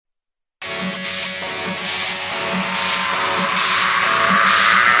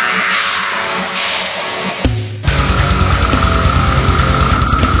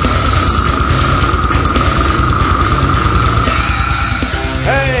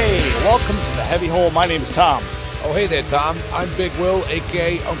welcome to the Heavy Hole. My name is Tom. Oh, hey there, Tom. I'm Big Will,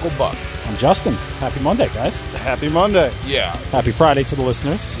 a.k.a. Uncle Buck. I'm Justin. Happy Monday, guys. Happy Monday. Yeah. Happy Friday to the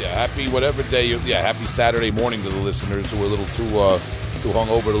listeners. Yeah, happy whatever day. Happy Saturday morning to the listeners who are a little too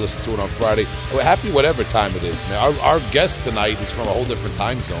hungover to listen to it on Friday. Well, happy whatever time it is, man. Our guest tonight is from a whole different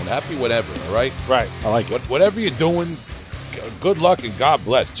time zone. Happy whatever, all right? Right. I like it. Whatever you're doing, good luck and God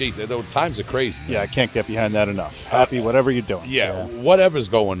bless. Jeez, though times are crazy. Yeah, I can't get behind that enough. Happy whatever you're doing. Yeah, whatever's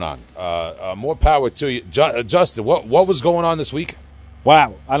going on. More power to you. Justin, what was going on this week?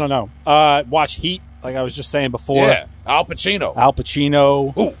 Wow. I don't know. Watch Heat, like I was just saying before. Yeah, Al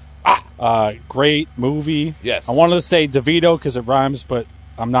Pacino. Ooh. Great movie. Yes. I wanted to say DeVito because it rhymes, but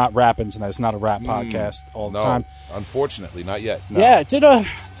I'm not rapping tonight. It's not a rap podcast all the time. Unfortunately, not yet. No. Yeah, did a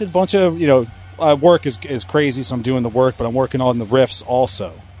bunch of, work is crazy, so I'm doing the work, but I'm working on the riffs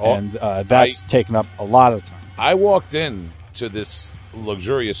also. And that's taken up a lot of the time. I walked in to this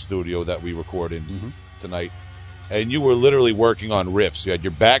luxurious studio that we record in tonight, and you were literally working on riffs. You had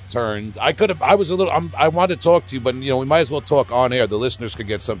your back turned. I wanted to talk to you, but we might as well talk on air. The listeners could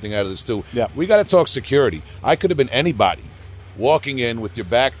get something out of this too. Yeah. We got to talk security. I could have been anybody walking in with your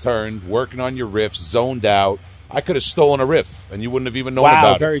back turned, working on your riffs, zoned out. I could have stolen a riff, and you wouldn't have even known about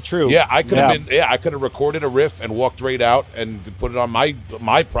it. Wow, very true. Yeah, I could have been. Yeah, I could have recorded a riff and walked right out and put it on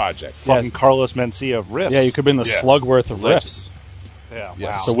my project. Fucking Carlos Mencia of riffs. Yeah, you could have been the Slugworth of riffs. Yeah, Yeah,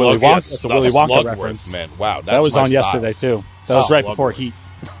 wow. So Willy Wonka. That's a Willy Wonka reference. Man, wow, that's That was my on style. yesterday too. That was right before Heat.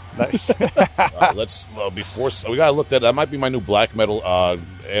 Nice. Let's we gotta look that might be my new black metal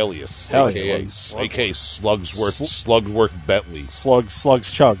alias, Hell aka yeah. Slugsworth Bentley. Slugs,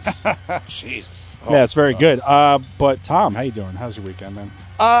 chugs. Jesus, Yeah, it's very good. But Tom, how you doing? How's your weekend, man?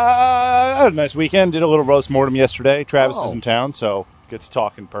 I had a nice weekend. Did a little roast mortem yesterday. Travis is in town, so get to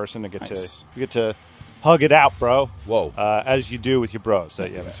talk in person and we get to hug it out, bro. Whoa. As you do with your bros that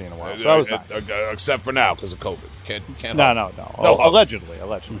you haven't seen in a while. So that was nice. Except for now because of COVID. Can't. No. Allegedly.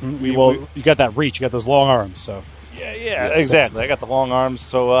 Mm-hmm. You got that reach. You got those long arms. So Yeah, exactly. I got the long arms,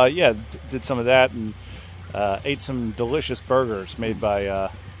 so did some of that and ate some delicious burgers made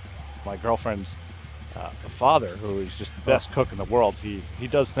by my girlfriend's father, who is just the best cook in the world. He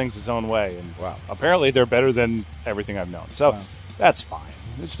does things his own way, and apparently they're better than everything I've known. So that's fine.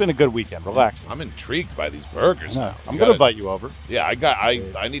 It's been a good weekend. Relaxing. I'm intrigued by these burgers. I know. I'm going to invite you over. Yeah,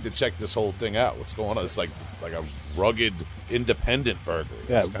 I need to check this whole thing out. What's going on? It's like a rugged, independent burger.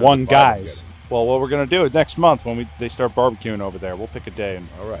 yeah, It's kind one of guy's. Well, what we're going to do is next month when they start barbecuing over there, we'll pick a day and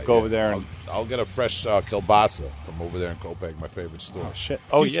go over there. I'll get a fresh kielbasa from over there in Copac, my favorite store. Oh shit!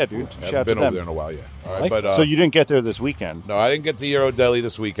 Oh yeah, dude. I Shout haven't out been to over them. there in a while yet. All right, but so you didn't get there this weekend? No, I didn't get to Euro Deli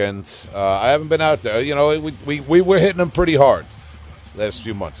this weekend. I haven't been out there. We were hitting them pretty hard last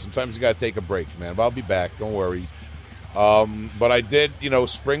few months. Sometimes you got to take a break, man. But I'll be back. Don't worry. But I did.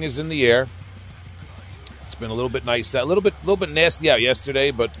 Spring is in the air. It's been a little bit nice. A little bit nasty out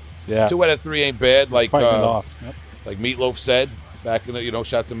yesterday, but 2 out of 3 ain't bad. Like Fighting it off. Yep. like Meatloaf said back in the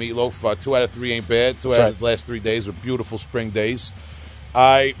shout to Meatloaf. 2 out of 3 ain't bad. Two out of the last 3 days were beautiful spring days.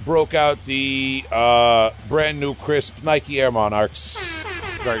 I broke out the brand new crisp Nike Air Monarchs.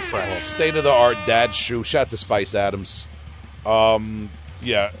 Very fresh. State of the art dad shoe. Shout to Spice Adams. 100%.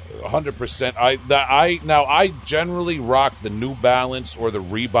 I generally rock the New Balance or the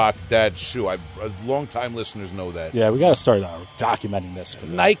Reebok dad shoe. Long-time listeners know that. Yeah, we got to start documenting this.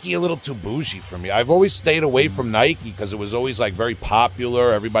 Nike a little too bougie for me. I've always stayed away from Nike because it was always like very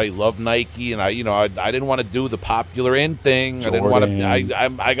popular. Everybody loved Nike, and I didn't want to do the popular in thing. Jordan. I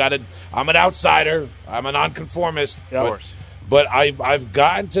didn't want to. I'm an outsider. I'm a nonconformist. Yeah, of course. But I've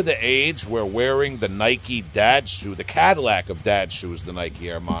gotten to the age where wearing the Nike dad shoe, the Cadillac of dad shoes, the Nike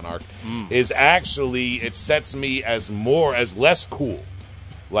Air Monarch, is actually, it sets me as less cool,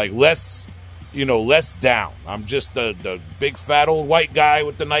 like less down. I'm just the big fat old white guy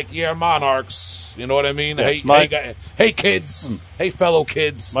with the Nike Air Monarchs. You know what I mean? Yes, Hey kids, hey fellow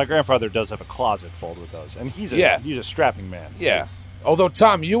kids. My grandfather does have a closet filled with those, and he's a strapping man. Yeah. Although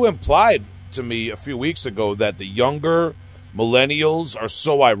Tom, you implied to me a few weeks ago that the younger millennials are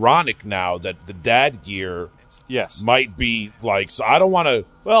so ironic now that the dad gear might be like, so I don't want to.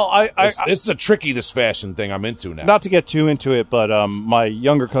 Well, this is a tricky, this fashion thing I'm into now. Not to get too into it, but my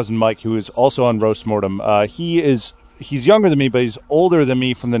younger cousin Mike, who is also on Roast Mortem, he's younger than me, but he's older than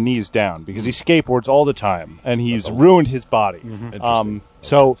me from the knees down because he skateboards all the time, and he's ruined his body. Interesting.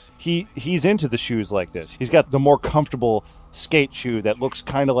 So he's into the shoes like this. He's got the more comfortable skate shoe that looks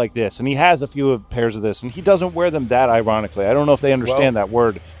kind of like this, and he has a few pairs of this, and he doesn't wear them that ironically. I don't know if they understand that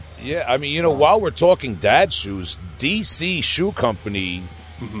word. Yeah, I mean, while we're talking dad shoes, DC Shoe Company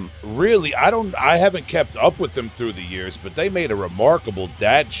really, I haven't kept up with them through the years, but they made a remarkable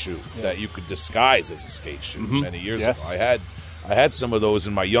dad shoe that you could disguise as a skate shoe many years ago. I had some of those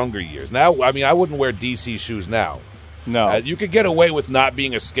in my younger years. Now, I mean, I wouldn't wear DC shoes now. No. You could get away with not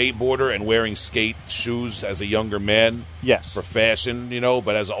being a skateboarder and wearing skate shoes as a younger man. Yes. For fashion, you know,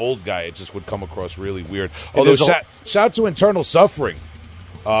 but as an old guy, it just would come across really weird. Although, shout out to Internal Suffering.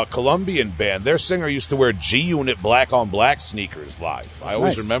 Colombian band. Their singer used to wear G-Unit black-on-black sneakers live. I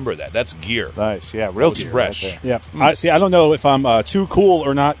always remember that. That's gear. Nice, yeah, real gear. Fresh. Right there. Yeah. I don't know if I'm too cool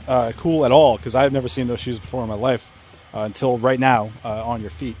or not cool at all, because I've never seen those shoes before in my life until right now on your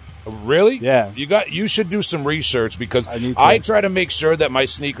feet. Really? Yeah. You should do some research, because I try to make sure that my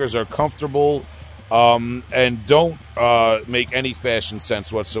sneakers are comfortable and don't make any fashion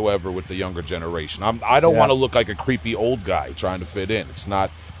sense whatsoever with the younger generation. I don't want to look like a creepy old guy trying to fit in. It's not,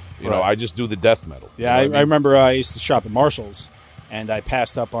 you know, I just do the death metal. Yeah, I remember I used to shop at Marshall's, and I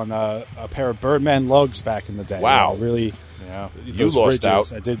passed up on a pair of Birdman lugs back in the day. Wow. Really, you lost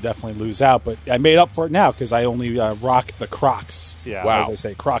out. I did definitely lose out, but I made up for it now because I only rock the Crocs. Yeah. Wow. As they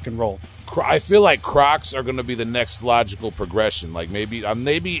say, croc and roll. I feel like Crocs are going to be the next logical progression. Like maybe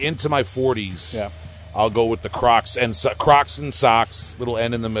into my 40s. Yeah. I'll go with the Crocs and socks, little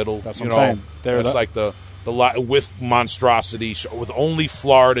N in the middle. That's what I'm saying. That's like the with monstrosity, with only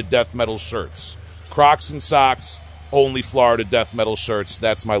Florida death metal shirts. Crocs and socks, only Florida death metal shirts.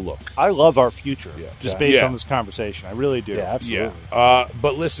 That's my look. I love our future, just based Yeah. on this conversation. I really do. Yeah, absolutely. Yeah.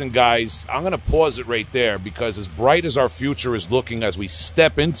 But listen, guys, I'm going to pause it right there, because as bright as our future is looking as we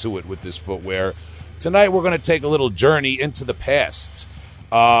step into it with this footwear, tonight we're going to take a little journey into the past.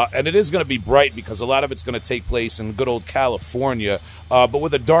 And it is going to be bright, because a lot of it's going to take place in good old California, but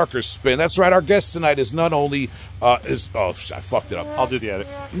with a darker spin. That's right. Our guest tonight is not only I fucked it up. I'll do the edit.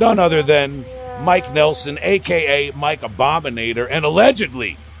 None other than Mike Nelson, a.k.a. Mike Abominator, and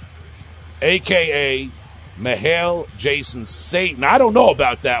allegedly, a.k.a. Mihail Jason Satan. I don't know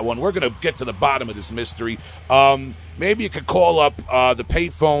about that one. We're going to get to the bottom of this mystery. Maybe you could call up the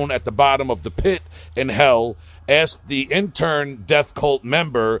payphone at the bottom of the pit in hell, ask the intern death cult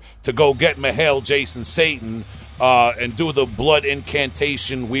member to go get Mihail Jason Satan and do the blood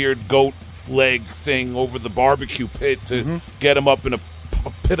incantation weird goat leg thing over the barbecue pit to get him up in a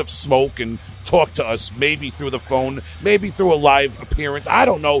pit of smoke and talk to us, maybe through the phone, maybe through a live appearance. I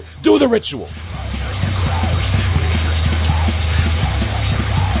don't know. Do the ritual.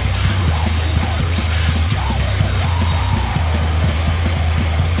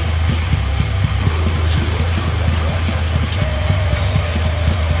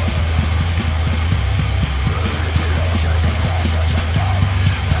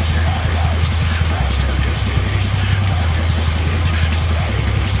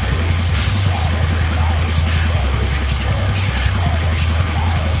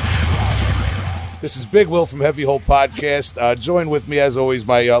 This is Big Will from Heavy Hole Podcast. Join with me, as always,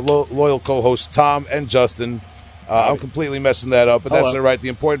 my loyal co-hosts, Tom and Justin. I'm completely messing that up, but that's all right. The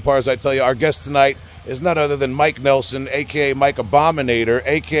important part is I tell you, our guest tonight is none other than Mike Nelson, a.k.a. Mike Abominator,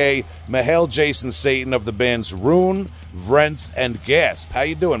 a.k.a. Mihail Jason Satan of the bands Rune, Vrenth, and Gasp. How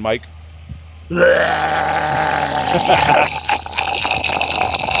you doing, Mike?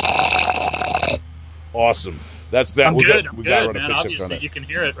 Awesome. That's that. I'm good. We good, got man. Obviously, you can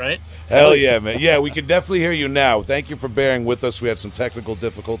hear it, right? Hell yeah, man. Yeah, we can definitely hear you now. Thank you for bearing with us. We had some technical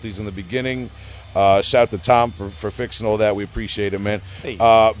difficulties in the beginning. Shout out to Tom for fixing all that. We appreciate it, man. Hey.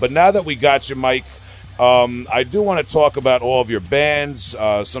 But now that we got you, Mike, I do want to talk about all of your bands,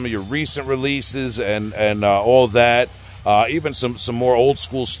 some of your recent releases, and all that. Even some more old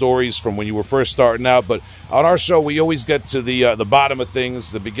school stories from when you were first starting out. But on our show, we always get to the bottom of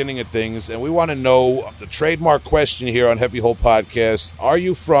things, the beginning of things, and we want to know the trademark question here on Heavy Hole Podcast. Are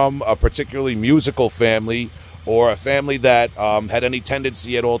you from a particularly musical family, or a family that had any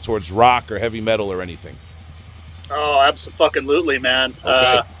tendency at all towards rock or heavy metal or anything? Oh, absolutely, man.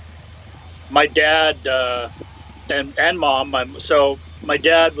 Okay. My dad and mom. So my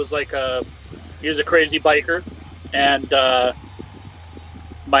dad was he was a crazy biker. And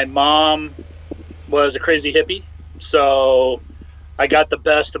my mom was a crazy hippie, so I got the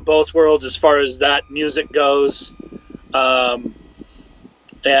best of both worlds as far as that music goes. And,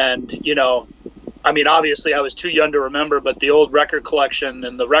 obviously I was too young to remember, but the old record collection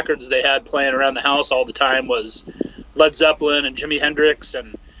and the records they had playing around the house all the time was Led Zeppelin and Jimi Hendrix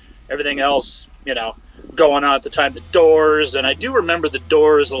and everything else, going on at the time. The Doors, and I do remember the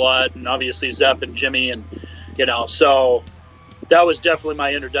Doors a lot, and obviously Zepp and Jimmy, and so that was definitely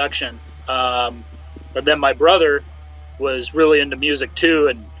my introduction. And then my brother was really into music too.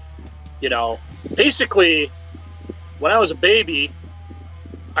 And, basically when I was a baby,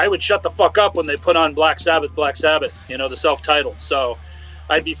 I would shut the fuck up when they put on Black Sabbath, the self-titled. So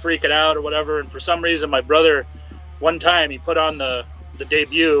I'd be freaking out or whatever. And for some reason, my brother, one time he put on the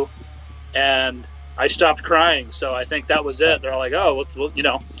debut, and I stopped crying. So I think that was it. They're all like, oh, well, we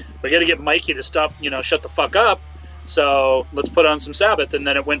got to get Mikey to stop, shut the fuck up. So let's put on some Sabbath. And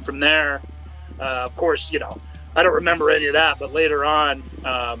then it went from there. Of course, I don't remember any of that, but later on,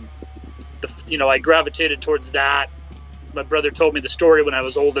 I gravitated towards that. My brother told me the story when I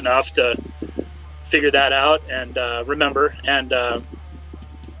was old enough to figure that out and remember. And,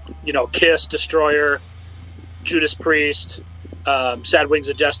 Kiss, Destroyer, Judas Priest, Sad Wings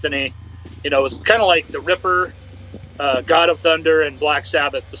of Destiny. It was kind of like the Ripper, God of Thunder, and Black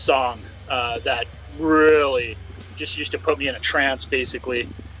Sabbath, the song, that really just used to put me in a trance, basically.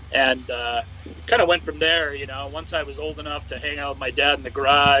 And kind of went from there, once I was old enough to hang out with my dad in the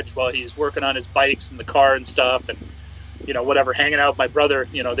garage while he's working on his bikes in the car and stuff, and whatever, hanging out with my brother,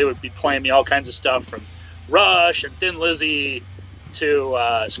 they would be playing me all kinds of stuff from Rush and Thin Lizzy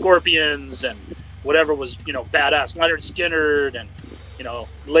to Scorpions and whatever was, badass, Leonard Skinner, and,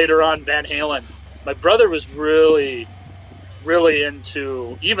 later on Van Halen. My brother was really, really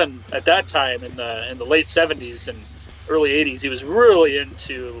into, even at that time in the late 70s and early 80s, he was really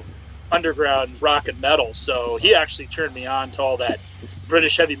into underground rock and metal. So he actually turned me on to all that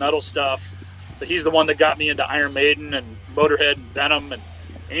British heavy metal stuff. But he's the one that got me into Iron Maiden and Motorhead and Venom and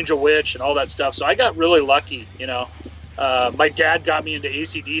Angel Witch and all that stuff. So I got really lucky, My dad got me into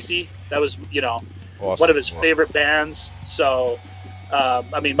AC/DC. That was, awesome. One of his favorite bands. So,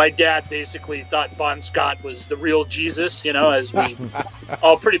 my dad basically thought Bon Scott was the real Jesus, as we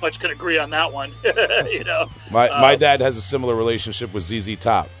all pretty much can agree on that one, My dad has a similar relationship with ZZ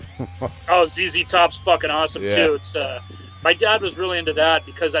Top. Oh, ZZ Top's fucking awesome, too. It's my dad was really into that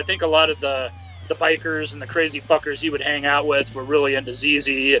because I think a lot of the bikers and the crazy fuckers he would hang out with were really into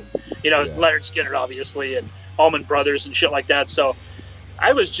ZZ and, Leonard Skinner, obviously, and Allman Brothers and shit like that. So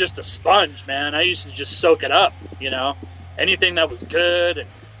I was just a sponge, man. I used to just soak it up, anything that was good and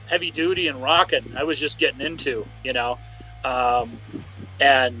heavy duty and rocking, I was just getting into, and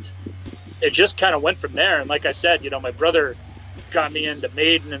it just kind of went from there. And like I said, my brother got me into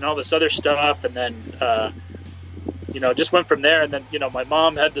Maiden and all this other stuff, and then, just went from there. And then, my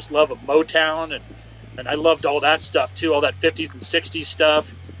mom had this love of Motown, and I loved all that stuff too, all that 50s and 60s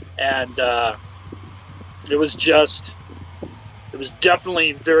stuff. And it was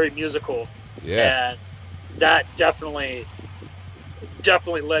definitely very musical. Yeah. And that definitely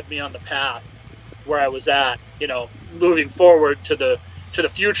led me on the path where I was at, moving forward to the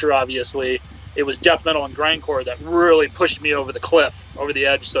future. Obviously, it was death metal and grindcore that really pushed me over the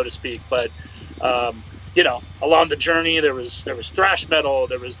edge, so to speak. But along the journey, there was thrash metal,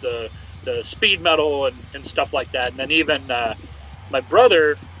 there was the speed metal and stuff like that. And then even my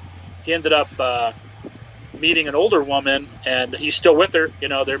brother, he ended up meeting an older woman, and he's still with her.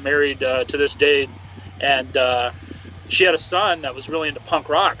 They're married to this day, and she had a son that was really into punk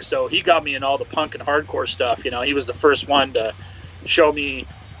rock, so he got me in all the punk and hardcore stuff. He was the first one to show me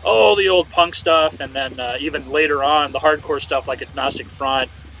all the old punk stuff, and then even later on the hardcore stuff like Agnostic Front,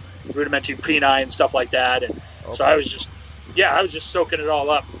 Rudimentum Peni, and stuff like that. And so I was just soaking it all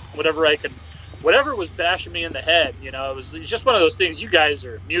up, whatever was bashing me in the head. It's just one of those things. You guys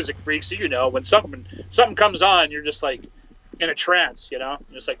are music freaks, so when something comes on, you're just like in a trance. You're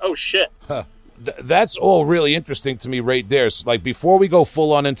just like, oh shit. Huh. That's all really interesting to me right there. So, like, before we go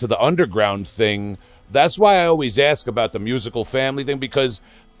full on into the underground thing, that's why I always ask about the musical family thing, because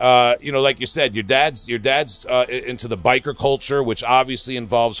like you said, your dad's into the biker culture, which obviously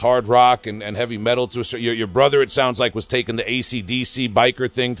involves hard rock and heavy metal. Your brother, it sounds like, was taking the AC/DC biker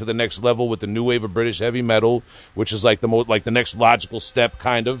thing to the next level with the new wave of British heavy metal, which is like the next logical step,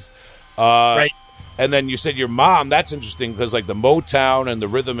 kind of. Right. And then you said your mom. That's interesting because like the Motown and the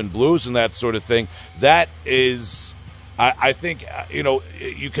rhythm and blues and that sort of thing. That is. I think,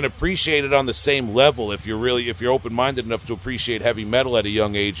 you can appreciate it on the same level if you're open-minded enough to appreciate heavy metal at a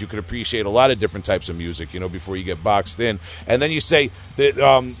young age. You can appreciate a lot of different types of music, before you get boxed in. And then you say that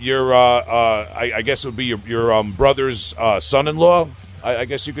I guess it would be your brother's son-in-law, I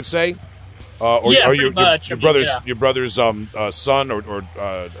guess you could say, or your brother's son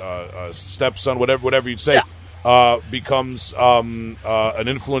or stepson, whatever you'd say, becomes an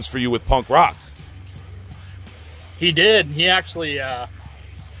influence for you with punk rock. He did. He actually, I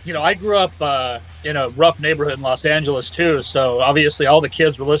grew up in a rough neighborhood in Los Angeles, too. So obviously all the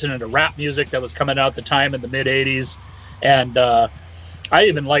kids were listening to rap music that was coming out at the time in the mid-'80s. And I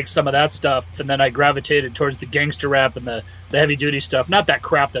even liked some of that stuff. And then I gravitated towards the gangster rap and the heavy-duty stuff. Not that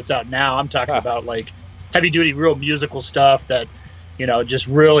crap that's out now. I'm talking about, like, heavy-duty, real musical stuff that, just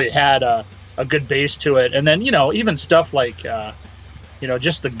really had a good bass to it. And then, even stuff like,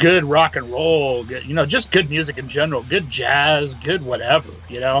 just the good rock and roll, just good music in general, good jazz, good whatever,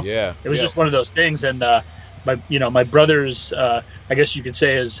 Yeah. It was just one of those things. And my brother's, I guess you could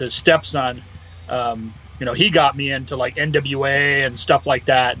say his stepson, he got me into like NWA and stuff like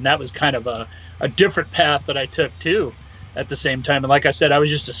that. And that was kind of a different path that I took too at the same time. And like I said, I was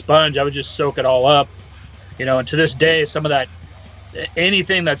just a sponge. I would just soak it all up, and to this day, some of that,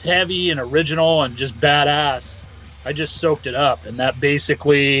 anything that's heavy and original and just badass, I just soaked it up. And that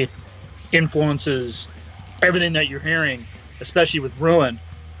basically influences everything that you're hearing, especially with Ruin.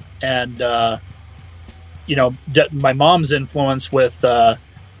 And, my mom's influence with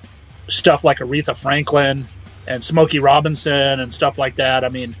stuff like Aretha Franklin and Smokey Robinson and stuff like that. I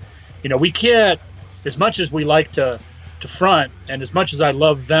mean, we can't, as much as we like to front, and as much as I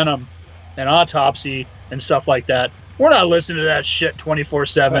love Venom and Autopsy and stuff like that, we're not listening to that shit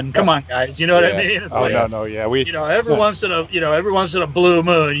 24/7. Come on, guys. You know what I mean? It's We every once in a blue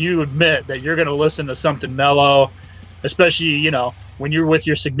moon, you admit that you're going to listen to something mellow, especially when you're with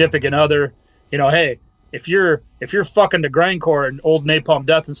your significant other. Hey, if you're fucking the grindcore and old Napalm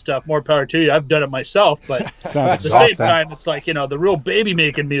Death and stuff, more power to you. I've done it myself, but sounds at the same time, it's like the real baby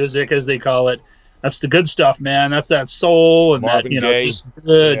making music, as they call it. That's the good stuff, man. That's that soul and Marvin that Gaye. just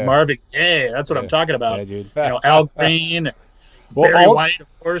good Yeah. Marvin Gaye. That's what I'm talking about. Yeah, dude. Al Green, Barry White,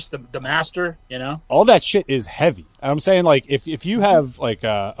 of course, the master. All that shit is heavy. I'm saying, like, if you have like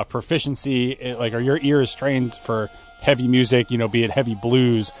a proficiency, like, or your ear is trained for heavy music, be it heavy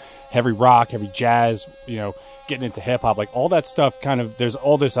blues, heavy rock, heavy jazz, getting into hip hop, like all that stuff. Kind of, there's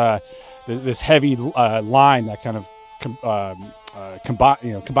all this this heavy line that kind of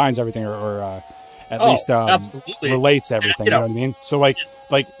combines everything, or at least relates everything. You know what I mean? So like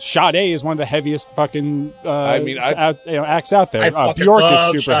Sade is one of the heaviest fucking acts out there. Bjork is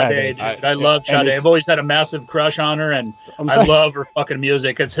super Sade, heavy. dude. I love Sade. I've always had a massive crush on her, and I love her fucking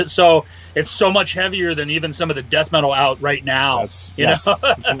music. It's so much heavier than even some of the death metal out right now. Yes.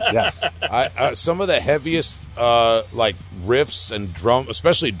 Some of the heaviest like riffs and drum,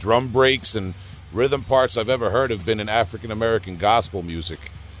 especially drum breaks and rhythm parts I've ever heard have been in African American gospel music.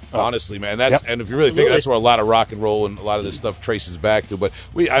 Honestly, man, and if you really think that's where a lot of rock and roll and a lot of this stuff traces back to. But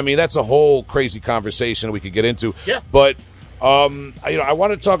that's a whole crazy conversation we could get into. Yeah. But I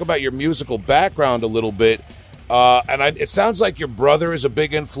want to talk about your musical background a little bit. It sounds like your brother is a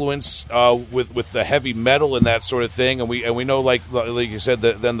big influence with the heavy metal and that sort of thing. And we know, like you said,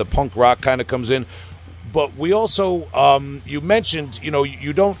 then the punk rock kind of comes in. But we also, you mentioned,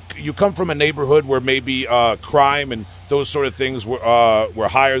 you come from a neighborhood where maybe crime and those sort of things were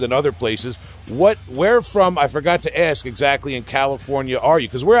higher than other places. Where from, I forgot to ask exactly, in California are you?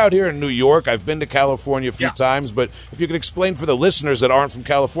 Because we're out here in New York. I've been to California a few times, but if you could explain for the listeners that aren't from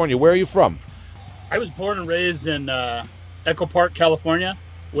California, where are you from? I was born and raised in Echo Park, California,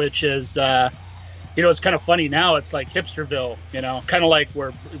 which is, it's kind of funny now. It's like Hipsterville, kind of like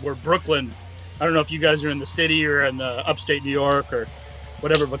where Brooklyn. I don't know if you guys are in the city or in the upstate New York or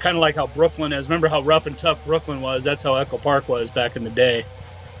whatever, but kind of like how Brooklyn is. Remember how rough and tough Brooklyn was? That's how Echo Park was back in the day.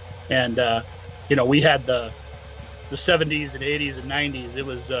 And, we had the 70s and 80s and 90s. It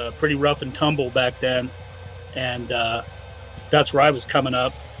was pretty rough and tumble back then. And that's where I was coming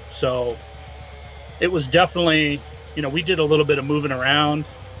up. So it was definitely, we did a little bit of moving around.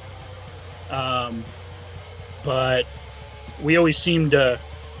 But we always seemed to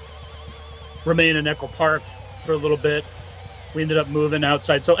remain in Echo Park for a little bit. We ended up moving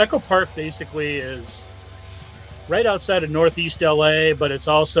outside. So Echo Park basically is right outside of Northeast LA, but it's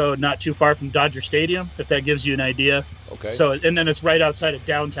also not too far from Dodger Stadium, if that gives you an idea. Okay. So, and then it's right outside of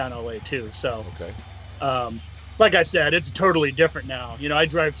downtown LA too. So, okay. Like I said, it's totally different now. I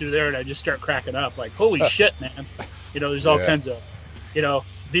drive through there and I just start cracking up like, holy shit, man. There's all kinds of,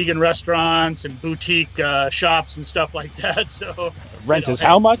 vegan restaurants and boutique shops and stuff like that. So rent is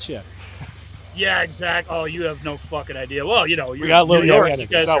how much? Yeah. Yeah, exactly. Oh, you have no fucking idea. Well, we got a little.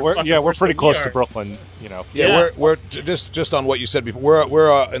 New York, we're pretty close to Brooklyn. Yeah, we're just on what you said before.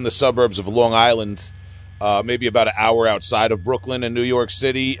 We're in the suburbs of Long Island, maybe about an hour outside of Brooklyn in New York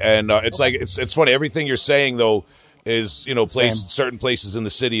City, and it's funny. Everything you're saying though is certain places in the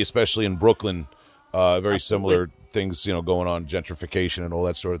city, especially in Brooklyn, very similar things going on, gentrification and all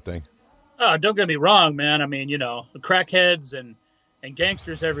that sort of thing. Don't get me wrong, man. I mean, crackheads and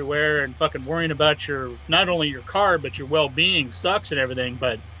gangsters everywhere and fucking worrying about not only your car, but your well-being sucks and everything,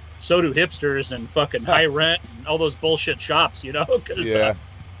 but so do hipsters and fucking high rent and all those bullshit shops, Cause, I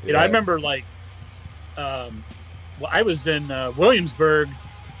remember I was in Williamsburg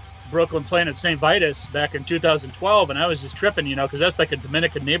Brooklyn playing at St. Vitus back in 2012, and I was just tripping, because that's like a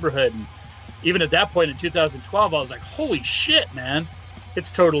Dominican neighborhood. And even at that point in 2012, I was like, holy shit, man, it's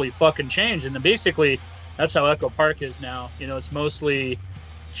totally fucking changed. And then basically, that's how Echo Park is now. It's mostly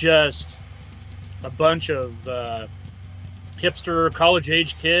just a bunch of hipster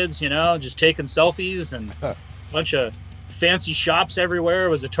college-age kids, just taking selfies, and a bunch of fancy shops everywhere. It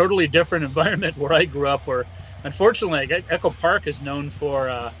was a totally different environment where I grew up, where unfortunately Echo Park is known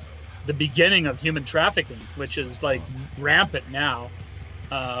for the beginning of human trafficking, which is like rampant now.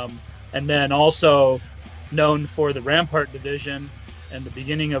 And then also known for the Rampart division and the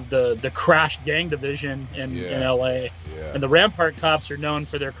beginning of the Crash gang division in LA. Yeah. And the Rampart cops are known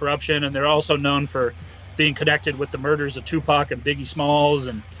for their corruption, and they're also known for being connected with the murders of Tupac and Biggie Smalls,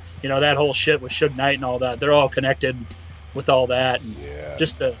 and that whole shit with Suge Knight and all that. They're all connected with all that, and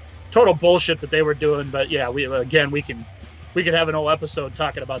just the total bullshit that they were doing. But yeah, we could have an whole episode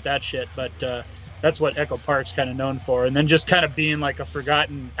talking about that shit, but that's what Echo Park's kind of known for. And then just kind of being like a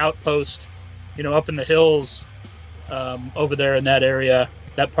forgotten outpost, up in the hills over there in that area,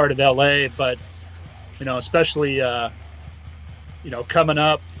 that part of LA. But, especially, coming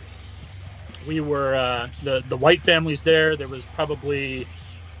up, we were the white families there. There was probably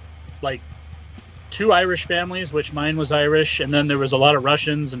like 2 Irish families, which mine was Irish. And then there was a lot of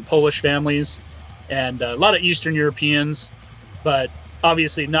Russians and Polish families and a lot of Eastern Europeans, but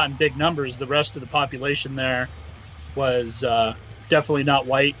obviously not in big numbers. The rest of the population there was definitely not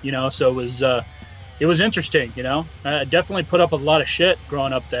white, so it was interesting, I definitely put up with a lot of shit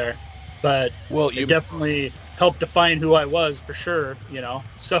growing up there, but it definitely helped define who I was for sure,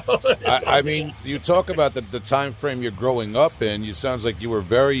 so I mean, you talk about the time frame you're growing up in. It sounds like you were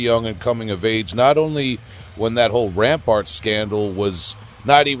very young and coming of age, not only when that whole Rampart scandal was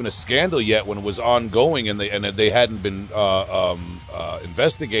not even a scandal yet, when it was ongoing and they hadn't been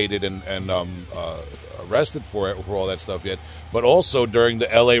investigated and arrested for all that stuff yet, but also during the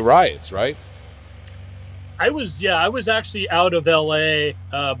LA riots, right? I was actually out of LA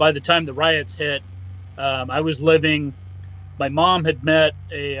by the time the riots hit. I was living. My mom had met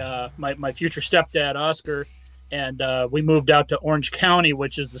my future stepdad, Oscar, and we moved out to Orange County,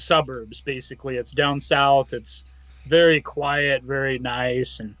 which is the suburbs. Basically, it's down south. It's very quiet, very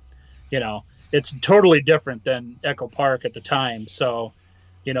nice, and it's totally different than Echo Park at the time. So,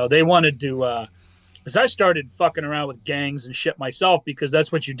 they wanted to, because I started fucking around with gangs and shit myself, because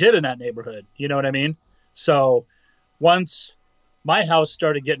that's what you did in that neighborhood. You know what I mean? So, once our house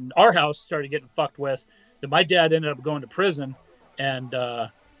started getting fucked with, then my dad ended up going to prison, and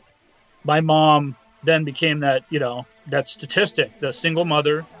my mom then became that statistic, the single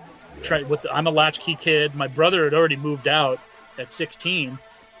mother. I'm a latchkey kid. My brother had already moved out at 16.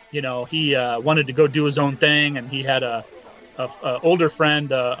 He wanted to go do his own thing, and he had a older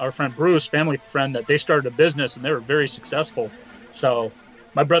friend, our friend Bruce, family friend, that they started a business, and they were very successful. So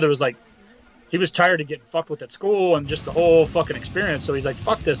my brother was like, he was tired of getting fucked with at school and just the whole fucking experience. So he's like,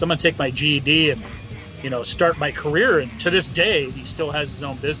 fuck this, I'm gonna take my GED and start my career. And to this day, he still has his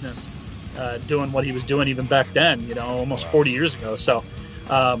own business, doing what he was doing even back then, almost 40 years ago. So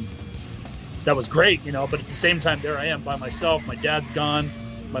that was great, but at the same time, there I am by myself. My dad's gone.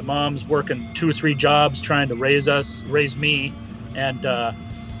 My mom's working 2 or 3 jobs trying to raise me. And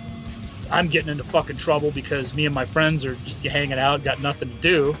I'm getting into fucking trouble because me and my friends are just hanging out, got nothing to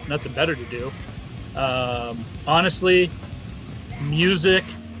do, nothing better to do. Honestly, music,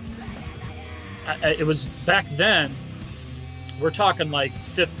 it was back then, we're talking like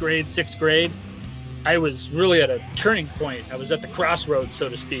 5th grade, 6th grade. I was really at a turning point. I was at the crossroads, so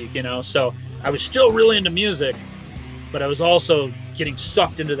to speak, so I was still really into music, but I was also getting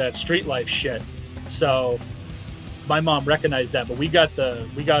sucked into that street life shit. So my mom recognized that, but we got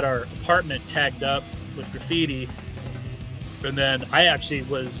our apartment tagged up with graffiti, and then I actually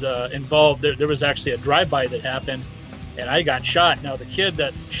was involved. There was actually a drive-by that happened, and I got shot. Now, the kid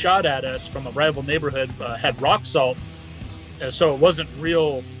that shot at us from a rival neighborhood had rock salt, so it wasn't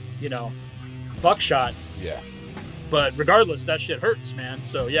real, buckshot. Yeah. But regardless, that shit hurts, man.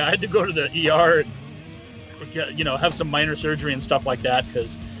 So yeah, I had to go to the ER and have some minor surgery and stuff like that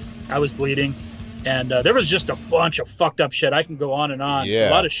because I was bleeding. And there was just a bunch of fucked up shit. I can go on and on. Yeah.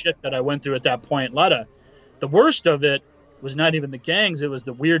 A lot of shit that I went through at that point. The worst of it was not even the gangs. It was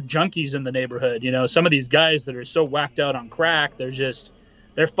the weird junkies in the neighborhood. Some of these guys that are so whacked out on crack,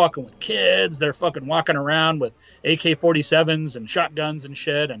 they're fucking with kids. They're fucking walking around with AK-47s and shotguns and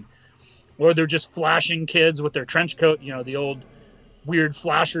shit. Or they're just flashing kids with their trench coat, the old weird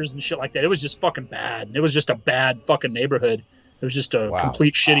flashers and shit like that. It was just fucking bad. It was just a bad fucking neighborhood. It was just a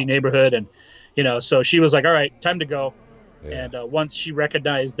complete shitty neighborhood. And, so she was like, all right, time to go. Yeah. And once she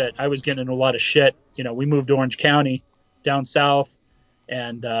recognized that I was getting into a lot of shit, we moved to Orange County down south.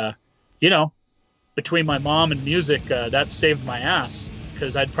 And, between my mom and music, that saved my ass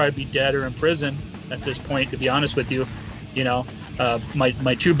because I'd probably be dead or in prison at this point, to be honest with you.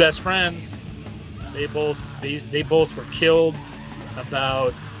 My two best friends, they both were killed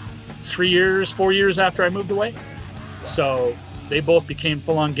about 4 years after I moved away. So they both became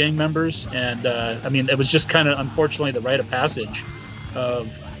full-on gang members, and it was just kind of unfortunately the rite of passage of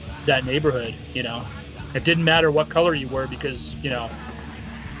that neighborhood. It didn't matter what color you were because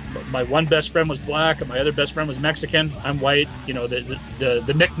my one best friend was black and my other best friend was Mexican. I'm white.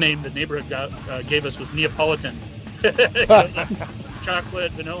 The nickname the neighborhood gave us was Neapolitan.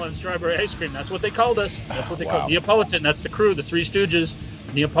 Chocolate, vanilla, and strawberry ice cream. That's what they called us. That's what they called Neapolitan. That's the crew, the Three Stooges.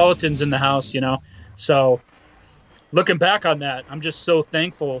 Neapolitans in the house. So looking back on that, I'm just so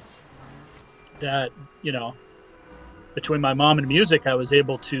thankful that, between my mom and music, I was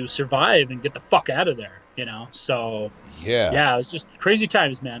able to survive and get the fuck out of there, So, yeah, it was just crazy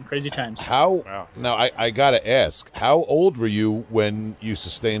times, man. Crazy times. Now, I got to ask, how old were you when you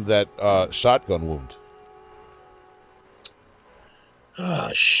sustained that shotgun wound?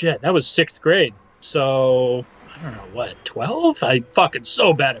 Oh, shit. That was 6th grade. So, I don't know, what, 12? I fucking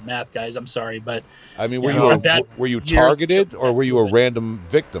so bad at math, guys. I'm sorry, but... I mean, were you targeted or were you a random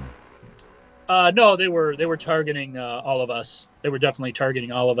victim? No, they were targeting all of us. They were definitely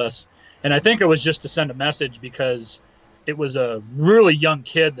targeting all of us. And I think it was just to send a message because it was a really young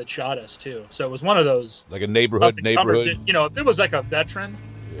kid that shot us too. So it was one of those like a neighborhood. If it was like a veteran,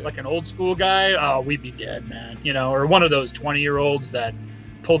 like an old school guy, oh, we'd be dead, man. Or one of those 20-year-olds that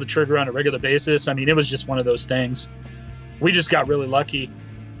pull the trigger on a regular basis. I mean, it was just one of those things. We just got really lucky.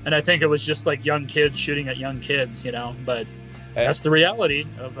 And I think it was just like young kids shooting at young kids, but that's the reality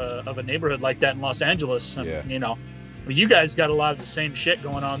of a neighborhood like that in Los Angeles. You guys got a lot of the same shit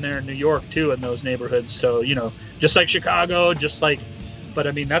going on there in New York too, in those neighborhoods. So, just like Chicago, but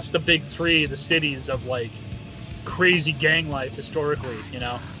I mean, that's the big three, the cities of like crazy gang life historically,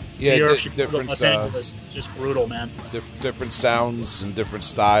 Yeah, New York, Chicago, Los Angeles, it's just brutal, man. Different sounds and different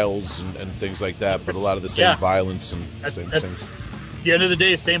styles and things like that, but a lot of the same violence and same things. At the end of the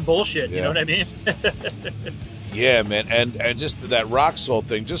day, same bullshit. You know what I mean? Yeah, man, and just that rock salt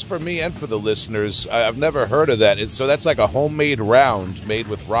thing, just for me and for the listeners, I've never heard of that. So that's like a homemade round made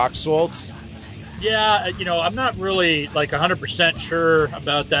with rock salt? Yeah, I'm not really like 100% sure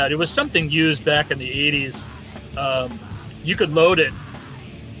about that. It was something used back in the 80s. You could load it.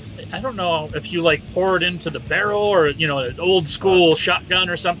 I don't know if you like pour it into the barrel or, an old school shotgun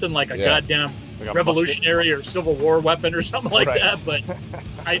or something like a goddamn like Revolutionary or Civil War weapon or something like that. But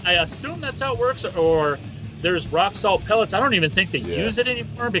I assume that's how it works. Or there's rock salt pellets. I don't even think they use it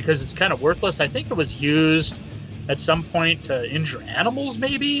anymore because it's kind of worthless. I think it was used at some point to injure animals,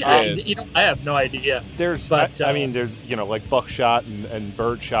 maybe. I have no idea. There's like buckshot and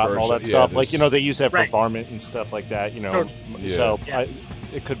birdshot and all that stuff. Like, they use that for varmint and stuff like that, So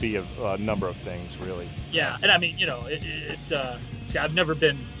it could be a number of things, really. Yeah, and I mean, see, I've never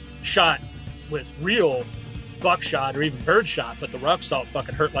been shot with real buckshot or even birdshot, but the rock salt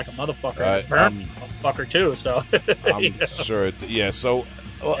fucking hurt like a motherfucker. It burned a motherfucker too, so. I'm sure. So,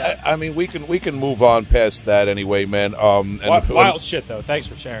 I mean, we can move on past that anyway, man. Wild shit, though. Thanks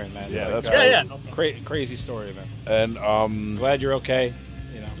for sharing, man. Yeah, that's crazy. Crazy story, man. And glad you're okay.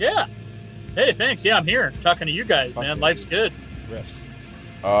 Yeah. Hey, thanks. Yeah, I'm here talking to you guys, man. Life's good. Riffs.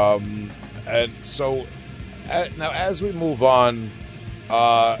 And so now as we move on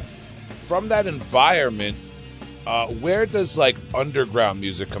from that environment, where does like underground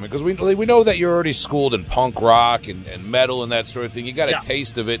music come in? Because we know that you're already schooled in punk rock and metal and that sort of thing. You got a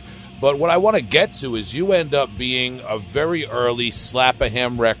taste of it. But what I want to get to is you end up being a very early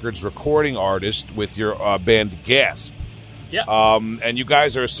Slap-A-Ham Records recording artist with your band Gasp. Yeah. And you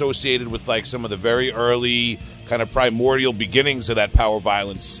guys are associated with like some of the very early kind of primordial beginnings of that power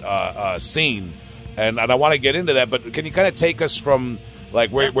violence scene. And I want to get into that, but can you kind of take us from like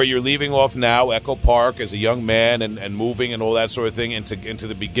where you're leaving off now, Echo Park, as a young man and moving and all that sort of thing into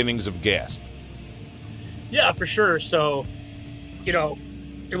the beginnings of Gasp? Yeah, for sure. So,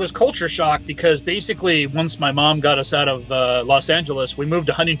 it was culture shock because basically once my mom got us out of Los Angeles, we moved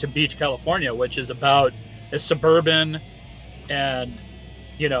to Huntington Beach, California, which is about as suburban and,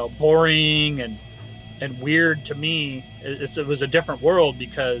 boring and weird to me. It was a different world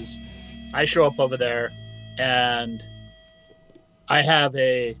because I show up over there and I have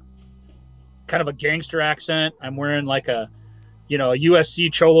a kind of a gangster accent. I'm wearing like a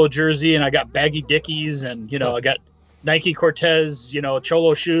USC Cholo jersey and I got baggy Dickies and, I got Nike Cortez,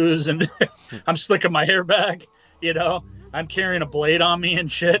 Cholo shoes and I'm slicking my hair back, I'm carrying a blade on me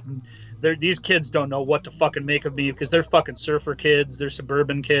and shit, and these kids don't know what to fucking make of me because they're fucking surfer kids, they're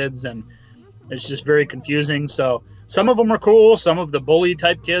suburban kids, and it's just very confusing. So some of them were cool. Some of the bully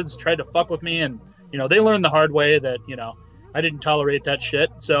type kids tried to fuck with me, and they learned the hard way that I didn't tolerate that shit.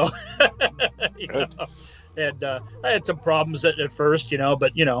 So and I had some problems at first,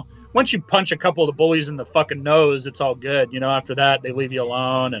 but once you punch a couple of the bullies in the fucking nose, it's all good. After that, they leave you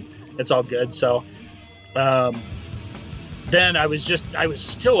alone, and it's all good. So then I was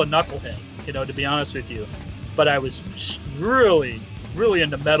still a knucklehead, to be honest with you, but I was really, really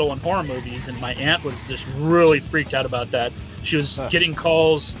into metal and horror movies, and my aunt was just really freaked out about that. She was getting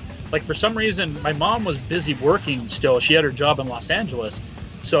calls, like for some reason, my mom was busy working still. She had her job in Los Angeles,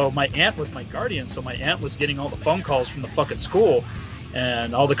 so my aunt was my guardian, so my aunt was getting all the phone calls from the fucking school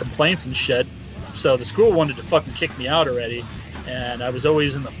and all the complaints and shit. So the school wanted to fucking kick me out already, and I was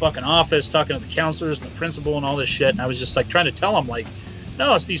always in the fucking office talking to the counselors and the principal and all this shit, and I was just like trying to tell them, like,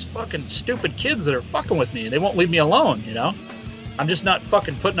 no, it's these fucking stupid kids that are fucking with me, and they won't leave me alone, I'm just not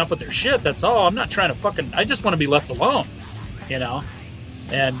fucking putting up with their shit, that's all. I'm not trying to fucking, I just want to be left alone,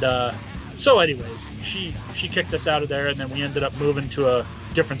 and so anyways, she kicked us out of there, and then we ended up moving to a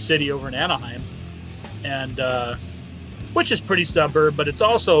different city over in Anaheim, and which is pretty suburb, but it's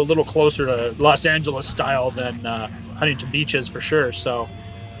also a little closer to Los Angeles style than Huntington Beach is for sure. So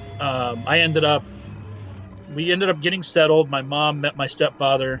we ended up getting settled. My mom met my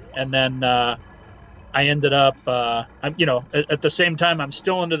stepfather, and then I ended up, at the same time, I'm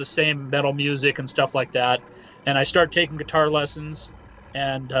still into the same metal music and stuff like that, and I start taking guitar lessons,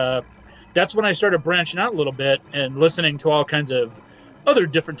 and that's when I started branching out a little bit and listening to all kinds of other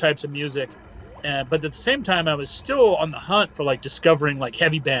different types of music. But at the same time, I was still on the hunt for like discovering like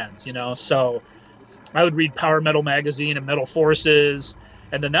heavy bands, so I would read Power Metal Magazine and Metal Forces.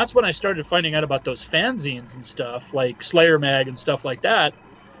 And then that's when I started finding out about those fanzines and stuff like Slayer Mag and stuff like that.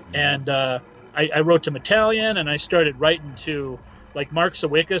 And I wrote to Metallion, and I started writing to like Mark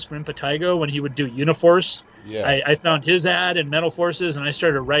Sawickas from Impetigo when he would do Uniforce. Yeah. I found his ad in Metal Forces, and I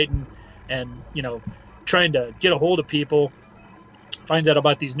started writing and, trying to get a hold of people, find out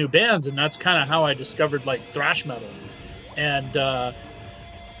about these new bands, and that's kind of how I discovered like thrash metal. And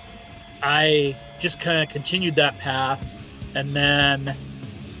I just kind of continued that path, and then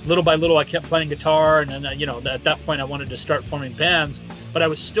little by little I kept playing guitar, and then at that point I wanted to start forming bands, but I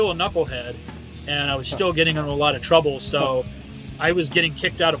was still a knucklehead, and I was still getting into a lot of trouble. So I was getting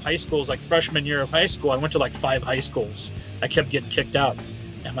kicked out of high schools. Like freshman year of high school, I went to like 5 high schools. I kept getting kicked out.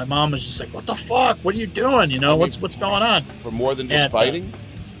 And my mom was just like, what the fuck? What are you doing? What's going on? For more than just fighting?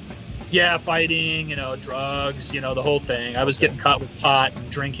 Yeah, fighting, drugs, the whole thing. I was getting caught with pot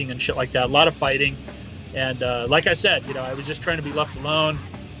and drinking and shit like that. A lot of fighting. And like I said, I was just trying to be left alone.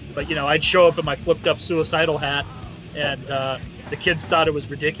 But, I'd show up in my flipped up suicidal hat, and the kids thought it was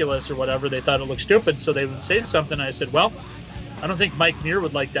ridiculous or whatever. They thought it looked stupid. So they would say something. And I said, well, I don't think Mike Muir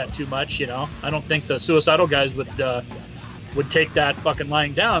would like that too much. I don't think the suicidal guys would take that fucking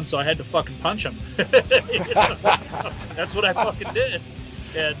lying down, so I had to fucking punch him. That's what I fucking did.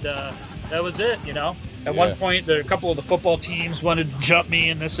 And that was it, At one point, a couple of the football teams wanted to jump me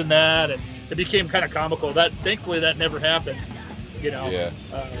and this and that, and it became kind of comical. Thankfully, that never happened, There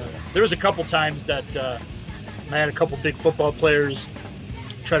was a couple times that I had a couple big football players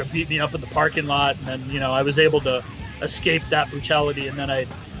try to beat me up in the parking lot, and then, I was able to escape that brutality, and then I'd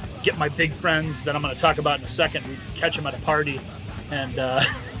get my big friends that I'm going to talk about in a second. We'd catch them at a party, and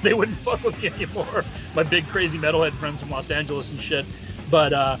they wouldn't fuck with me anymore. My big crazy metalhead friends from Los Angeles and shit.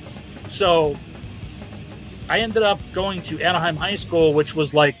 But so I ended up going to Anaheim High School, which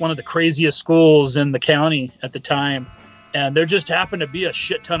was like one of the craziest schools in the county at the time. And there just happened to be a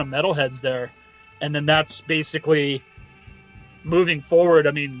shit ton of metalheads there. And then that's basically moving forward.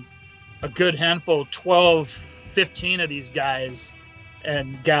 I mean, a good handful, 12, 15 of these guys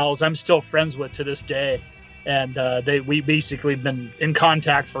and gals I'm still friends with to this day, and we basically been in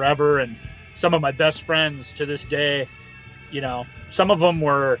contact forever, and some of my best friends to this day, some of them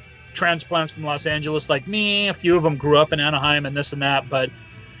were transplants from Los Angeles like me, a few of them grew up in Anaheim and this and that, but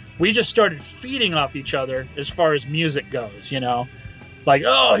we just started feeding off each other as far as music goes, like,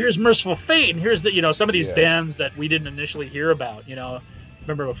 oh, here's Merciful Fate, and here's the some of these bands that we didn't initially hear about,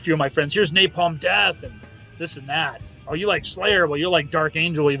 remember a few of my friends, here's Napalm Death and this and that. Oh, you like Slayer? Well, you like Dark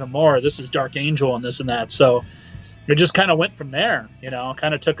Angel even more. This is Dark Angel and this and that. So it just kind of went from there,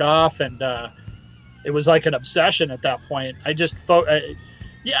 kind of took off, and it was like an obsession at that point. I just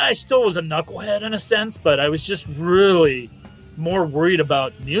I still was a knucklehead in a sense, but I was just really more worried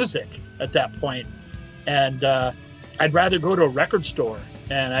about music at that point. And I'd rather go to a record store,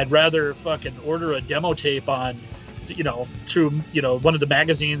 and I'd rather fucking order a demo tape on through one of the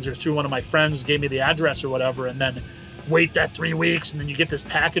magazines or through one of my friends gave me the address or whatever, and then wait that 3 weeks and then you get this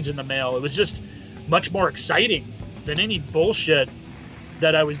package in the mail. It was just much more exciting than any bullshit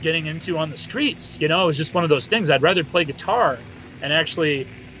that I was getting into on the streets. It was just one of those things. I'd rather play guitar and actually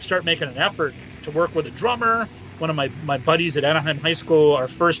start making an effort to work with a drummer. One of my buddies at Anaheim High School, our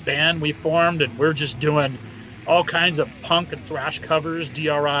first band we formed, and we're just doing all kinds of punk and thrash covers,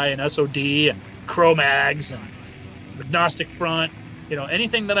 DRI and SOD and Cro-Mags and Agnostic Front,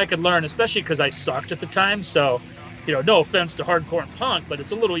 anything that I could learn, especially because I sucked at the time. So, no offense to hardcore and punk, but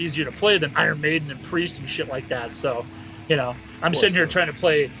it's a little easier to play than Iron Maiden and Priest and shit like that. So, I'm sitting here trying to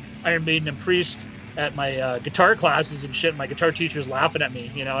play Iron Maiden and Priest at my guitar classes and shit. And my guitar teacher's laughing at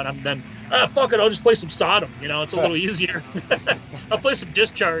me, and I'm then, fuck it, I'll just play some Sodom. It's a little easier. I'll play some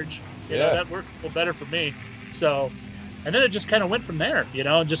Discharge. That works a little better for me. So, and then it just kind of went from there,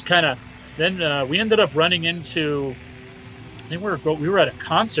 just kind of. Then we ended up running into. I think we were at a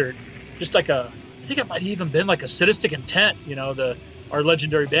concert, just like I think it might even been like a Sadistic Intent, our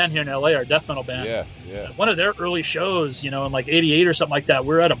legendary band here in LA, our death metal band. Yeah. One of their early shows, in like '88 or something like that.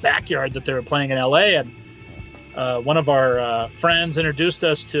 We were at a backyard that they were playing in LA, and one of our friends introduced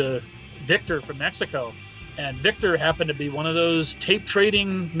us to Victor from Mexico, and Victor happened to be one of those tape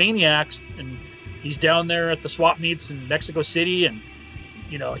trading maniacs, and he's down there at the swap meets in Mexico City, and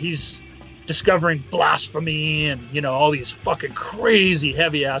he's discovering Blasphemy and all these fucking crazy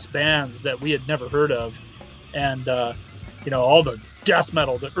heavy ass bands that we had never heard of, and all the death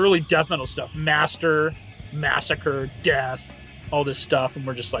metal, the early death metal stuff, Master, Massacre, Death, all this stuff, and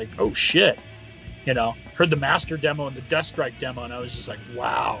we're just like, oh shit, heard the Master demo and the Death Strike demo, and I was just like,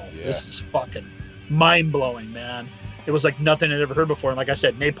 wow, this is fucking mind blowing, man. It was like nothing I'd ever heard before. And like I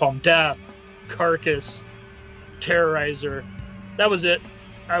said, Napalm Death, Carcass, Terrorizer, that was it.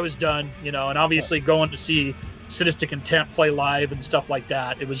 I was done, and obviously going to see Sadistic Intent play live and stuff like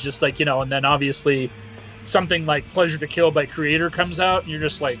that. It was just like, and then obviously something like Pleasure to Kill by Creator comes out, and you're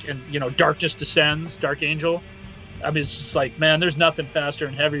just like, and Darkness Descends, Dark Angel. I mean, it's just like, man, there's nothing faster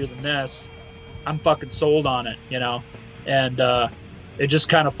and heavier than this. I'm fucking sold on it, and it just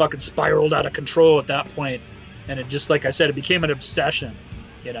kind of fucking spiraled out of control at that point. And it just, like I said, it became an obsession,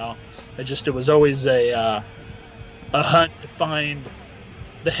 it was always a hunt to find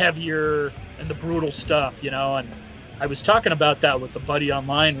the heavier and the brutal stuff, and I was talking about that with a buddy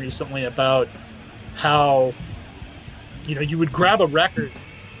online recently about how, you would grab a record,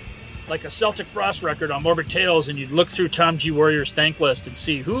 like a Celtic Frost record on Morbid Tales, and you'd look through Tom G. Warrior's thank list and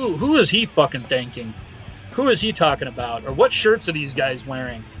see who is he fucking thanking? Who is he talking about? Or what shirts are these guys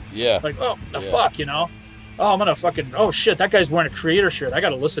wearing? Yeah. Like, fuck, Oh, I'm gonna fucking, oh shit, that guy's wearing a Creator shirt. I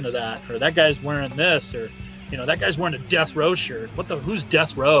gotta listen to that. Or that guy's wearing this, or that guy's wearing a Death Row shirt. Who's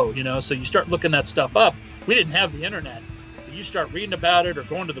Death Row? So you start looking that stuff up. We didn't have the internet. But you start reading about it or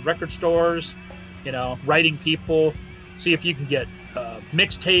going to the record stores, writing people, see if you can get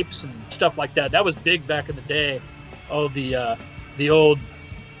mixtapes and stuff like that. That was big back in the day. Oh, the old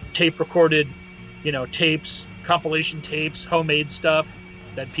tape recorded, tapes, compilation tapes, homemade stuff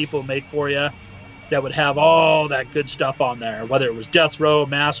that people make for you that would have all that good stuff on there, whether it was Death Row,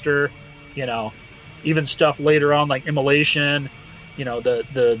 Master, even stuff later on like Immolation,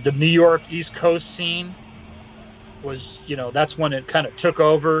 the New York East Coast scene was, that's when it kind of took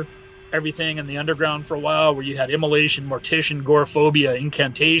over everything in the underground for a while, where you had Immolation, Mortician, Gorephobia,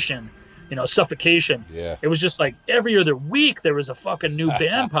 Incantation, Suffocation. Yeah. It was just like every other week there was a fucking new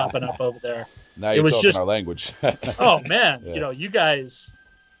band popping up over there. Now you're talking our language. Oh man, you guys,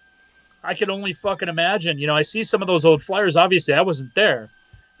 I could only fucking imagine. I see some of those old flyers. Obviously I wasn't there.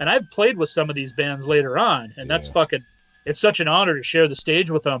 And I've played with some of these bands later on, and that's fucking, it's such an honor to share the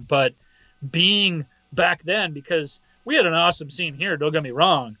stage with them. But being back then, because we had an awesome scene here, don't get me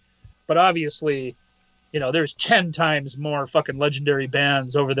wrong, but obviously, there's 10 times more fucking legendary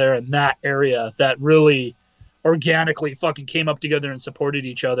bands over there in that area that really organically fucking came up together and supported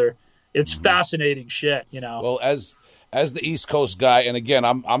each other. It's fascinating shit, Well, as the East Coast guy, and again,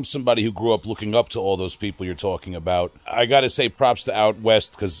 I'm somebody who grew up looking up to all those people you're talking about. I got to say props to out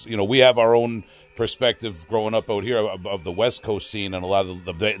west, because we have our own perspective growing up out here of the West Coast scene and a lot of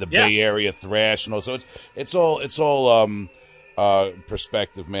the Bay Area thrash, so it's all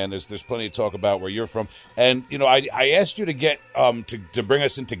perspective, man. There's plenty to talk about where you're from, and I asked you to get to bring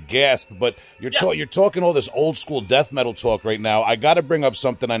us into Gasp, but you're talking all this old school death metal talk right now. I got to bring up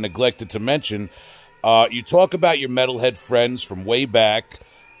something I neglected to mention. You talk about your metalhead friends from way back.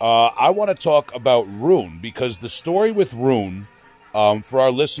 I want to talk about Rune, because the story with Rune, for our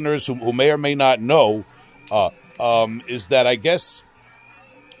listeners who may or may not know, is that I guess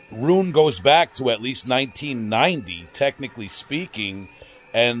Rune goes back to at least 1990, technically speaking,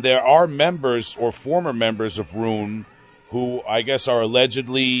 and there are members or former members of Rune who I guess are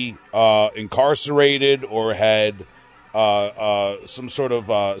allegedly incarcerated or had some sort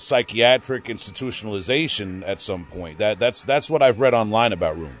of psychiatric institutionalization at some point. That's what I've read online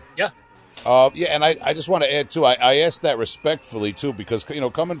about Rune. Yeah. And I just want to add, too, I asked that respectfully, too, because,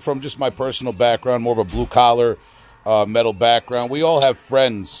 coming from just my personal background, more of a blue-collar metal background, we all have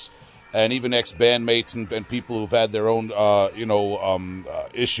friends and even ex-bandmates and people who've had their own,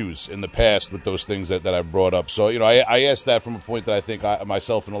 issues in the past with those things that I brought up. So, I asked that from a point that I think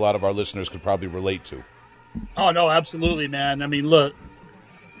myself and a lot of our listeners could probably relate to. Oh, no, absolutely, man. I mean, look,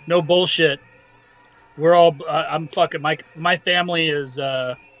 no bullshit. We're all, I'm fucking, my family is,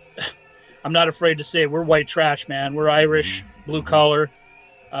 I'm not afraid to say we're white trash, man. We're Irish, blue collar.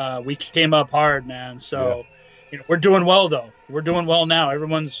 We came up hard, man. So, we're doing well, though. We're doing well now.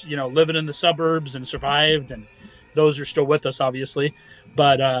 Everyone's, living in the suburbs and survived, and those are still with us, obviously.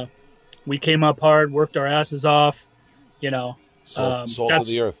 But we came up hard, worked our asses off, Salt of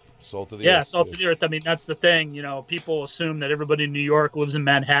the earth. Salt of the earth. Yeah, salt of the earth. I mean, that's the thing. People assume that everybody in New York lives in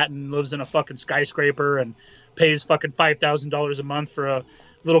Manhattan, lives in a fucking skyscraper, and pays fucking $5,000 a month for a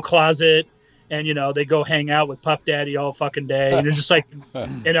little closet, and they go hang out with Puff Daddy all fucking day. And it's just like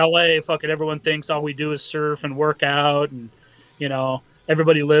in LA, fucking everyone thinks all we do is surf and work out, and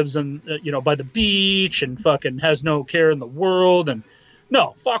everybody lives in by the beach and fucking has no care in the world. And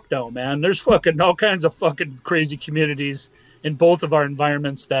no, fuck no, man. There's fucking all kinds of fucking crazy communities in both of our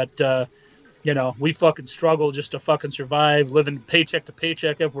environments that we fucking struggle just to fucking survive, living paycheck to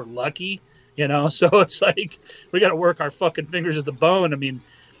paycheck if we're lucky. So it's like we got to work our fucking fingers at the bone. I mean,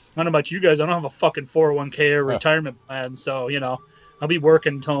 I don't know about you guys. I don't have a fucking 401k or retirement plan. So, I'll be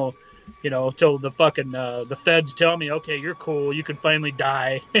working till the fucking, the feds tell me, okay, you're cool. You can finally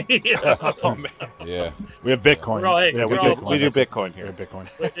die. Oh, man. Yeah. We have Bitcoin. We do Bitcoin here. Bitcoin.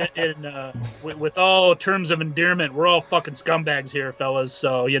 With all terms of endearment, we're all fucking scumbags here, fellas.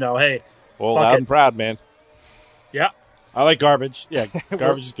 So, hey. Well, loud and proud, man. Yeah. I like garbage. Yeah,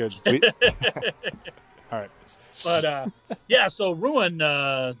 garbage is good. All right. But so Ruin,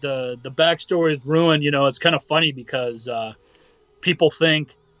 the backstory of Ruin, it's kind of funny because people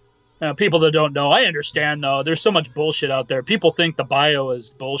think, people that don't know, I understand though. There's so much bullshit out there. People think the bio is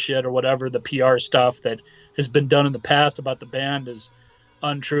bullshit or whatever. The PR stuff that has been done in the past about the band is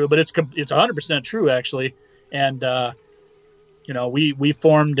untrue, but it's 100% true actually. And we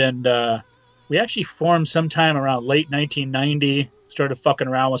formed, and we actually formed sometime around late 1990. Started fucking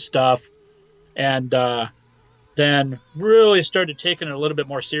around with stuff, and then really started taking it a little bit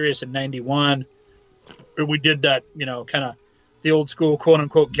more serious in 91. We did that, kind of the old school, quote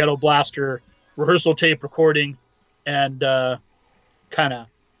unquote, ghetto blaster rehearsal tape recording, and kind of,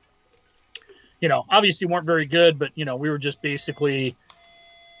 obviously weren't very good, but, we were just basically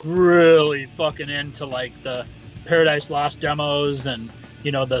really fucking into like the Paradise Lost demos and,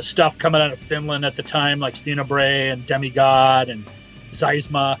 the stuff coming out of Finland at the time, like Funebre and Demigod and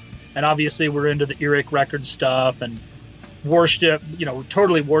Zeisma. And obviously we're into the Eric record stuff and worship,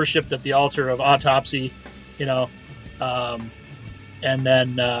 totally worshipped at the altar of Autopsy, and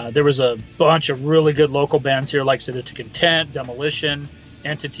then there was a bunch of really good local bands here, like Sadistic Intent, Demolition,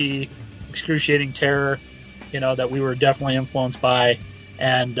 Entity, Excruciating Terror, that we were definitely influenced by,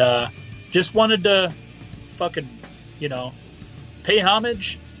 and just wanted to fucking, pay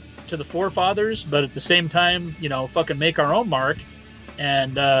homage to the forefathers, but at the same time, fucking make our own mark.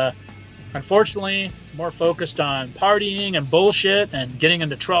 And unfortunately, more focused on partying and bullshit and getting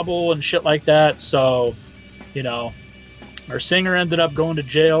into trouble and shit like that. So, our singer ended up going to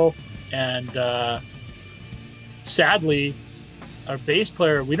jail, and sadly, our bass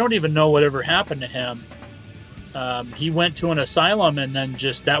player, we don't even know whatever happened to him. He went to an asylum, and then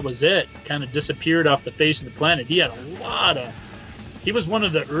just that was it. Kind of disappeared off the face of the planet. He was one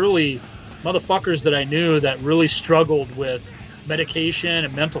of the early motherfuckers that I knew that really struggled with medication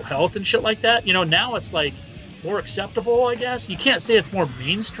and mental health and shit like that. Now it's like more acceptable, I guess. You can't say it's more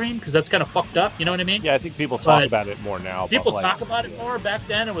mainstream because that's kind of fucked up. You know what I mean? Yeah, I think people talk about it more now. People talk about it more. Back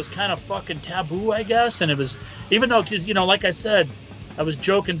then it was kind of fucking taboo, I guess. And it was, even though, because, like I said, I was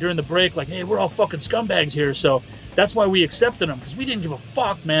joking during the break, like, hey, we're all fucking scumbags here. So that's why we accepted them, because we didn't give a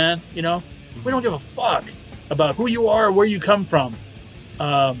fuck, man. We don't give a fuck about who you are or where you come from.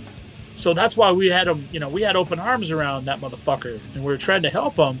 So that's why we had him, we had open arms around that motherfucker, and we were trying to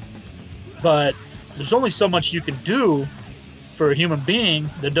help him. But there's only so much you can do for a human being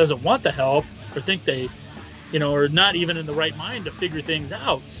that doesn't want the help or think they, are not even in the right mind to figure things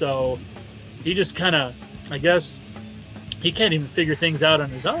out. So he just kind of, I guess, he can't even figure things out on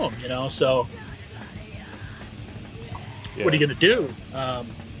his own, you know. So what are you gonna do?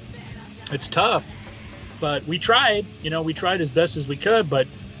 It's tough, but we tried. You know, we tried as best as we could, but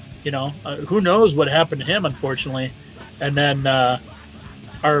you know, who knows what happened to him, unfortunately. And then our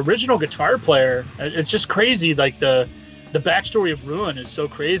original guitar player, it's just crazy. Like the backstory of Ruin is so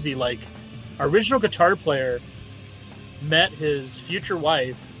crazy. Like our original guitar player met his future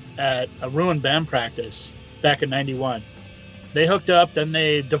wife at a Ruin band practice back in '91. They hooked up, then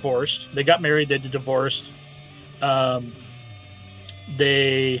they divorced. They got married, they divorced.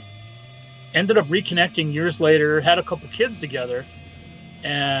 They ended up reconnecting years later, had a couple kids together,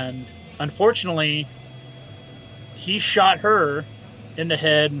 and unfortunately, he shot her in the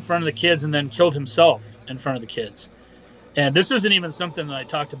head in front of the kids and then killed himself in front of the kids. And this isn't even something that I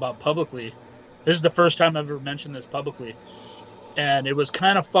talked about publicly. This is the first time I've ever mentioned this publicly. And it was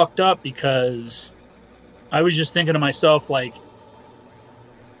kind of fucked up because I was just thinking to myself, like,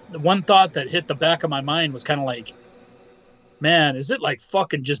 the one thought that hit the back of my mind was kind of like, man, is it like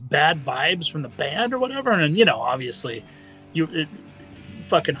fucking just bad vibes from the band or whatever? And, you know, obviously,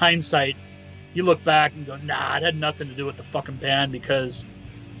 fucking hindsight, you look back and go, nah, it had nothing to do with the fucking band, because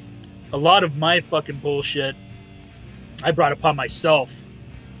a lot of my fucking bullshit I brought upon myself,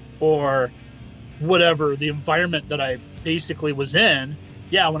 or whatever, the environment that I basically was in.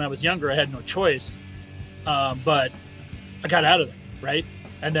 Yeah, when I was younger, I had no choice, but I got out of it, right?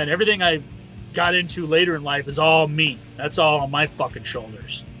 And then everything I got into later in life is all me. That's all on my fucking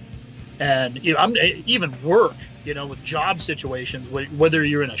shoulders. And I'm even work, you know, with job situations, whether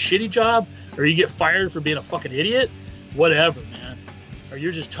you're in a shitty job or you get fired for being a fucking idiot, whatever, man, or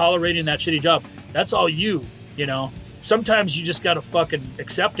you're just tolerating that shitty job, that's all you know. Sometimes you just got to fucking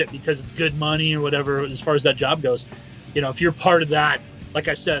accept it because it's good money or whatever, as far as that job goes. You know, if you're part of that, like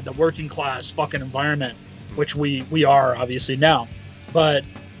I said, the working class fucking environment, which we are obviously now. But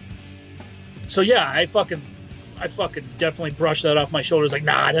so yeah, I fucking definitely brushed that off my shoulders. Like,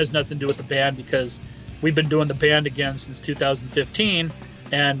 nah, it has nothing to do with the band, because we've been doing the band again since 2015,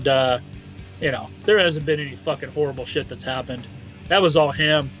 and you know, there hasn't been any fucking horrible shit that's happened. That was all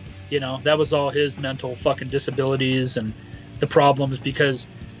him, you know. That was all his mental fucking disabilities and the problems, because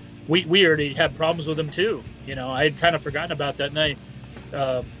we already had problems with him too. You know, I had kind of forgotten about that, and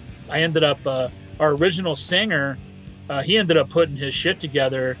I ended up our original singer. He ended up putting his shit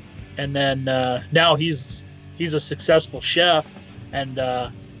together, and then now he's a successful chef, and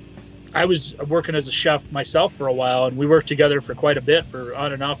I was working as a chef myself for a while, and we worked together for quite a bit, for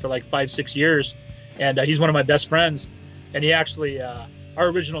on and off for like 5-6 years, and he's one of my best friends. And he actually, our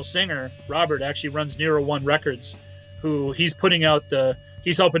original singer Robert, actually runs Nero One Records, who he's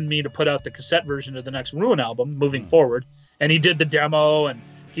helping me to put out the cassette version of the next Ruin album moving forward. And he did the demo, and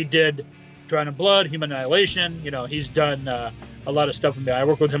he did Drown in Blood, Human Annihilation. You know, he's done a lot of stuff with me. I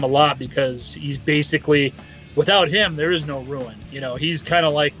work with him a lot because he's basically, without him, there is no Ruin. You know, he's kind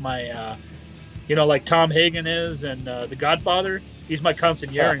of like my, you know, like Tom Hagen is and The Godfather. He's my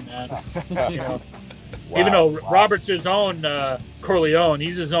consigliere, man. You know, wow, even though Robert's his own Corleone,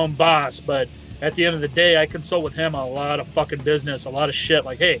 he's his own boss. But at the end of the day, I consult with him on a lot of fucking business, a lot of shit.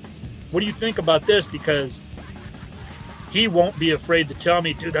 Like, hey, what do you think about this? Because he won't be afraid to tell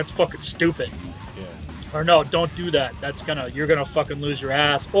me, dude, that's fucking stupid. Yeah. Or no, don't do that. You're gonna fucking lose your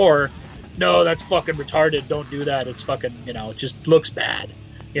ass. Or no, that's fucking retarded. Don't do that. It's fucking, you know, it just looks bad,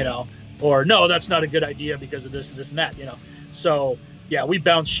 you know. Or no, that's not a good idea because of this and this and that, you know. So yeah, we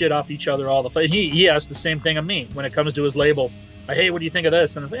bounce shit off each other all the time. He asks the same thing of me when it comes to his label. Like, hey, what do you think of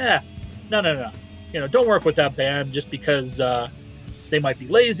this? And I was like, no. You know, don't work with that band just because they might be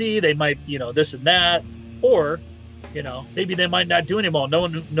lazy. They might, you know, this and that. Or, you know, maybe they might not do anymore. No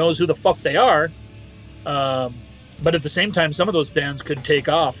one knows who the fuck they are. But at the same time, some of those bands could take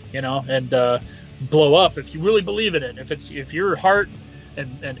off, you know, and blow up if you really believe in it. If your heart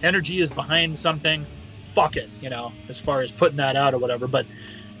and energy is behind something, fuck it, you know, as far as putting that out or whatever. But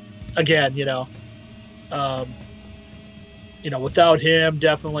again, you know, without him,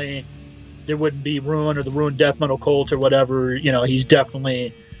 definitely there wouldn't be Ruin or the Ruin Death Metal Cult or whatever. You know, he's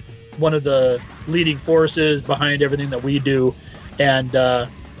definitely one of the leading forces behind everything that we do. And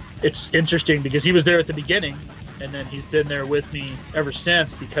it's interesting because he was there at the beginning, and then he's been there with me ever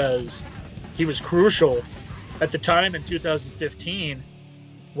since, because he was crucial at the time in 2015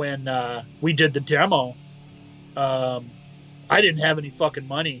 when we did the demo. I didn't have any fucking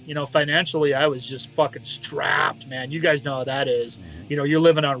money, you know, financially. I was just fucking strapped, man. You guys know how that is. You know, you're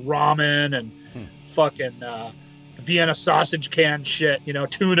living on ramen and fucking Vienna sausage can shit, you know,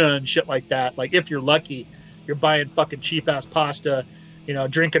 tuna and shit like that. Like, if you're lucky, you're buying fucking cheap ass pasta, you know,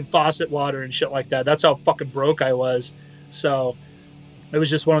 drinking faucet water and shit like that. That's how fucking broke I was. So it was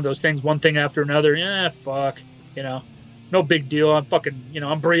just one of those things, one thing after another. Yeah, fuck, no big deal. I'm fucking,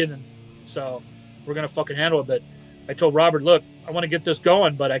 I'm breathing. So we're going to fucking handle it. But I told Robert, look, I want to get this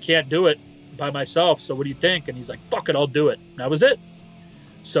going, but I can't do it by myself. So what do you think? And he's like, fuck it, I'll do it. And that was it.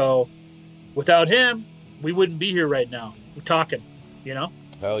 So without him, we wouldn't be here right now. We're talking,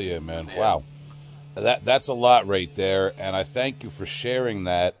 Hell yeah, man. Wow. That's a lot right there. And I thank you for sharing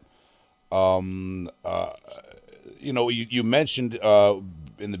that. You mentioned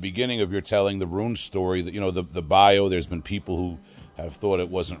in the beginning of your telling the Rune story that, the bio, there's been people who have thought it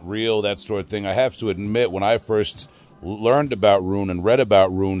wasn't real, that sort of thing. I have to admit, when I first learned about Rune and read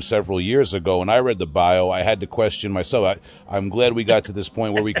about Rune several years ago, and I read the bio, I had to question myself. I'm glad we got to this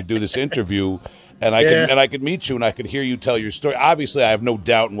point where we could do this interview, and I could meet you and I could hear you tell your story. Obviously, I have no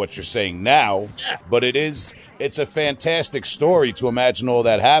doubt in what you're saying now, but it's a fantastic story to imagine all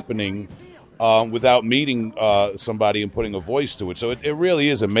that happening without meeting somebody and putting a voice to it. So it really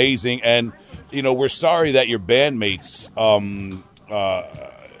is amazing. And, we're sorry that your bandmates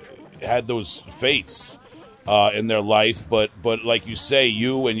had those fates in their life. But like you say,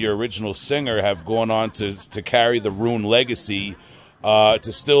 you and your original singer have gone on to carry the Rune legacy,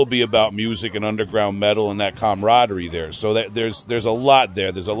 to still be about music and underground metal and that camaraderie there. So there's a lot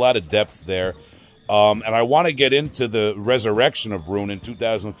there. There's a lot of depth there. And I want to get into the resurrection of Rune in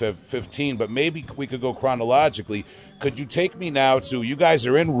 2015, but maybe we could go chronologically. Could you take me now to, you guys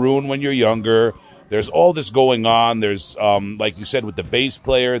are in Rune when you're younger. There's all this going on. There's, like you said, with the bass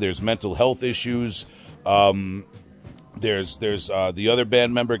player, there's mental health issues. There's the other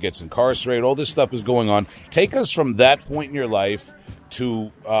band member gets incarcerated. All this stuff is going on. Take us from that point in your life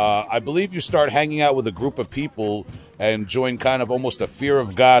to, I believe you start hanging out with a group of people and join kind of almost a Fear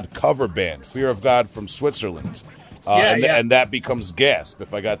of God cover band, Fear of God from Switzerland. And that becomes Gasp,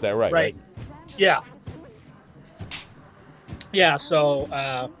 if I got that right. Right. Yeah. Yeah,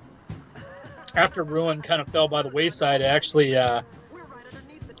 so after Ruin kind of fell by the wayside, I actually had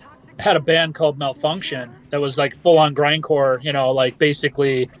a band called Malfunction that was like full-on grindcore, like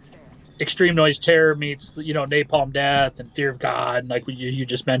basically Extreme Noise Terror meets, Napalm Death and Fear of God, like you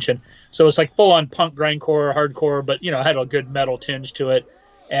just mentioned. So it's like full-on punk, grindcore, hardcore, but, had a good metal tinge to it.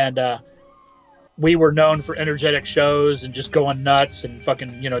 And we were known for energetic shows and just going nuts and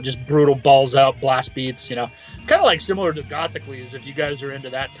fucking, just brutal balls out blast beats, kind of like similar to Gothically, as if you guys are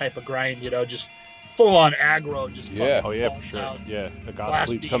into that type of grind, just full-on aggro. Just yeah. Oh, yeah, for sure. Yeah, the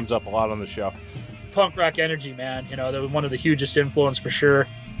Gothically comes up a lot on the show. Punk rock energy, man. They were one of the hugest influences for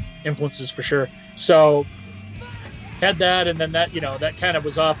sure. So had that, and then that, that kind of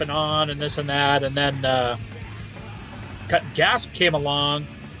was off and on and this and that. And then Gasp came along,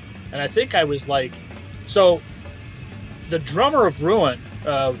 and I think I was like, so the drummer of Ruin,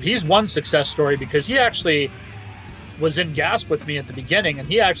 he's one success story because he actually was in Gasp with me at the beginning, and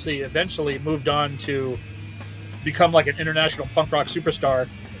he actually eventually moved on to become like an international punk rock superstar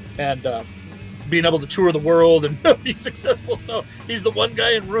and being able to tour the world and be successful. So he's the one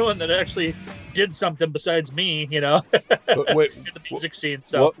guy in Ruin that actually did something besides me, Wait, in the music scene.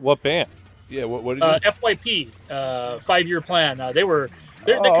 So what band? Yeah, what did you FYP, 5-year plan. They're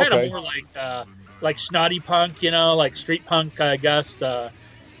kind of more like snotty punk, like street punk, I guess.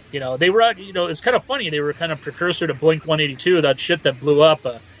 They were, it's kind of funny. They were kind of precursor to Blink 182, that shit that blew up.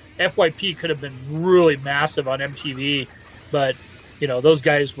 FYP could have been really massive on MTV, but those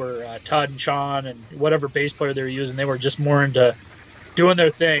guys were Todd and Sean and whatever bass player they were using. They were just more into doing their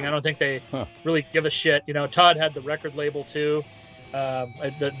thing. I don't think they really give a shit. Todd had the record label too.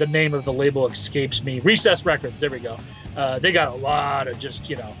 The name of the label escapes me. Recess Records. There we go. They got a lot of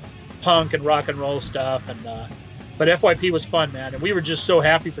just punk and rock and roll stuff. But FYP was fun, man. And we were just so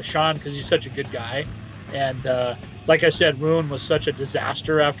happy for Sean because he's such a good guy. And like I said, Ruin was such a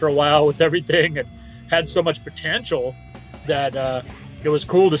disaster after a while with everything and had so much potential that it was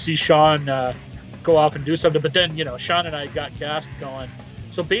cool to see Sean go off and do something. But then, Sean and I got Gasp going.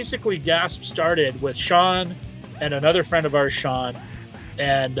 So basically, Gasp started with Sean and another friend of ours, Sean,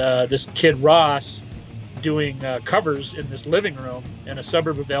 and this kid, Ross, doing covers in this living room in a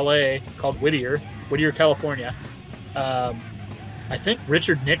suburb of L.A. called Whittier, California. I think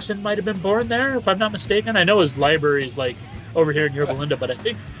Richard Nixon might have been born there, if I'm not mistaken. I know his library is like over here in Yorba Linda, but I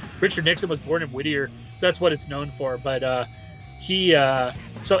think Richard Nixon was born in Whittier, so that's what it's known for. But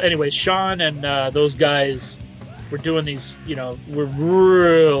so anyways, Sean and those guys were doing these, were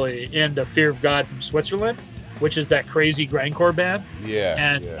really into Fear of God from Switzerland, which is that crazy grindcore band. Yeah.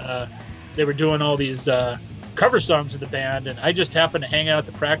 And they were doing all these cover songs of the band, and I just happened to hang out at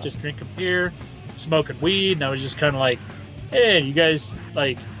the practice, drinking beer, smoking weed, and I was just kind of like, hey, you guys,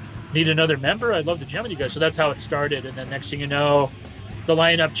 like, need another member? I'd love to jam with you guys. So that's how it started. And then next thing you know, the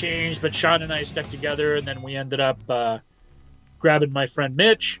lineup changed, but Sean and I stuck together, and then we ended up grabbing my friend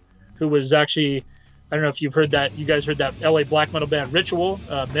Mitch, who was actually, I don't know if you've heard that, you guys heard that LA black metal band Ritual.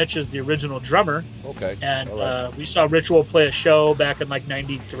 Mitch is the original drummer. Okay. And we saw Ritual play a show back in like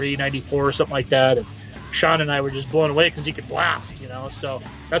 93, 94 or something like that. And Sean and I were just blown away because he could blast, you know, so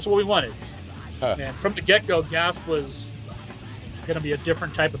that's what we wanted. And from the get-go, Gasp was going to be a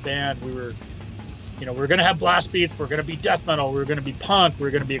different type of band. We were, you know, we were going to have blast beats. We're going to be death metal. We were going to be punk. We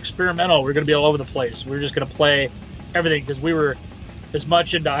were going to be experimental. We were going to be all over the place. We were just going to play everything because we were as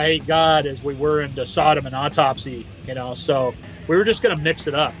much into I Hate God as we were into Sodom and Autopsy, you know, so we were just going to mix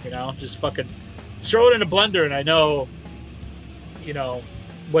it up, you know, just fucking throw it in a blender. And I know, you know,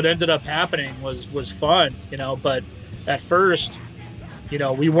 what ended up happening was fun, you know, but at first, you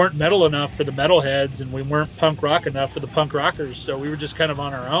know, we weren't metal enough for the metalheads and we weren't punk rock enough for the punk rockers. So we were just kind of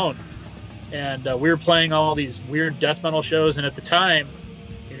on our own. And we were playing all these weird death metal shows. And at the time,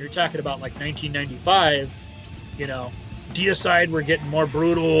 you know, you're talking about like 1995, you know, Deicide were getting more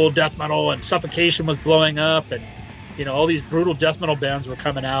brutal death metal, and Suffocation was blowing up, and you know, all these brutal death metal bands were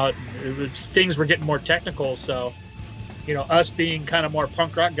coming out, and things were getting more technical. So, you know, us being kind of more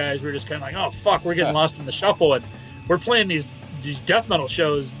punk rock guys, we were just kind of like, oh fuck, we're getting lost in the shuffle, and we're playing these death metal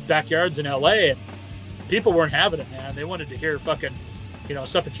shows, backyards in LA, and people weren't having it, man. They wanted to hear fucking, you know,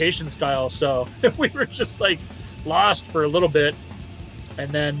 Suffocation style. So we were just like lost for a little bit,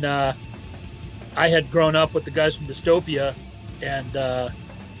 and then I had grown up with the guys from Dystopia, and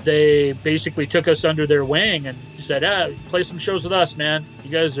they basically took us under their wing and said, play some shows with us, man.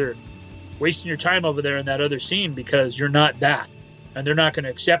 You guys are wasting your time over there in that other scene because you're not that, and they're not going to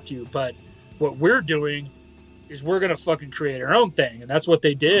accept you. But what we're doing is we're going to fucking create our own thing. And that's what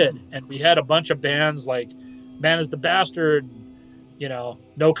they did. And we had a bunch of bands like Man is the Bastard, you know,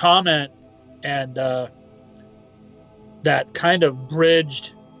 No Comment, and that kind of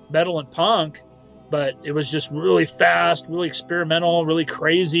bridged metal and punk. But it was just really fast, really experimental, really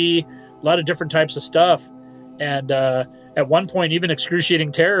crazy, a lot of different types of stuff. And at one point, even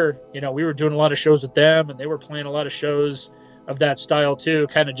Excruciating Terror, you know, we were doing a lot of shows with them, and they were playing a lot of shows of that style too,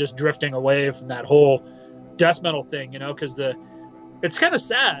 kind of just drifting away from that whole death metal thing, you know, because it's kind of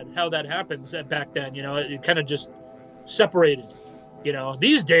sad how that happens back then, you know, it kind of just separated. You know,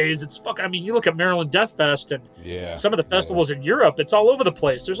 these days it's I mean, you look at Maryland Death Fest and some of the festivals in Europe, it's all over the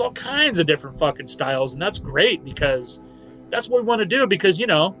place. There's all kinds of different fucking styles, and that's great because that's what we want to do. Because, you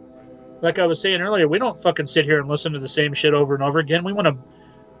know, like I was saying earlier, we don't fucking sit here and listen to the same shit over and over again. We want to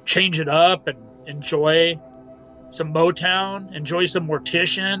change it up and enjoy some Motown, enjoy some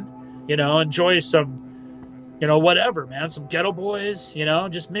Mortician, you know, enjoy some, you know, whatever, man, some Ghetto Boys, you know,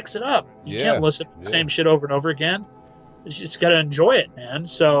 just mix it up. You can't listen to the same shit over and over again. You just got to enjoy it, man.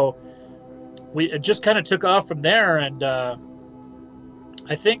 So it just kind of took off from there. And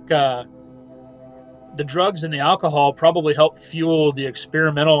I think the drugs and the alcohol probably helped fuel the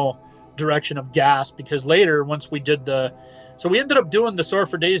experimental direction of Gasp, because later, once we did so we ended up doing the Sore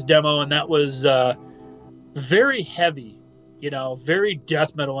for Days demo, and that was very heavy, you know, very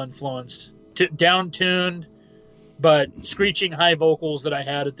death metal influenced, down-tuned, but screeching high vocals that I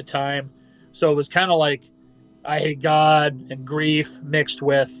had at the time. So it was kind of like I Hate God and Grief mixed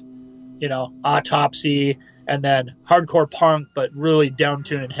with, you know, Autopsy, and then hardcore punk, but really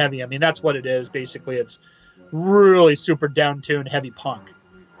down-tuned and heavy. I mean, that's what it is, basically. It's really super down-tuned, heavy punk.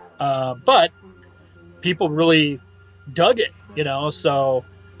 But people really dug it, you know, so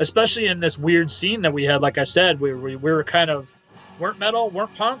especially in this weird scene that we had, like I said, we were kind of, weren't metal,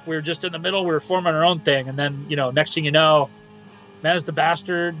 weren't punk, we were just in the middle, we were forming our own thing. And then, you know, next thing you know, Man is the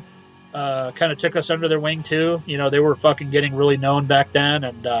Bastard kind of took us under their wing too. You know, they were fucking getting really known back then,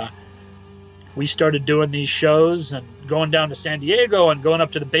 and we started doing these shows and going down to San Diego and going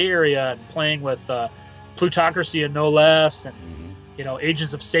up to the Bay Area and playing with Plutocracy and No Less, and you know,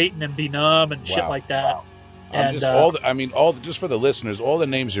 Agents of Satan and Be Numb and shit like that. Wow. And just for the listeners, all the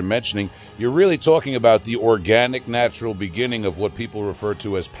names you're mentioning, you're really talking about the organic, natural beginning of what people refer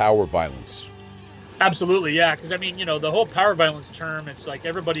to as power violence. Absolutely, yeah. Because, I mean, you know, the whole power violence term, it's like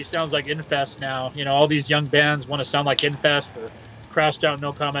everybody sounds like Infest now. You know, all these young bands want to sound like Infest or Crashed Out,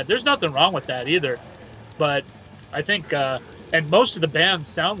 No Comment. There's nothing wrong with that either. But I think, and most of the bands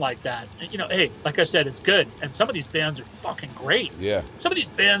sound like that. You know, hey, like I said, it's good. And some of these bands are fucking great. Yeah. Some of these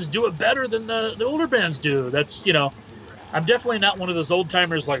bands do it better than the older bands do. That's, you know, I'm definitely not one of those old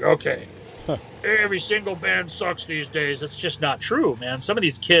timers like, okay, every single band sucks these days. That's just not true, man. Some of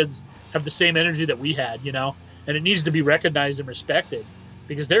these kids have the same energy that we had, you know, and it needs to be recognized and respected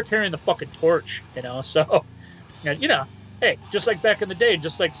because they're carrying the fucking torch, you know. So, you know, hey, just like back in the day,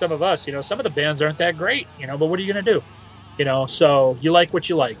 just like some of us, some of the bands aren't that great, but what are you going to do? So you like what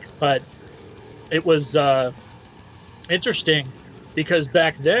you like. But it was interesting because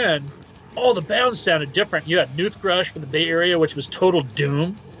back then, all the bands sounded different. You had Noothgrush from the Bay Area, which was total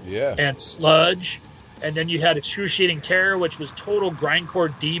doom and sludge. And then you had Excruciating Terror, which was total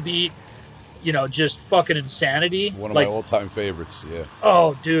grindcore D-beat, just fucking insanity. One of my all-time favorites, yeah.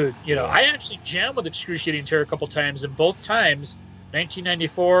 Oh, dude. I actually jammed with Excruciating Terror a couple times, and both times,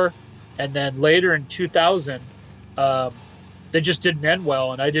 1994 and then later in 2000, they just didn't end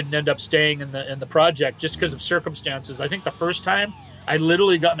well, and I didn't end up staying in the project just because of circumstances. I think the first time I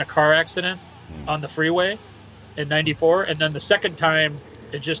literally got in a car accident on the freeway in 94, and then the second time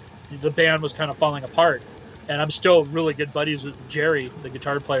the band was kind of falling apart. And I'm still really good buddies with Jerry, the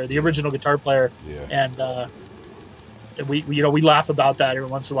guitar player, the original guitar player. Yeah. And we laugh about that every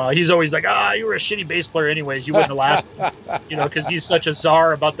once in a while. He's always like, you were a shitty bass player anyways. You wouldn't have lasted, because he's such a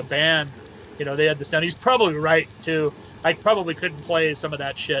czar about the band. They had the sound. He's probably right too. I probably couldn't play some of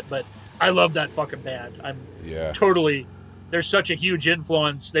that shit, but I love that fucking band. They're such a huge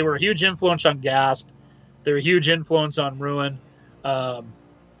influence. They were a huge influence on Gasp. They're a huge influence on Ruin.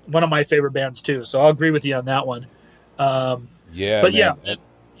 One of my favorite bands too. So I'll agree with you on that one. We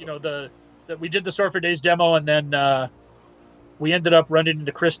did the Sword for Days demo, and then we ended up running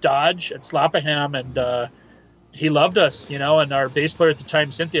into Chris Dodge at Slapaham, and he loved us, and our bass player at the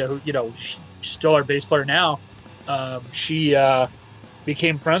time, Cynthia, who, she's still our bass player now. She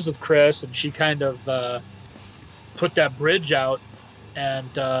became friends with Chris, and she kind of put that bridge out,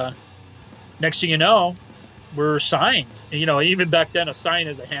 and next thing you know, we're signed. Even back then, a sign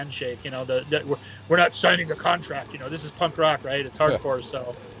is a handshake. We're not signing a contract. This is punk rock, right? It's hardcore,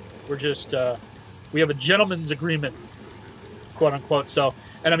 so we're just we have a gentleman's agreement, quote unquote. So,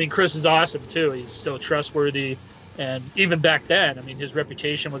 and I mean, Chris is awesome too. He's so trustworthy, and even back then, I mean, his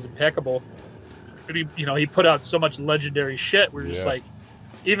reputation was impeccable. But he put out so much legendary shit. We're just like,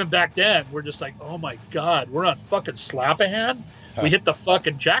 even back then, we're just like, oh my god, we're on fucking Slap-A-Hand. We hit the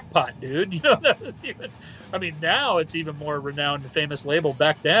fucking jackpot, dude. I mean, now it's even more renowned and famous label.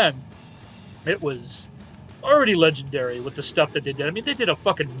 Back then, it was already legendary with the stuff that they did. I mean, they did a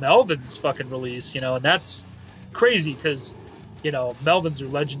fucking Melvins fucking release, and that's crazy because, Melvins are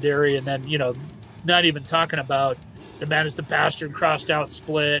legendary. And then, not even talking about The Man is the Bastard, Crossed Out,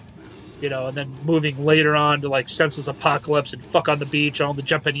 Split, and then moving later on to like Senseless Apocalypse and Fuck on the Beach, all the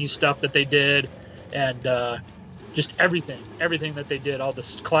Japanese stuff that they did. And just everything that they did, all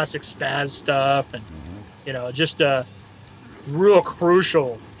this classic spaz stuff, and just a real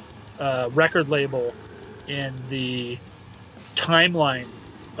crucial record label in the timeline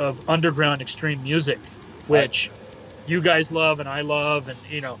of underground extreme music, which you guys love and I love. And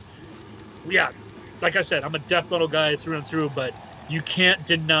like I said, I'm a death metal guy through and through, but you can't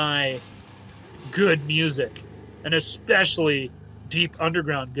deny good music, and especially deep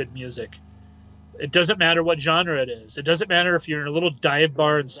underground good music. It doesn't matter what genre it is. It doesn't matter if you're in a little dive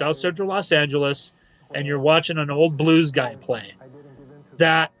bar in South Central Los Angeles and you're watching an old blues guy play.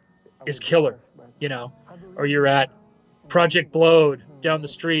 That is killer, or you're at Project Blowed down the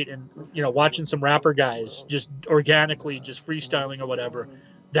street and, watching some rapper guys just organically just freestyling or whatever.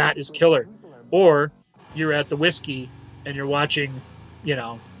 That is killer. Or you're at the Whiskey and you're watching,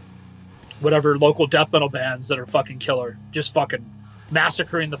 whatever local death metal bands that are fucking killer, just fucking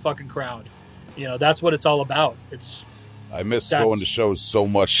massacring the fucking crowd. That's what it's all about. I miss going to shows so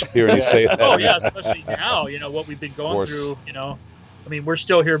much hearing you say that. Oh yeah, especially now, what we've been going through, I mean, we're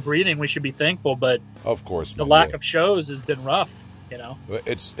still here breathing. We should be thankful, but of course, the lack of shows has been rough,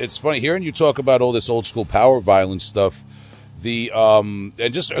 It's funny hearing you talk about all this old school power violence stuff. And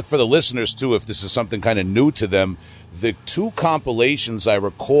just for the listeners too, if this is something kind of new to them, the two compilations I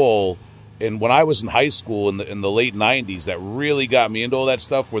recall when I was in high school in the late 90s that really got me into all that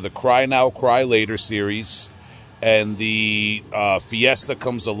stuff were the Cry Now, Cry Later series and the Fiesta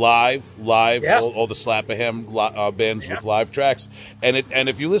Comes Alive, all the Slap-A-Ham bands with live tracks. And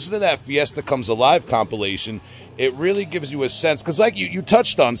if you listen to that Fiesta Comes Alive compilation, it really gives you a sense, because like you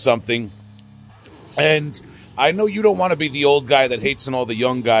touched on something, and I know you don't want to be the old guy that hates on all the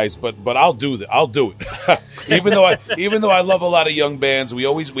young guys, but I'll do that. I'll do it. even though I love a lot of young bands,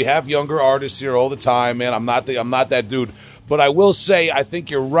 we have younger artists here all the time, man. I'm not that dude. But I will say, I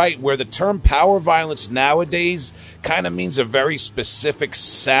think you're right, where the term power violence nowadays kind of means a very specific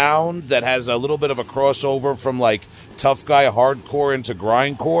sound that has a little bit of a crossover from like tough guy hardcore into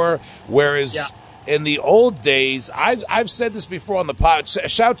grindcore, whereas in the old days, I've said this before on the pod.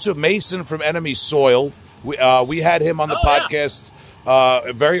 Shout to Mason from Enemy Soil. We had him on the podcast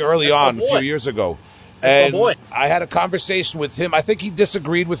very early on, a few years ago. And boy. I had a conversation with him. I think he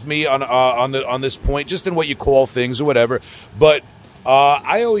disagreed with me on this point, just in what you call things or whatever. But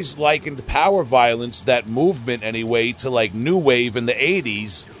I always likened power violence, that movement anyway, to like new wave in the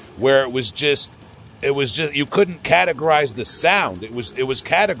 '80s, where it was just you couldn't categorize the sound. It was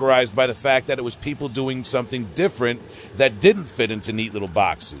categorized by the fact that it was people doing something different that didn't fit into neat little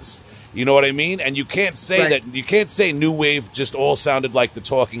boxes. You know what I mean? And you can't say Right. that. You can't say new wave just all sounded like the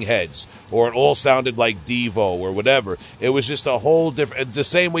Talking Heads, or it all sounded like Devo, or whatever. It was just a whole different. The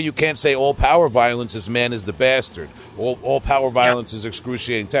same way you can't say all power violence is Man is the Bastard. All power violence is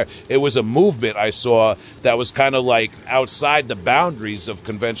excruciating terror. It was a movement I saw that was kind of like outside the boundaries of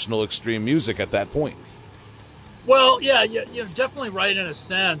conventional extreme music at that point. Well, yeah, you're definitely right in a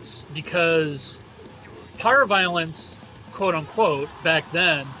sense, because power violence, quote unquote, back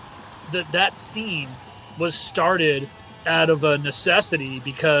then, that scene was started out of a necessity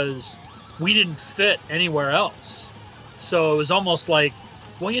because we didn't fit anywhere else. So it was almost like,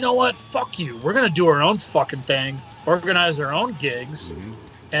 well, you know what? Fuck you. We're going to do our own fucking thing, organize our own gigs,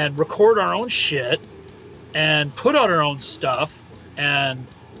 and record our own shit, and put out our own stuff, and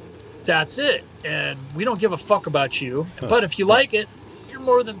that's it. And we don't give a fuck about you. But if you like it, you're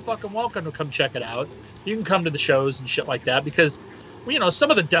more than fucking welcome to come check it out. You can come to the shows and shit like that, because, you know, some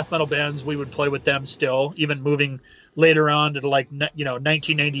of the death metal bands, we would play with them still, even moving later on to like,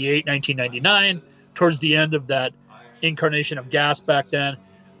 1998, 1999, towards the end of that incarnation of Gasp back then.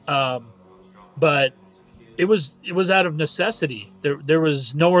 But it was out of necessity. There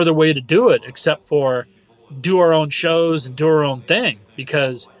was no other way to do it except for do our own shows and do our own thing,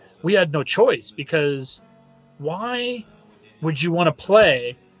 because we had no choice. Because why would you want to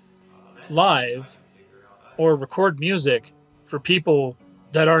play live or record music for people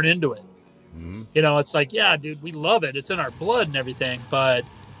that aren't into it? You know, it's like, yeah, dude, we love it. It's in our blood and everything. But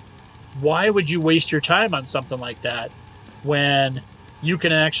why would you waste your time on something like that when you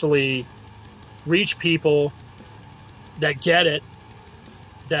can actually reach people that get it,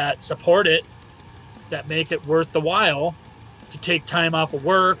 that support it, that make it worth the while to take time off of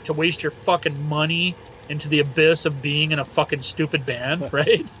work, to waste your fucking money into the abyss of being in a fucking stupid band,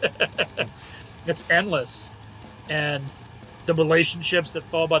 right? It's endless. And the relationships that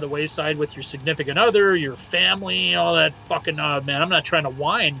fall by the wayside with your significant other, your family, all that fucking, man, I'm not trying to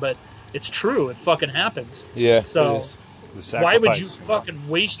whine, but it's true. It fucking happens. Yeah. So why would you fucking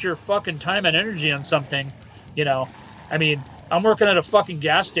waste your fucking time and energy on something, you know? I mean, I'm working at a fucking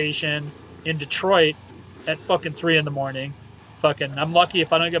gas station in Detroit at fucking 3 a.m. Fucking, I'm lucky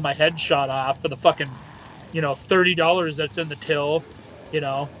if I don't get my head shot off for the fucking, $30 that's in the till,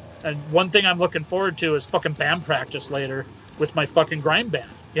 And one thing I'm looking forward to is fucking band practice later with my fucking grime band,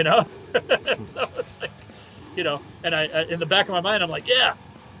 So it's like, and I in the back of my mind, I'm like, yeah,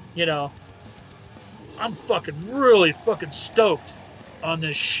 I'm fucking really fucking stoked on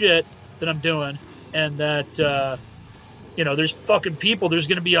this shit that I'm doing. And that, there's fucking people, there's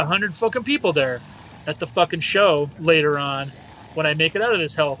going to be 100 fucking people there at the fucking show later on when I make it out of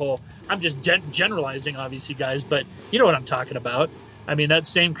this hellhole. I'm just generalizing, obviously, guys, but you know what I'm talking about. I mean, that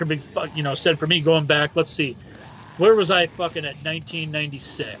same could be, said for me going back, let's see, where was I fucking at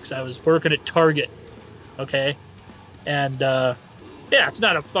 1996? I was working at Target, okay? And, yeah, it's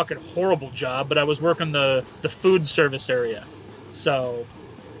not a fucking horrible job, but I was working the food service area. So,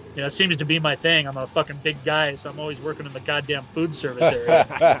 it seems to be my thing. I'm a fucking big guy, so I'm always working in the goddamn food service area.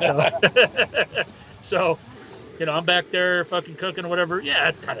 So, I'm back there fucking cooking or whatever. Yeah,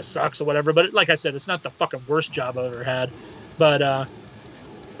 it kind of sucks or whatever, but like I said, it's not the fucking worst job I've ever had. But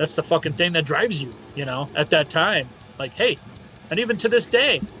that's the fucking thing that drives you, at that time. Like, hey, and even to this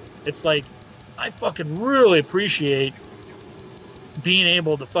day, it's like, I fucking really appreciate being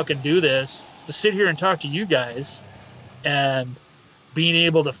able to fucking do this, to sit here and talk to you guys, and being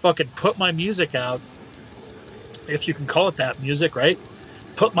able to fucking put my music out, if you can call it that, music, right?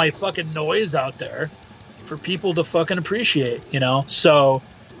 Put my fucking noise out there for people to fucking appreciate, So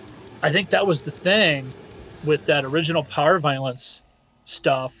I think that was the thing with that original power violence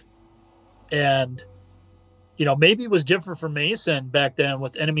stuff. And, maybe it was different for Mason back then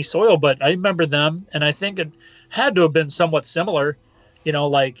with Enemy Soil, but I remember them, and I think it had to have been somewhat similar,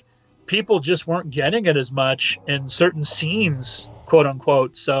 like people just weren't getting it as much in certain scenes, quote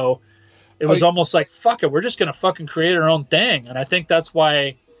unquote. So it was almost like, fuck it, we're just going to fucking create our own thing. And I think that's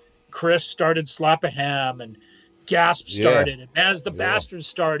why Chris started Slap-a-Ham, and Gasp started, and As the Bastard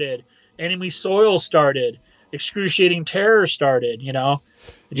started, Enemy Soil started, Excruciating Terror started,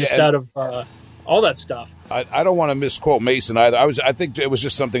 out of all that stuff. I don't want to misquote Mason either. I think it was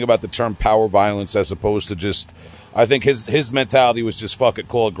just something about the term power violence as opposed to just, I think his mentality was just fuck it,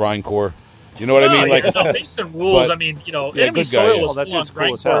 call it grindcore. You know what I mean? Yeah, Like, no, Mason rules. but- I mean, you know, Yeah, Enemy good guy, Soil yeah. was That full on dude's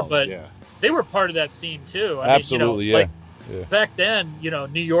cool as grindcore, hell. but Yeah. they were part of that scene too. I Absolutely, mean, you know, yeah. like back then, you know,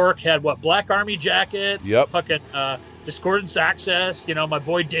 New York had what, Black Army Jacket, Yep. fucking Discordance Access. You know, my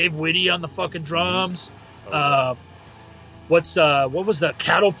boy Dave Whitty on the fucking drums. What was the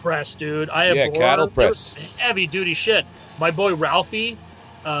Cattle Press, dude? Cattle Press. Heavy duty shit. My boy Ralphie.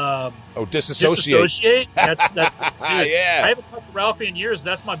 Disassociate. Disassociate. That's dude, Yeah. I haven't talked to Ralphie in years.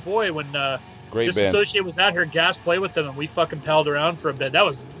 That's my boy. When Great band. Disassociate was out here, Gasp played with them, and we fucking palled around for a bit. That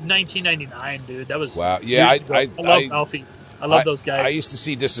was 1999, dude. That was Wow. Yeah, years ago. I love Ralphie. I love those guys. I used to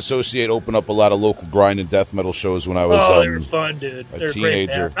see Disassociate open up a lot of local grind and death metal shows when I was they were fun, dude. They're a great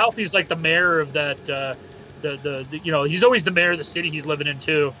teenager. band. Ralphie's like the mayor of that. The you know, he's always the mayor of the city he's living in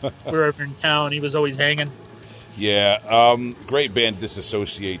too. Wherever in town, he was always hanging. Yeah, great band,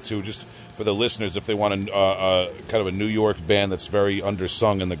 Disassociate too. Just for the listeners, if they want a kind of a New York band that's very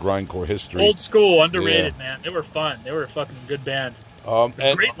undersung in the grindcore history, Old school, underrated, man. They were fun. They were a fucking good band.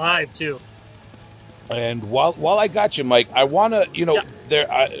 and Great live too. and while I got you, Mike, I want to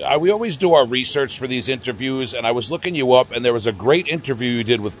we always do our research for these interviews, and I was looking you up, and there was a great interview you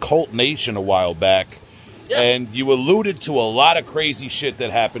did with Cult Nation a while back, and you alluded to a lot of crazy shit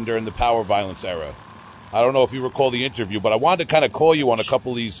that happened during the power violence era. I don't know if you recall the interview, but I wanted to kind of call you on a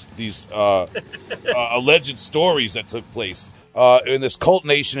couple of these alleged stories that took place in this Cult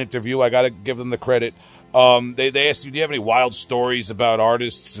Nation interview. I got to give them the credit. They asked you, do you have any wild stories about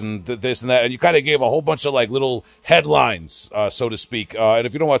artists and this and that? And you kind of gave a whole bunch of like little headlines, so to speak. And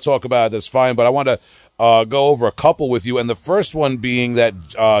if you don't want to talk about it, that's fine. But I want to go over a couple with you. And the first one being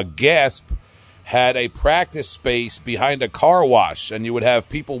that Gasp had a practice space behind a car wash, and you would have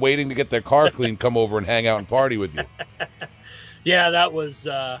people waiting to get their car clean come over and hang out and party with you. Yeah, that was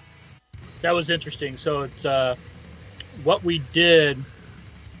interesting. So it's what we did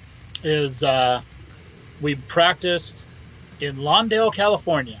is we practiced in Lawndale,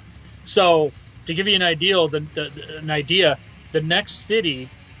 California. So to give you an idea, the next city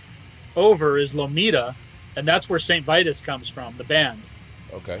over is Lomita, and that's where St. Vitus comes from, the band.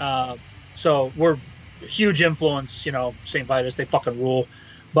 Okay. So we're a huge influence, you know, St. Vitus, they fucking rule.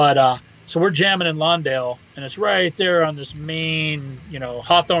 But so we're jamming in Lawndale, and it's right there on this main, you know,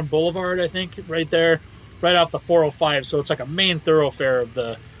 Hawthorne Boulevard, I think, right there, right off the 405. So it's like a main thoroughfare of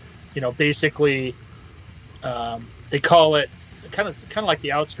the, you know, basically, they call it kind of like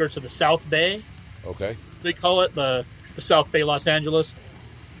the outskirts of the South Bay. Okay. They call it the South Bay, Los Angeles.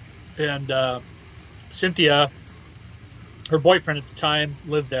 And Cynthia, her boyfriend at the time,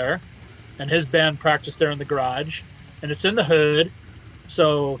 lived there, and his band practiced there in the garage, and it's in the hood,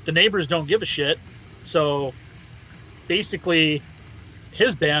 so the neighbors don't give a shit. So basically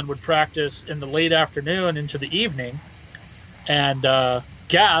his band would practice in the late afternoon into the evening, and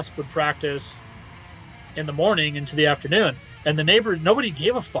Gasp would practice in the morning into the afternoon, and the neighbors, nobody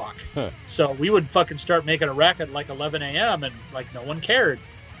gave a fuck. So we would fucking start making a racket at like 11 a.m. and like no one cared.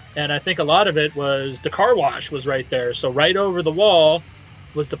 And I think a lot of it was the car wash was right there. So right over the wall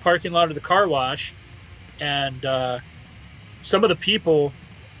was the parking lot of the car wash. And some of the people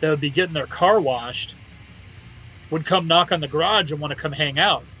that would be getting their car washed would come knock on the garage and want to come hang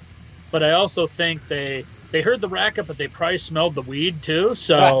out. But I also think they heard the racket, but they probably smelled the weed too.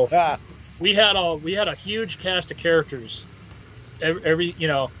 So we had a huge cast of characters. Every you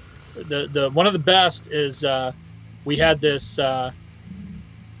know, the one of the best is we had this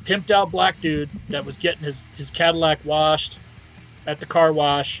pimped out black dude that was getting his Cadillac washed at the car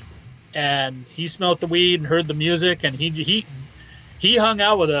wash, and he smelled the weed and heard the music, and he hung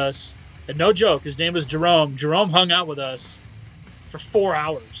out with us, and no joke, his name was Drome. Drome hung out with us for 4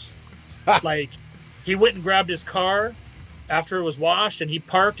 hours. Like, he went and grabbed his car after it was washed, and he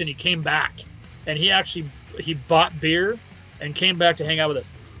parked, and he came back, and he bought beer and came back to hang out with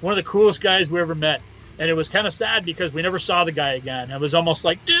us. One of the coolest guys we ever met. And it was kind of sad because we never saw the guy again. It was almost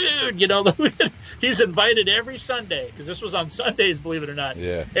like, dude, you know, he's invited every Sunday, because this was on Sundays, believe it or not.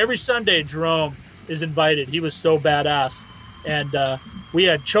 Yeah. Every Sunday, Drome is invited. He was so badass. And we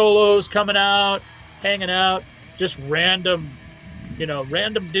had cholos coming out, hanging out, just random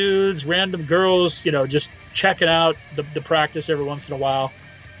dudes, random girls, you know, just checking out the practice every once in a while.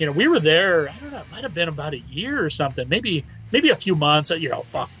 You know, we were there, I don't know, it might have been about a year or something, maybe a few months. You know,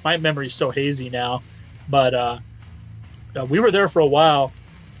 fuck, my memory's so hazy now. But we were there for a while,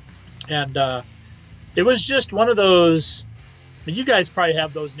 and it was just one of those. You guys probably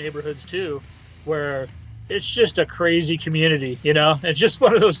have those neighborhoods too, where it's just a crazy community. You know, it's just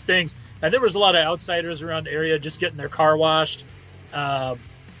one of those things. And there was a lot of outsiders around the area just getting their car washed, but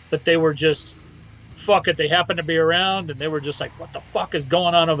they were just fuck it, they happened to be around, and they were just like, what the fuck is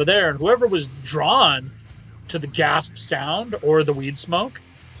going on over there? And whoever was drawn to the Gasp sound or the weed smoke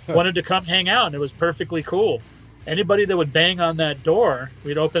wanted to come hang out, and it was perfectly cool. Anybody that would bang on that door,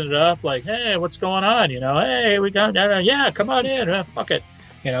 we'd open it up like, hey, what's going on? You know, hey, we got, yeah, come on in. Fuck it.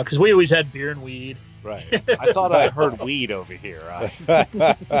 You know, because we always had beer and weed. Right. I thought I heard weed over here. Yeah,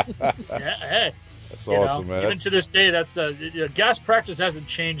 hey. That's awesome, man. Even to this day, that's gas practice hasn't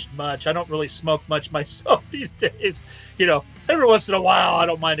changed much. I don't really smoke much myself these days. You know, every once in a while, I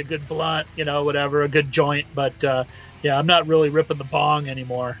don't mind a good blunt, you know, whatever, a good joint. But, yeah, I'm not really ripping the bong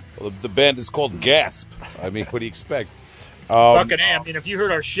anymore. Well, the band is called Gasp. I mean, what do you expect? Fucking A. I mean, if you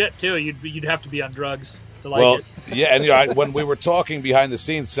heard our shit, too, you'd have to be on drugs to like it. Yeah, and, you know, when we were talking behind the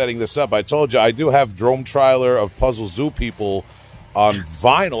scenes setting this up, I told you I do have Drome Triler of Puzzle Zoo People on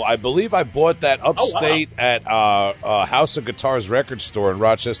vinyl. I believe I bought that upstate at House of Guitars record store in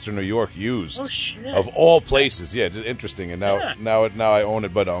Rochester, New York, used. Oh, shit. Of all places. Yeah, just interesting. And now I own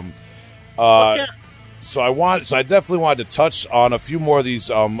it. But So I definitely wanted to touch on a few more of these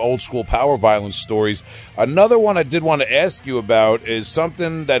old school power violence stories. Another one I did want to ask you about is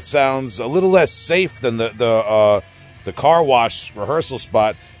something that sounds a little less safe than the car wash rehearsal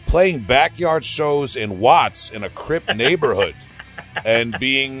spot. Playing backyard shows in Watts in a Crip neighborhood, and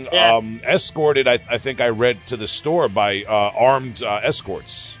being escorted. I think I read to the store by armed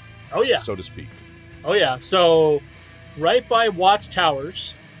escorts. Oh yeah, so to speak. Oh yeah. So right by Watts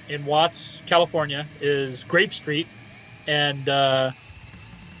Towers in Watts, California, is Grape Street, and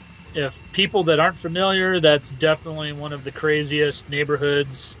if people that aren't familiar, that's definitely one of the craziest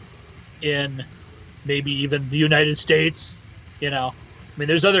neighborhoods in maybe even the United States. You know, I mean,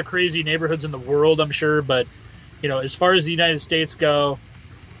 there's other crazy neighborhoods in the world, I'm sure, but you know, as far as the United States go,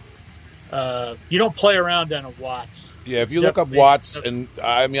 you don't play around down at Watts. Yeah, if you look up Watts, and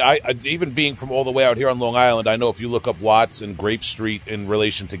I mean, I even being from all the way out here on Long Island, I know if you look up Watts and Grape Street in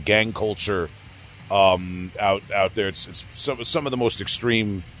relation to gang culture out there, it's some of the most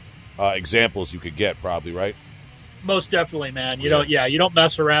extreme examples you could get, probably, right? Most definitely, man. You don't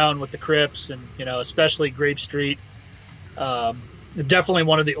mess around with the Crips, and you know, especially Grape Street. Definitely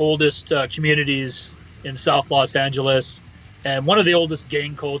one of the oldest communities in South Los Angeles, and one of the oldest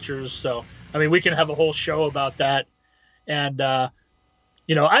gang cultures. So, I mean, we can have a whole show about that. And,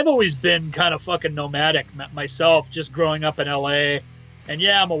 you know, I've always been kind of fucking nomadic myself, just growing up in LA. And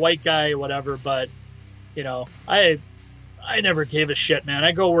yeah, I'm a white guy or whatever, but, you know, I never gave a shit, man.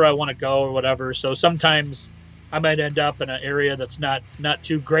 I go where I want to go or whatever. So sometimes I might end up in an area that's not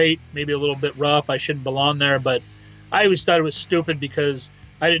too great, maybe a little bit rough. I shouldn't belong there, but I always thought it was stupid because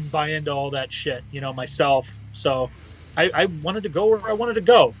I didn't buy into all that shit, you know, myself. So I wanted to go where I wanted to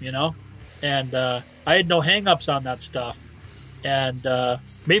go, you know, and I had no hang-ups on that stuff. And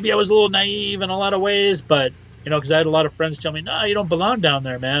maybe I was a little naive in a lot of ways, but, you know, because I had a lot of friends tell me, no, you don't belong down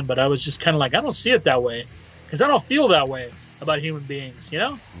there, man. But I was just kind of like, I don't see it that way, because I don't feel that way about human beings, you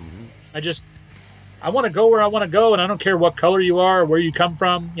know? Mm-hmm. I want to go where I want to go, and I don't care what color you are or where you come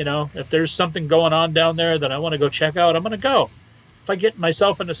from. You know, if there's something going on down there that I want to go check out, I'm going to go. If I get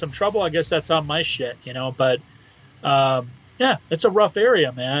myself into some trouble, I guess that's on my shit, you know. But, yeah, it's a rough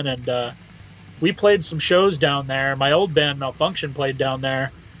area, man. And we played some shows down there. My old band, Malfunction, played down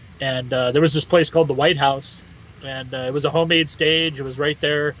there. And there was this place called the White House. And it was a homemade stage. It was right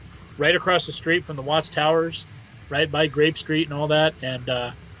there, right across the street from the Watts Towers, right by Grape Street and all that.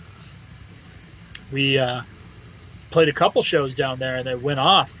 And we played a couple shows down there, and they went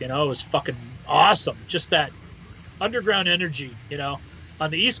off. You know, it was fucking awesome. Just that underground energy, you know.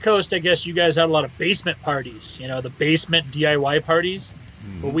 On the East Coast, I guess you guys had a lot of basement parties, you know, the basement DIY parties.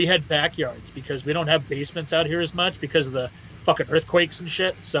 Mm-hmm. But we had backyards because we don't have basements out here as much because of the fucking earthquakes and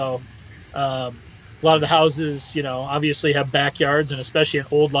shit. So a lot of the houses, you know, obviously have backyards, and especially in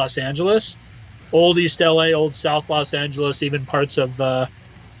old Los Angeles, old East LA, old South Los Angeles, even parts of,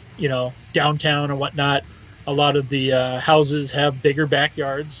 you know, downtown or whatnot. A lot of the houses have bigger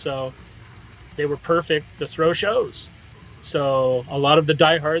backyards, so they were perfect to throw shows. So a lot of the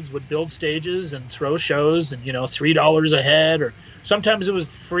diehards would build stages and throw shows, and, you know, $3 a head, or sometimes it was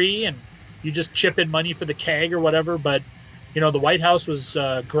free and you just chip in money for the keg or whatever. But, you know, the White House was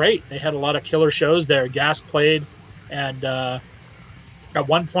great. They had a lot of killer shows there. Gasp played, and at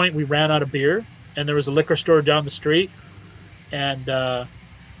one point we ran out of beer, and there was a liquor store down the street, and the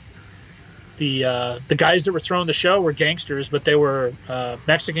guys that were throwing the show were gangsters, but they were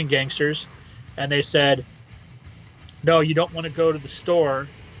Mexican gangsters, and they said, no, you don't want to go to the store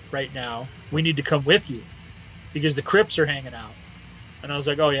right now. We need to come with you because the Crips are hanging out. And I was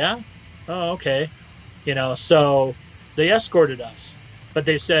like, oh, yeah? Oh, okay. You know, so they escorted us. but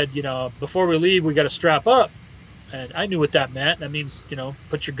they said, before we leave, we got to strap up. And I knew what that meant. That means,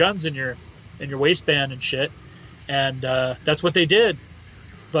 put your guns in your waistband and shit. And that's what they did.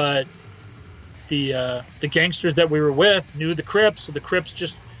 But the gangsters that we were with knew the Crips, so the Crips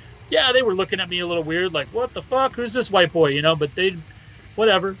just, they were looking at me a little weird, like, what the fuck? Who's this white boy? But they,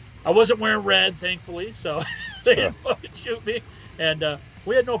 whatever. I wasn't wearing red, thankfully, so they didn't fucking shoot me. And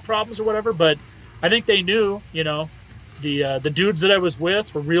we had no problems or whatever, but I think they knew, the dudes that I was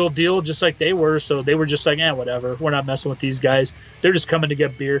with were real deal, just like they were, so they were just like, whatever, we're not messing with these guys. They're just coming to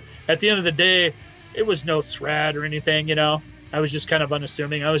get beer. At the end of the day, it was no threat or anything, I was just kind of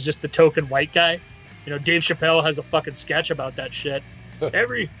unassuming. I was just the token white guy. Dave Chappelle has a fucking sketch about that shit.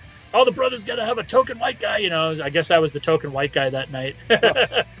 All the brothers got to have a token white guy, I guess I was the token white guy that night.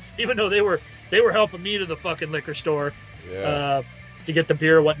 Even though they were helping me to the fucking liquor store to get the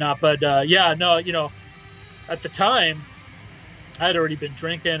beer or whatnot. But at the time, I had already been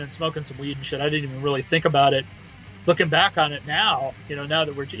drinking and smoking some weed and shit. I didn't even really think about it. Looking back on it now, now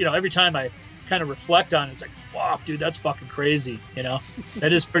that we're, every time I kind of reflect on it, it's like, fuck, dude, that's fucking crazy.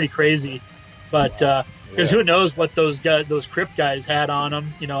 That is pretty crazy. But because who knows what those Crip guys had on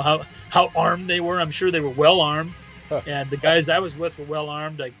them? How armed they were. I'm sure they were well armed, and the guys I was with were well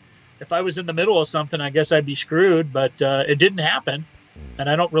armed. Like, if I was in the middle of something, I guess I'd be screwed. But it didn't happen, and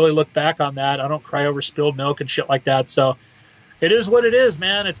I don't really look back on that. I don't cry over spilled milk and shit like that. So it is what it is,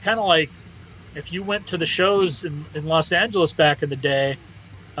 man. It's kind of like if you went to the shows in Los Angeles back in the day.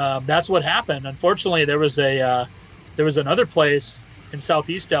 That's what happened. Unfortunately, there was another place in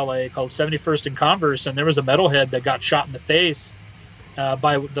Southeast LA called 71st and Converse, and there was a metalhead that got shot in the face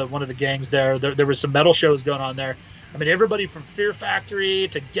by one of the gangs there. There was some metal shows going on there. I mean, everybody from Fear Factory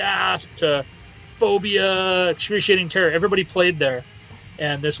to Gasp to Phobia, Excruciating Terror, everybody played there.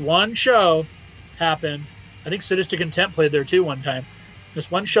 And this one show happened. I think Sadistic Intent played there too one time. This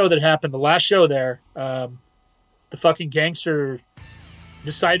one show that happened, the last show there, the fucking gangster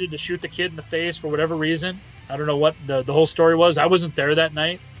decided to shoot the kid in the face for whatever reason. I don't know what the whole story was. I wasn't there that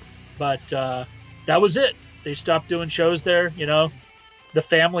night, but that was it. They stopped doing shows there. The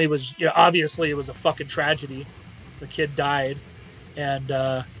family was, obviously it was a fucking tragedy. The kid died, and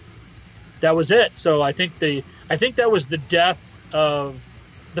that was it. So I think that was the death of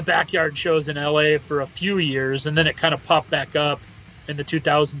the backyard shows in LA for a few years, and then it kind of popped back up in the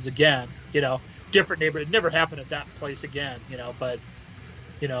 2000s again. Different neighborhood. It never happened at that place again. But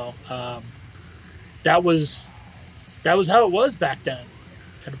that was how it was back then,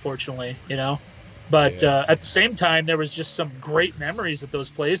 unfortunately, But at the same time, there was just some great memories at those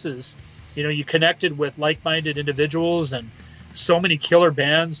places. You connected with like-minded individuals and so many killer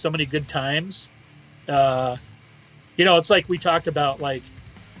bands, so many good times. It's like we talked about, like,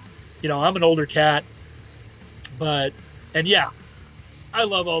 I'm an older cat, I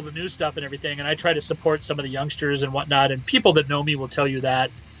love all the new stuff and everything, and I try to support some of the youngsters and whatnot, and people that know me will tell you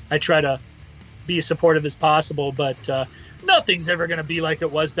that. I try to be as supportive as possible, but nothing's ever going to be like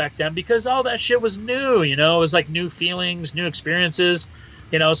it was back then because all that shit was new, it was like new feelings, new experiences,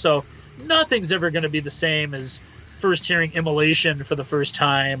 so nothing's ever going to be the same as first hearing Immolation for the first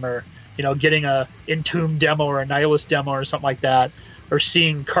time, or, getting a Entomb demo or a Nihilist demo or something like that, or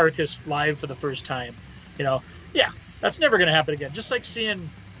seeing Carcass live for the first time, that's never going to happen again. Just like seeing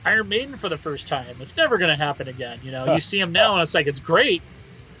Iron Maiden for the first time. It's never going to happen again. You see them now and it's like, it's great,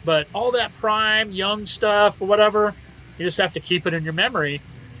 but all that prime, young stuff or whatever, you just have to keep it in your memory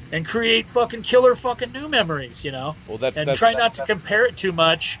and create fucking killer fucking new memories, Well, and try not to compare it too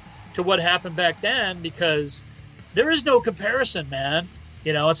much to what happened back then, because there is no comparison, man.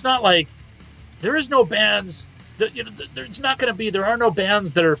 It's not like there is no bands that, there's not going to be, there are no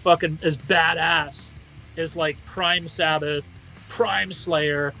bands that are fucking as badass as like Prime Sabbath, Prime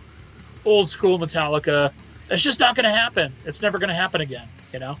Slayer, old school Metallica. It's just not going to happen. It's never going to happen again,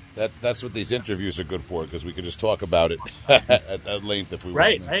 That's what these interviews are good for, because we could just talk about it at length if we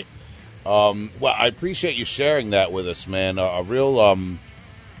want. Right. Well, I appreciate you sharing that with us, man. A real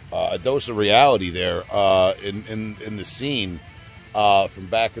a dose of reality there in the scene from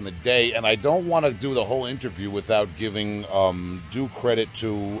back in the day. And I don't want to do the whole interview without giving due credit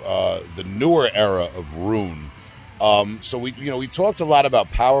to the newer era of Rune. So we talked a lot about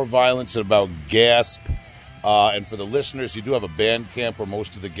Power Violence and about Gasp. And for the listeners, you do have a Bandcamp where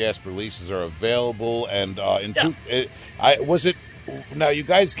most of the Gasp releases are available. And now you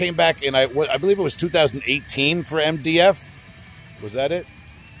guys came back in, I believe it was 2018 for MDF. Was that it?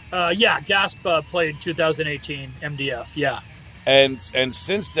 Gasp played 2018 MDF. Yeah. And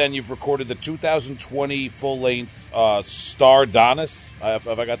since then, you've recorded the 2020 full length Star Donis. Have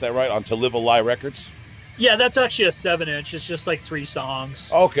I got that right? On To Live a Lie Records. Yeah, that's actually a 7-inch. It's just like 3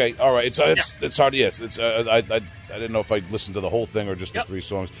 songs. Okay, all right. It's hard. Yes, it's. I didn't know if I listened to the whole thing or just the 3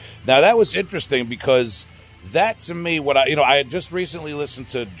 songs. Now that was interesting because that to me, I had just recently listened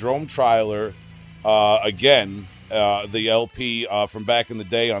to Drome Triler again, the LP from back in the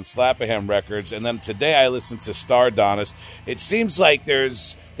day on Slapaham Records, and then today I listened to Stardonis. It seems like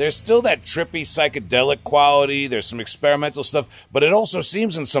there's still that trippy psychedelic quality. There's some experimental stuff, but it also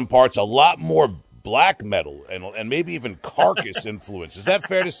seems in some parts a lot more black metal and maybe even Carcass influence. Is that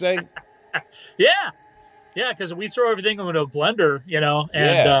fair to say? Yeah, because we throw everything into a blender,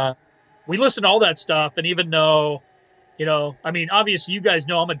 and we listen to all that stuff. And even though, I mean, obviously you guys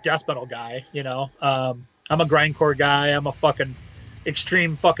know I'm a death metal guy, I'm a grindcore guy. I'm a fucking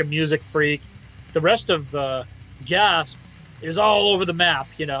extreme fucking music freak. The rest of Gasp is all over the map,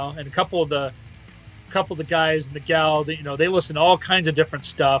 and a couple of the guys and the gal, they listen to all kinds of different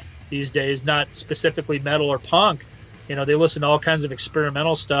stuff these days, not specifically metal or punk. They listen to all kinds of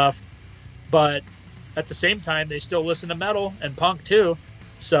experimental stuff, but at the same time, they still listen to metal and punk too.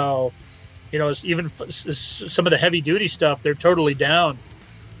 So, even some of the heavy duty stuff, they're totally down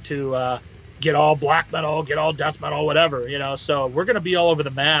to get all black metal, get all death metal, whatever, So we're going to be all over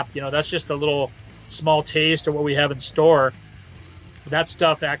the map. That's just a little small taste of what we have in store. That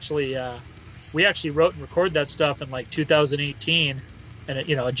stuff actually, we actually wrote and recorded that stuff in like 2018. And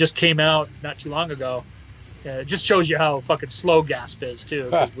it just came out not too long ago. It just shows you how fucking slow Gasp is too,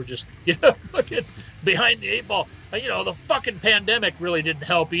 because we're just fucking behind the 8 ball. The fucking pandemic really didn't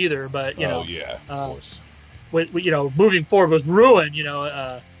help either. But of course. With moving forward with Ruin,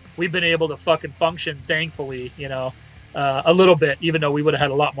 we've been able to fucking function, thankfully. A little bit, even though we would have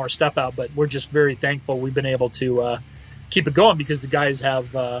had a lot more stuff out. But we're just very thankful we've been able to keep it going because the guys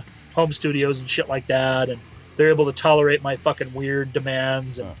have home studios and shit like that, and they're able to tolerate my fucking weird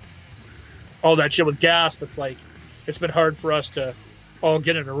demands and all that shit. With Gasp, it's like it's been hard for us to all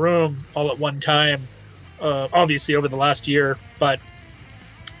get in a room all at one time, obviously over the last year. But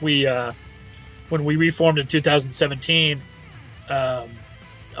we when we reformed in 2017,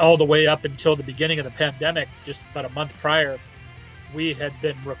 all the way up until the beginning of the pandemic, just about a month prior, we had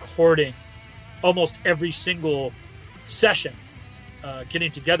been recording almost every single session, getting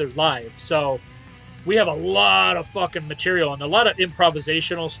together live. So we have a lot of fucking material and a lot of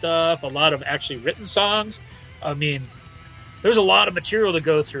improvisational stuff, a lot of actually written songs. I mean, there's a lot of material to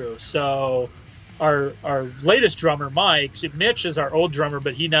go through. So our latest drummer, Mike, Mitch is our old drummer,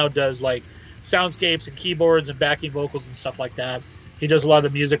 but he now does like soundscapes and keyboards and backing vocals and stuff like that. He does a lot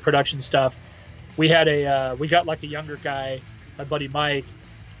of the music production stuff. We got like a younger guy, my buddy Mike,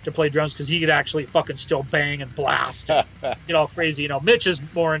 to play drums because he could actually fucking still bang and blast and get all crazy. Mitch is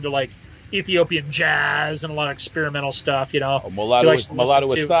more into like Ethiopian jazz and a lot of experimental stuff, Mulatto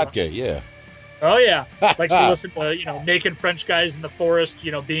Estatke, yeah. Oh, yeah. Likes to listen to, naked French guys in the forest,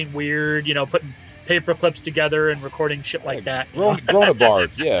 being weird, putting paper clips together and recording shit like that.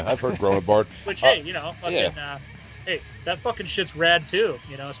 Gronabard, yeah. I've heard Gronabard. Which, hey, hey, that fucking shit's rad, too,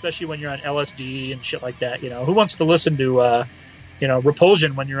 especially when you're on LSD and shit like that, Who wants to listen to,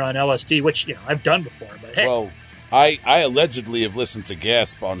 Repulsion when you're on LSD, which, I've done before, but hey. Well, I allegedly have listened to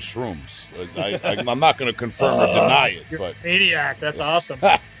Gasp on shrooms. I'm not going to confirm or deny it. You're but a maniac. That's awesome.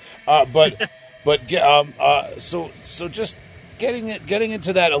 So just getting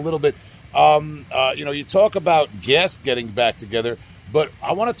into that a little bit. You talk about Gasp getting back together, but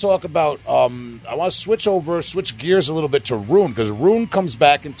I want to talk about. I want to switch gears a little bit to Rune, because Rune comes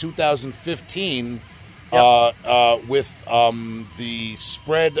back in 2015 with the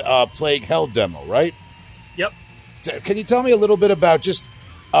Spread Plague Hell demo, right? Yep. Can you tell me a little bit about just,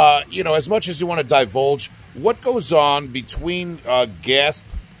 as much as you want to divulge, what goes on between Gasp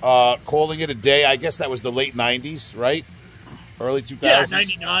calling it a day? I guess that was the late 90s, right? Early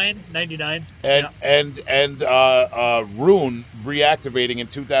 2000s? Yeah, 99. And Rune reactivating in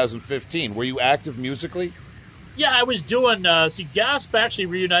 2015. Were you active musically? Yeah, I was doing, Gasp actually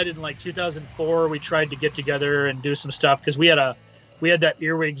reunited in like 2004. We tried to get together and do some stuff because we had that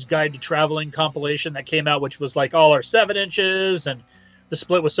Earwigs Guide to Traveling compilation that came out, which was like all our 7 inches and the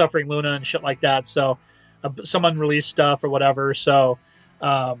split with Suffering Luna and shit like that. So some unreleased stuff or whatever. So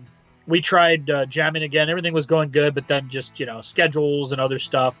we tried jamming again. Everything was going good, but then just, schedules and other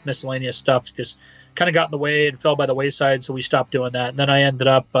stuff, miscellaneous stuff, just kind of got in the way and fell by the wayside. So we stopped doing that. And then I ended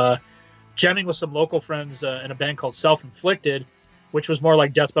up jamming with some local friends in a band called Self-Inflicted, which was more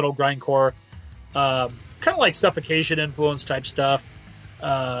like death metal grindcore. Kind of like Suffocation influence type stuff,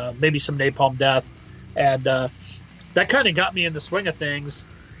 maybe some Napalm Death, and that kind of got me in the swing of things.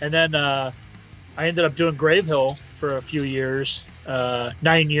 And then I ended up doing Gravehill for a few years,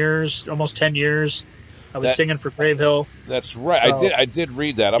 9 years, almost 10 years. I was singing for Gravehill. That's right. So, I did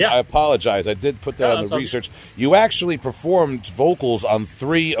read that. yeah. I apologize. I did put that on the research. You actually performed vocals on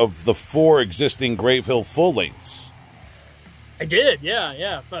 3 of the 4 existing Gravehill full lengths. I did,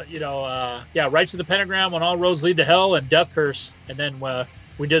 yeah. But, Rights of the Pentagram, When All Roads Lead to Hell, and Death Curse. And then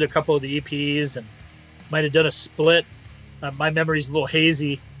we did a couple of the EPs and might have done a split. My memory's a little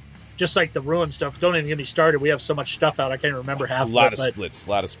hazy. Just like the Ruin stuff. Don't even get me started. We have so much stuff out. I can't remember half of it. A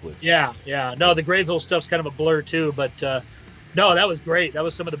lot of splits. Yeah. No, the Gravehill stuff's kind of a blur too. But no, that was great. That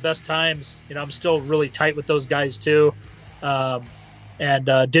was some of the best times. I'm still really tight with those guys too. And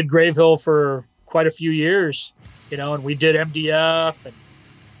did Gravehill for quite a few years. And we did MDF and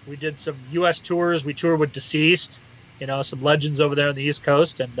we did some U.S. tours. We toured with Deceased. Some legends over there on the East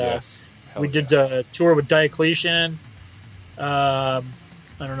Coast. And we did a tour with Diocletian.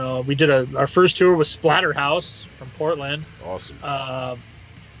 I don't know. We did our first tour with Splatterhouse from Portland. Awesome. I'm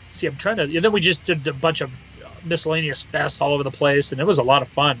trying to. And then we just did a bunch of miscellaneous fests all over the place, and it was a lot of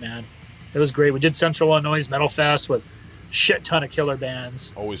fun, man. It was great. We did Central Illinois Metal Fest with a shit ton of killer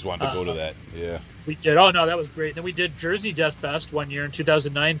bands. Always wanted to go to that. Yeah. We did. Oh no, that was great. Then we did Jersey Death Fest one year in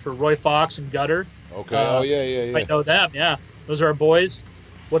 2009 for Roy Fox and Gutter. Okay. Yeah. I know them. Yeah, those are our boys.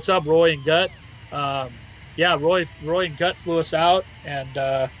 What's up, Roy and Gut? Roy and Gut flew us out,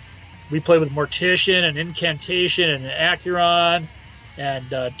 and we played with Mortician and Incantation and Acuron and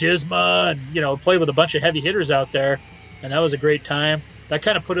Disma, and played with a bunch of heavy hitters out there, and that was a great time. That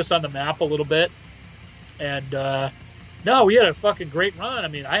kind of put us on the map a little bit, and no, we had a fucking great run. I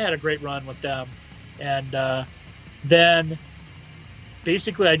mean, I had a great run with them, and then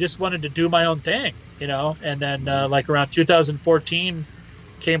basically I just wanted to do my own thing, and then like around 2014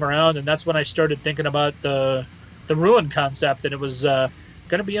 came around, and that's when I started thinking about the Ruin concept, and it was going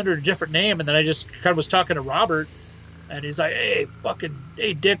to be under a different name. And then I just kind of was talking to Robert, and he's like,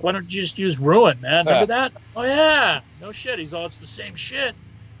 hey Dick, why don't you just use Ruin, man? Remember that? Oh yeah, no shit. He's all, it's the same shit.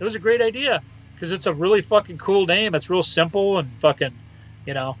 It was a great idea because it's a really fucking cool name. It's real simple and fucking,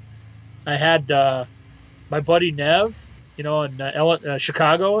 I had my buddy Nev, in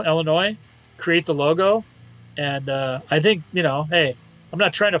Chicago, Illinois, create the logo, and I think, hey, I'm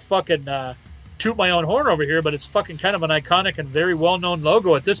not trying to fucking toot my own horn over here, but it's fucking kind of an iconic and very well-known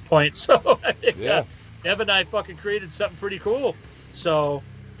logo at this point. So I think Nev and I fucking created something pretty cool. So,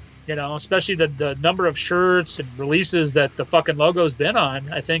 especially the number of shirts and releases that the fucking logo's been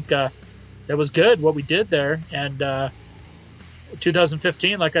on, I think that was good what we did there. And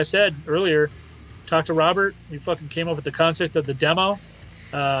 2015, like I said earlier, talked to Robert. We fucking came up with the concept of the demo.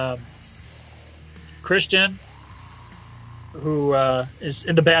 Christian, who is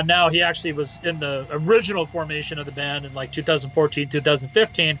in the band now, he actually was in the original formation of the band in like 2014,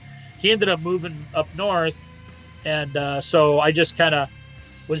 2015. He ended up moving up north, and so I just kind of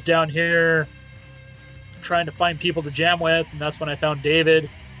was down here trying to find people to jam with, and that's when I found David,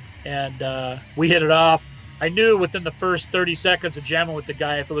 and we hit it off. I knew within the first 30 seconds of jamming with the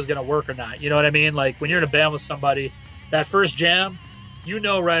guy if it was going to work or not. You know what I mean? Like when you're in a band with somebody, that first jam,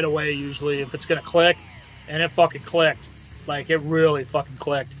 right away usually if it's going to click, and it fucking clicked. Like, it really fucking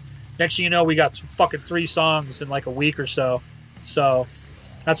clicked. Next thing you know, we got fucking 3 songs in like a week or so. So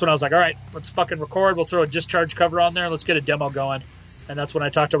that's when I was like, all right, let's fucking record. We'll throw a Discharge cover on there. Let's get a demo going. And that's when I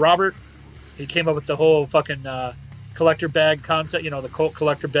talked to Robert. He came up with the whole fucking collector bag concept, the Colt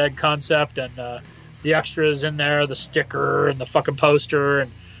collector bag concept, and the extras in there, the sticker and the fucking poster,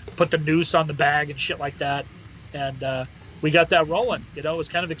 and put the noose on the bag and shit like that. And we got that rolling. It was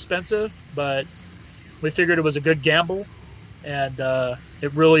kind of expensive, but we figured it was a good gamble. And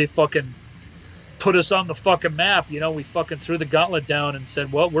it really fucking put us on the fucking map. We fucking threw the gauntlet down and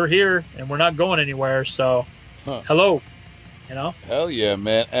said, well, we're here and we're not going anywhere. So, hello, Hell yeah,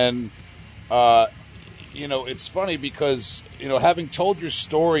 man. And, it's funny because, having told your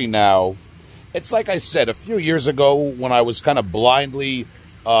story now, it's like I said, a few years ago when I was kind of blindly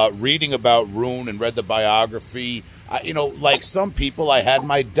reading about Rune and read the biography, like some people, I had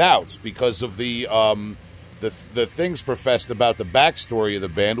my doubts because of the things professed about the backstory of the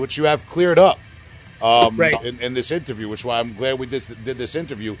band, which you have cleared up in this interview, which is why I'm glad we did this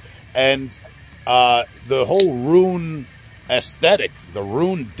interview. And the whole Rune aesthetic, the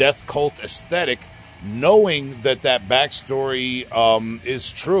Rune death cult aesthetic, knowing that backstory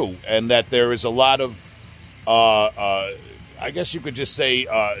is true and that there is a lot of, I guess you could just say,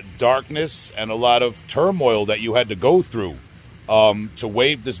 darkness and a lot of turmoil that you had to go through to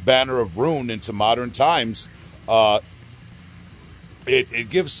wave this banner of Rune into modern times, it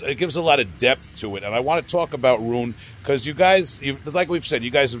gives a lot of depth to it. And I want to talk about Rune because you guys, like we've said,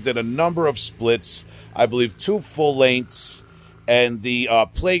 you guys have did a number of splits, I believe 2 full lengths, And the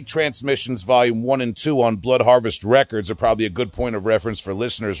Plague Transmissions Volume 1 and 2 on Blood Harvest Records are probably a good point of reference for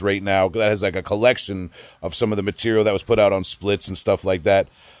listeners right now. That has like a collection of some of the material that was put out on splits and stuff like that.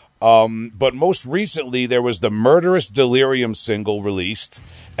 But most recently, there was the Murderous Delirium single released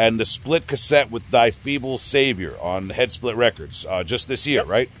and the split cassette with Thy Feeble Savior on Head Split Records just this year,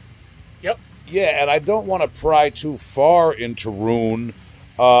 right? Yep. Yeah, and I don't want to pry too far into Rune.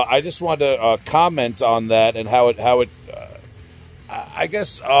 I just want to comment on that and how it I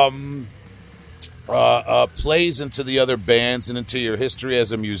guess plays into the other bands and into your history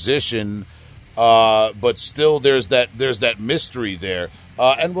as a musician. But still, there's that mystery there,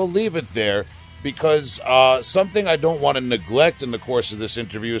 and we'll leave it there because something I don't want to neglect in the course of this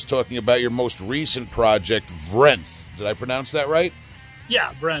interview is talking about your most recent project, Vrenth. Did I pronounce that right?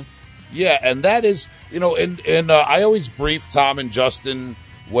 Yeah, Vrenth. Yeah, and that is, and I always brief Tom and Justin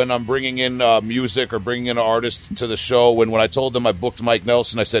when I'm bringing in music or bringing in an artist to the show. When I told them I booked Mike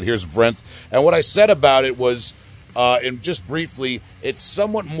Nelson, I said, here's Vrenth. And what I said about it was, and just briefly, it's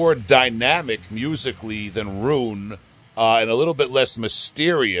somewhat more dynamic musically than Rune, and a little bit less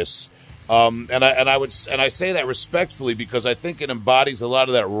mysterious. And I say that respectfully because I think it embodies a lot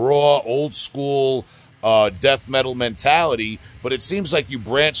of that raw, old school death metal mentality. But it seems like you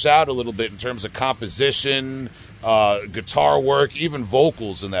branch out a little bit in terms of composition, guitar work, even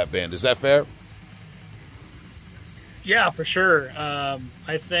vocals in that band. Is that fair? Yeah, for sure.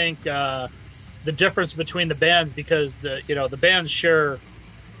 I think the difference between the bands, because the bands share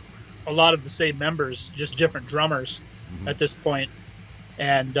a lot of the same members, just different drummers at this point.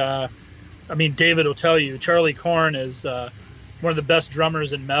 And I mean, David will tell you, Charlie Korn is one of the best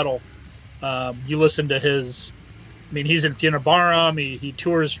drummers in metal. You listen to his, I mean, he's in Funebarum. He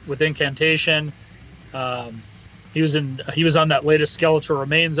tours with Incantation. He was on that latest Skeletal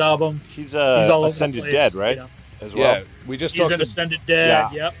Remains album. He's all Ascended Dead, right? As well. Yeah, we just he's talked in Ascended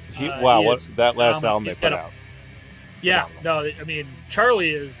Dead. Yeah. Yep. What that last album they put out. Yeah, no, I mean,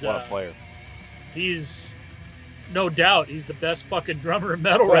 Charlie is What a player. He's no doubt he's the best fucking drummer in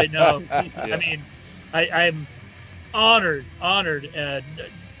metal right now. Yeah. I mean, I'm honored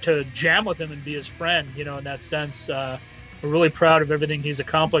to jam with him and be his friend. In that sense, we're really proud of everything he's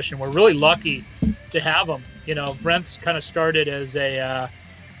accomplished, and we're really lucky to have him. Vrenth's kind of started as a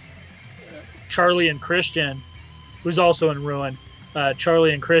Charlie and Christian, who's also in Ruin.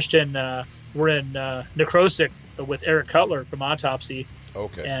 Charlie and Christian were in Necrosic with Eric Cutler from Autopsy.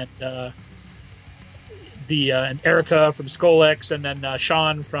 Okay. And and Erica from Skolex, and then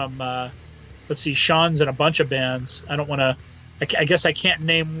Sean from Sean's in a bunch of bands. I don't want to. I guess I can't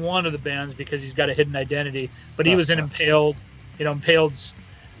name one of the bands because he's got a hidden identity. But he was in Impaled. Impaled's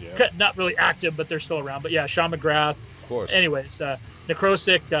not really active, but they're still around. But yeah, Sean McGrath. Of course. Anyways,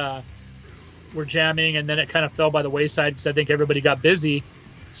 Necrosic. Were jamming, and then it kind of fell by the wayside because I think everybody got busy.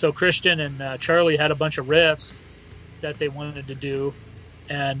 So Christian and Charlie had a bunch of riffs that they wanted to do,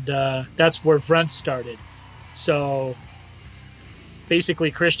 and that's where Vrenth started. So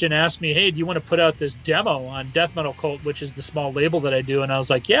basically Christian asked me, hey, do you want to put out this demo on Death Metal Cult, which is the small label that I do? And I was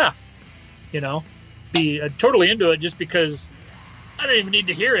like, yeah, be totally into it, just because I don't even need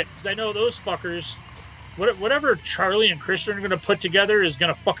to hear it, because I know those fuckers, whatever Charlie and Christian are going to put together is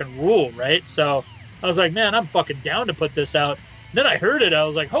going to fucking rule, right? So I was like, man, I'm fucking down to put this out. Then I heard it. I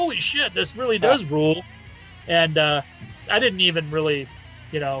was like, holy shit, this really does rule. And I didn't even really,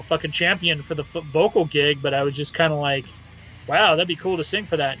 fucking champion for the vocal gig, but I was just kind of like, wow, that'd be cool to sing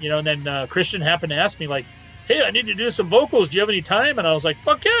for that. And then Christian happened to ask me, like, hey, I need to do some vocals. Do you have any time? And I was like,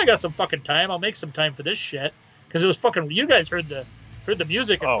 fuck yeah, I got some fucking time. I'll make some time for this shit. Because it was fucking, you guys heard the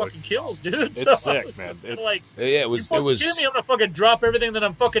music, and fucking kills, dude. It's sick, man. It's like, it was. Kidding me? I'm gonna fucking drop everything that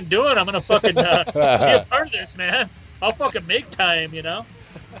I'm fucking doing. I'm gonna fucking be a part of this, man. I'll fucking make time,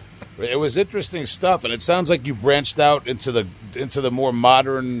 It was interesting stuff, and it sounds like you branched out into the more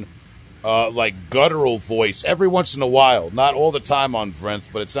modern, like guttural voice every once in a while. Not all the time on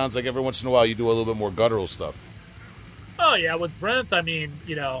Vrenth, but it sounds like every once in a while you do a little bit more guttural stuff. Oh yeah, with Vrenth, I mean,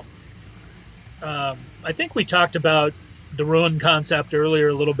 I think we talked about the Ruin concept earlier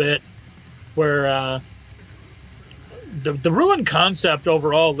a little bit, where the Ruin concept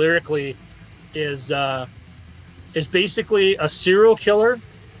overall lyrically is basically a serial killer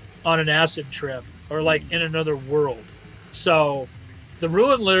on an acid trip, or like in another world. So the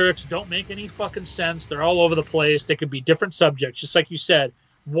Ruin lyrics don't make any fucking sense. They're all over the place. They could be different subjects, just like you said,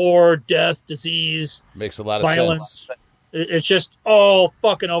 war, death, disease, makes a lot of violence. sense. It's just all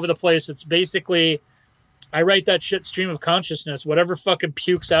fucking over the place. It's basically, I write that shit stream of consciousness. Whatever fucking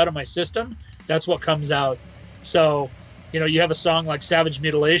pukes out of my system, that's what comes out. So, you have a song like Savage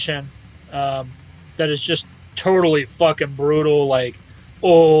Mutilation that is just totally fucking brutal, like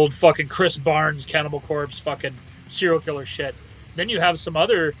old fucking Chris Barnes, Cannibal Corpse, fucking serial killer shit. Then you have some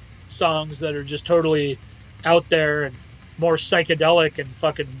other songs that are just totally out there and more psychedelic and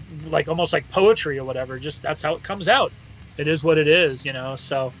fucking like almost like poetry or whatever. Just that's how it comes out. It is what it is, you know.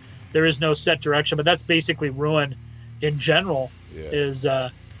 So there is no set direction, but that's basically Ruin in general. Yeah. Is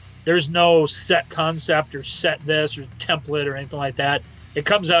there's no set concept or set this or template or anything like that. It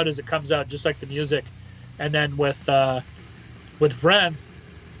comes out as it comes out, just like the music. And then with Vrenth,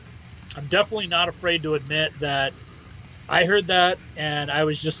 I'm definitely not afraid to admit that I heard that and I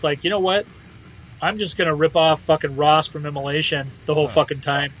was just like, you know what? I'm just going to rip off fucking Ross from Immolation the whole fucking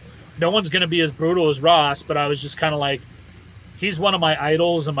time. No one's going to be as brutal as Ross, but I was just kind of like, he's one of my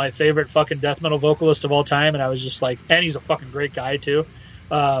idols and my favorite fucking death metal vocalist of all time. And I was just like, and he's a fucking great guy too.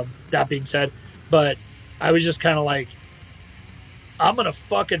 That being said, but I was just kind of like, I'm going to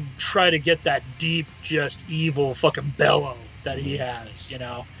fucking try to get that deep, just evil fucking bellow that he has, you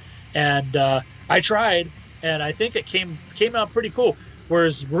know? And I tried, and I think it came out pretty cool.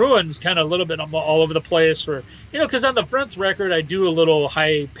 Whereas Ruin's kind of a little bit all over the place, or, you know, because on the Vrenth record, I do a little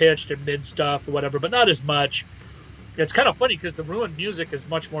high-pitched and mid stuff or whatever, but not as much. It's kind of funny because the Ruin music is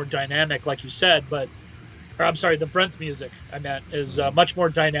much more dynamic, like you said, or I'm sorry, the Vrenth music, I meant, is much more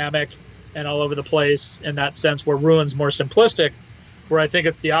dynamic and all over the place in that sense, where Ruin's more simplistic, where I think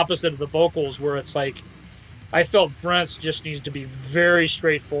it's the opposite of the vocals, where it's like, I felt Vrenth just needs to be very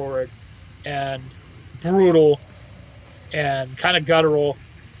straightforward and brutal and kind of guttural,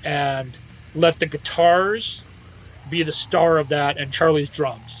 and let the guitars be the star of that and Charlie's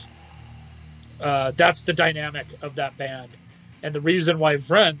drums. That's the dynamic of that band. And the reason why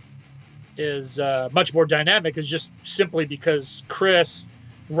Vrenth is much more dynamic is just simply because Chris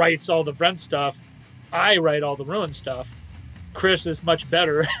writes all the Vrenth stuff. I write all the Ruin stuff. Chris is much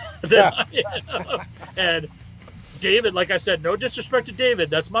better than I am. And David, like I said, no disrespect to David.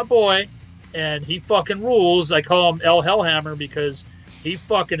 That's my boy. And he fucking rules. I call him El Hellhammer because he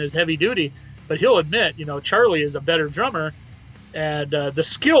fucking is heavy duty. But he'll admit, you know, Charlie is a better drummer. And the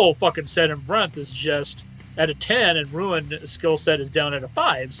skill fucking set in Vrenth is just at a 10, and Ruin skill set is down at a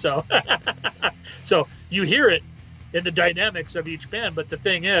 5. So, so you hear it in the dynamics of each band. But the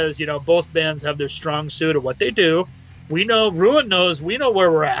thing is, you know, both bands have their strong suit of what they do. We know, Ruin knows, we know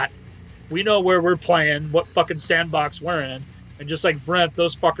where we're at. We know where we're playing, what fucking sandbox we're in. And just like Vrenth,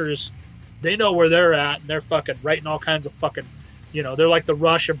 those fuckers, they know where they're at, and they're fucking writing all kinds of fucking, you know, they're like the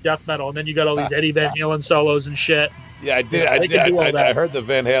Rush of death metal. And then you got all these Eddie Van Halen solos and shit. Yeah, I did. I heard the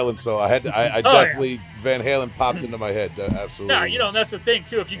Van Halen solo. I definitely, yeah. Van Halen popped into my head. Absolutely. Yeah, you know, and that's the thing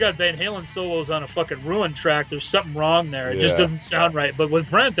too. If you got Van Halen solos on a fucking Ruin track, there's something wrong there. It just doesn't sound right. But with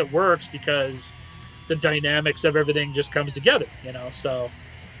Vrenth, it works because the dynamics of everything just comes together, you know. So,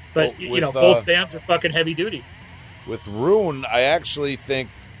 but you know, both bands are fucking heavy duty. With Ruin, I actually think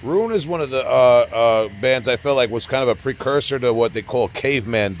Ruin is one of the bands I feel like was kind of a precursor to what they call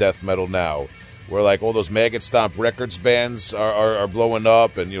caveman death metal now, where like all those Maggot Stomp Records bands are blowing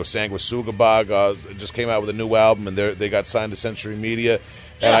up, and you know, Sanguisugabog just came out with a new album, and they got signed to Century Media,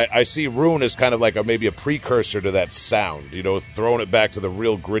 and I see Ruin as kind of like maybe a precursor to that sound, you know, throwing it back to the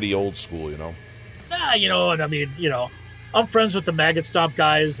real gritty old school, you know. You know, and I mean, you know, I'm friends with the Maggot Stomp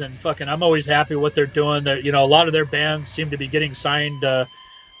guys, and fucking, I'm always happy with what they're doing. You know, a lot of their bands seem to be getting signed.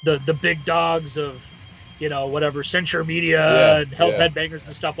 The big dogs of, you know, whatever, Century Media and Hell's Headbangers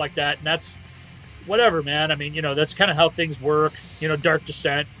and stuff like that, and that's whatever, man. I mean, you know, that's kind of how things work. You know, Dark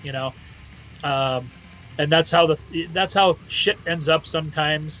Descent, you know, and that's how shit ends up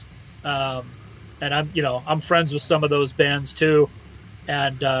sometimes. And I'm friends with some of those bands too.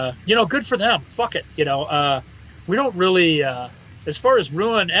 And, you know, good for them. Fuck it. You know, we don't really, as far as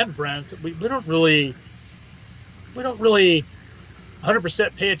Ruin and Vrenth, we don't really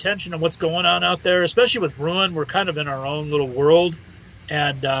 100% pay attention to what's going on out there, especially with Ruin. We're kind of in our own little world.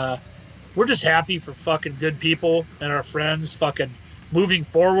 And, we're just happy for fucking good people and our friends fucking moving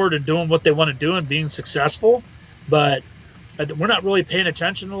forward and doing what they want to do and being successful. But we're not really paying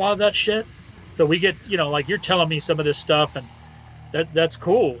attention to a lot of that shit. So we get, you know, like you're telling me some of this stuff, and that's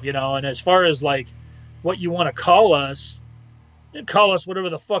cool, you know. And as far as like what you want to call us whatever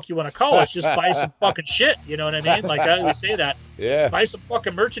the fuck you want to call us. Just buy some fucking shit. You know what I mean? Like I always say that. Yeah. Buy some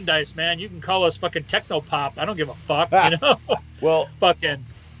fucking merchandise, man. You can call us fucking techno pop. I don't give a fuck. You know. Well, fucking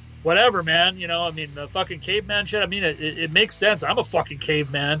whatever, man. You know. I mean, the fucking caveman shit. I mean, it makes sense. I'm a fucking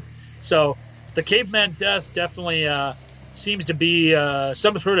caveman. So the caveman death definitely seems to be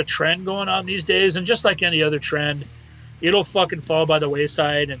some sort of trend going on these days, and just like any other trend, it'll fucking fall by the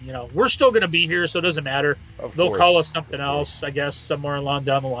wayside. And, you know, we're still going to be here, so it doesn't matter. They'll call us something else, I guess, somewhere along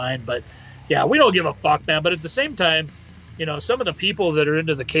down the line. But, Yeah, we don't give a fuck, man. But at the same time, you know, some of the people that are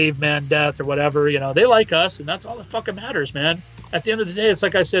into the caveman death or whatever, you know, they like us, and that's all that fucking matters, man. At the end of the day, it's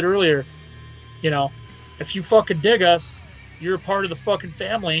like I said earlier, you know, if you fucking dig us, you're a part of the fucking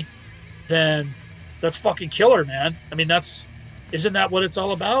family, then that's fucking killer, man. I mean, isn't that what it's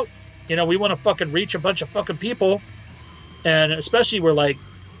all about? You know, we want to fucking reach a bunch of fucking people, and especially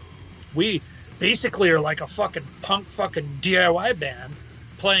we basically are like a fucking punk fucking DIY band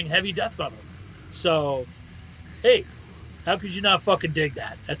playing heavy death metal. So, hey, how could you not fucking dig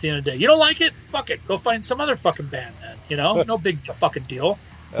that at the end of the day? You don't like it? Fuck it. Go find some other fucking band, man. You know, no big fucking deal.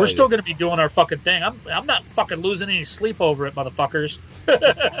 We're still going to be doing our fucking thing. I'm not fucking losing any sleep over it, motherfuckers.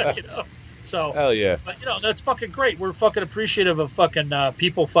 You know? So, hell yeah. But, you know, that's fucking great. We're fucking appreciative of fucking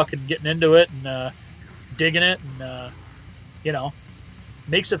people fucking getting into it and digging it, and, you know,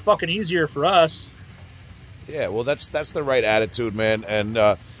 makes it fucking easier for us. Yeah, well, that's the right attitude, man. And,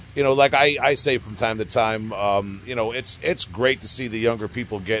 you know, like I say from time to time, you know, it's great to see the younger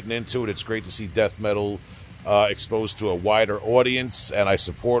people getting into it. It's great to see death metal exposed to a wider audience, and I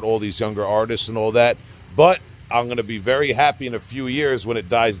support all these younger artists and all that. But I'm going to be very happy in a few years when it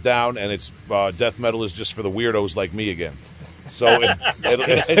dies down and it's death metal is just for the weirdos like me again. So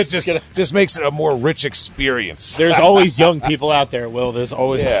it just makes it a more rich experience. There's always young people out there, Will. There's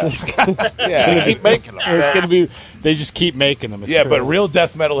always yeah. Keep making them. It's gonna be. They just keep making them. Yeah, but real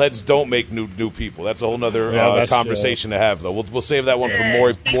death metal heads don't make new people. That's a whole nother conversation to have, though. We'll save that one for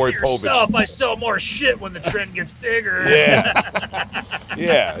Maury Povich. I sell more shit when the trend gets bigger.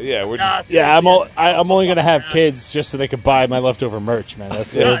 Yeah. We're just I'm only gonna have kids just so they could buy my leftover merch, man.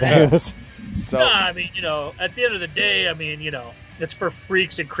 That's the other thing. So, no, I mean, you know, at the end of the day, I mean, you know, it's for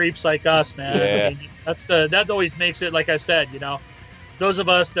freaks and creeps like us, man. Yeah. I mean, that always makes it, like I said, you know, those of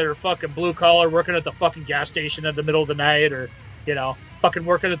us that are fucking blue collar, working at the fucking gas station in the middle of the night, or, you know, fucking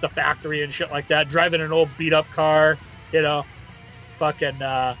working at the factory and shit like that, driving an old beat up car, you know, fucking,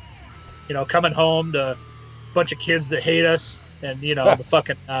 you know, coming home to a bunch of kids that hate us, and, you know, the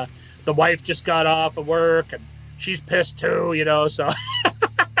fucking, the wife just got off of work and she's pissed too, you know, so.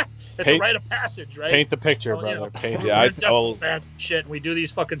 It's a rite of passage, right? Paint the picture, brother. You know, paint. Yeah, we're bands and shit, and we do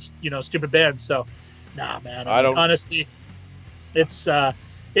these fucking, you know, stupid bands. So, nah, man. I mean, honestly, it's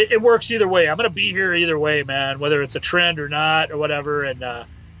it works either way. I'm gonna be here either way, man. Whether it's a trend or not or whatever. And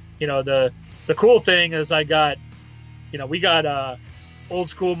you know, the cool thing is we got old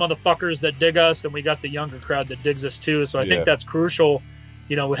school motherfuckers that dig us, and we got the younger crowd that digs us too. So I think that's crucial.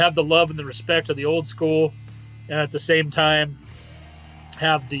 You know, we have the love and the respect of the old school, and at the same time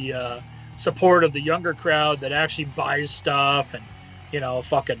have the support of the younger crowd that actually buys stuff and, you know,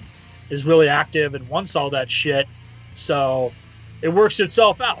 fucking is really active and wants all that shit. So it works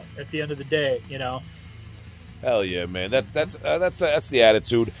itself out at the end of the day, you know. Hell yeah, man. That's the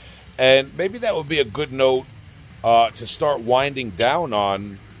attitude, and maybe that would be a good note to start winding down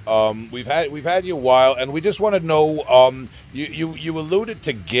on. We've had you a while, and we just want to know. You alluded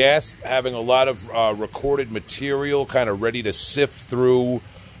to Gasp having a lot of recorded material, kind of ready to sift through.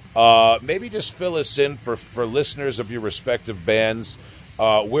 Maybe just fill us in for listeners of your respective bands,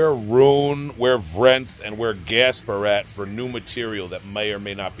 where Rune, where Vrenth, and where Gasp are at for new material that may or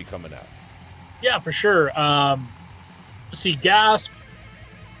may not be coming out. Yeah, for sure. See, Gasp.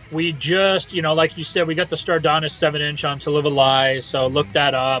 We just, you know, like you said, we got the Stardonis 7-inch on To Live a Lie, so look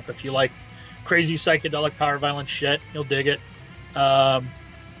that up. If you like crazy psychedelic power violence shit, you'll dig it.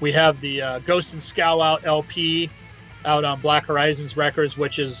 We have the Ghost and Scow Out LP out on Black Horizons Records,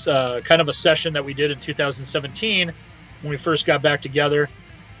 which is kind of a session that we did in 2017 when we first got back together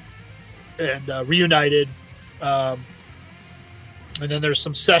and reunited. And then there's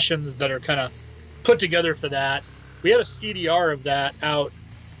some sessions that are kind of put together for that. We had a CDR of that out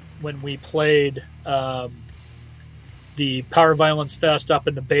when we played the Power Violence Fest up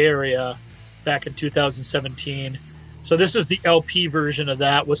in the Bay Area back in 2017. So this is the LP version of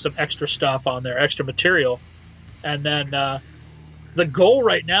that with some extra stuff on there, extra material. And then the goal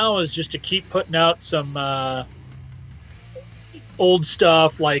right now is just to keep putting out some old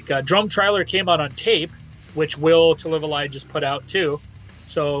stuff, like Drome Triler came out on tape, which Will To Live a Lie just put out too.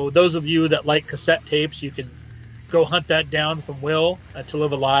 So those of you that like cassette tapes, you can go hunt that down from Will To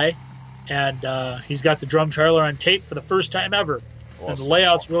Live a Lie, and he's got the Drome Triler on tape for the first time ever. Awesome. And the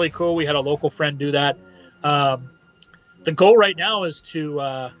layout's really cool. We had a local friend do that. The goal right now is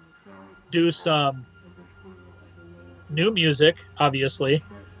to do some new music, obviously,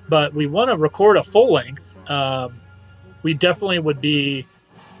 but we want to record a full length. We definitely would be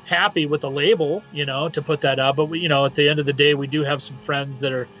happy with the label, you know, to put that out. But we, you know, at the end of the day, we do have some friends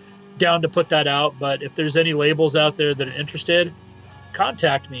that are down to put that out. But if there's any labels out there that are interested,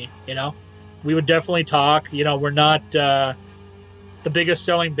 contact me, you know. we would definitely talk. You know, we're not the biggest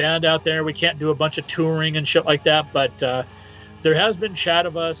selling band out there. We can't do a bunch of touring and shit like that, but there has been chat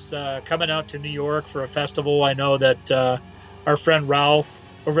of us coming out to New York for a festival. I know that our friend Ralph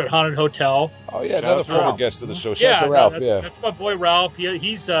over at Haunted Hotel. Oh yeah, another former guest of the show. Shout out to Ralph. That's my boy Ralph.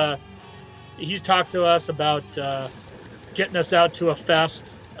 He's talked to us about getting us out to a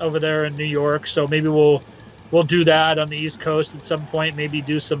fest over there in New York. So maybe we'll do that on the East Coast at some point. Maybe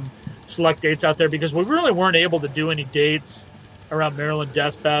do some select dates out there, because we really weren't able to do any dates around Maryland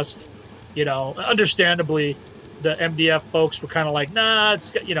Death Fest. You know, understandably, the MDF folks were kind of like, nah,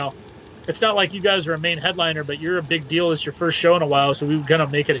 it's not like you guys are a main headliner, but you're a big deal. It's your first show in a while, so we were gonna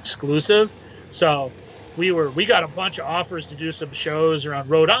make it exclusive. So we got a bunch of offers to do some shows around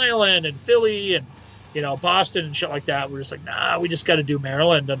Rhode Island and Philly and, you know, Boston and shit like that. We're just like, nah, we just got to do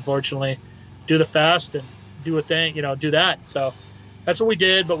Maryland, unfortunately, do the fest and do a thing, you know, do that. So that's what we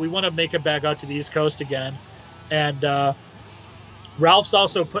did, but we want to make it back out to the East Coast again. And Ralph's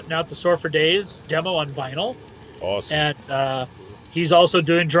also putting out the Sore for Days demo on vinyl. Awesome. And he's also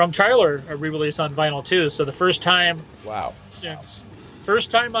doing Drum Triler, a re-release on vinyl too. So the first time on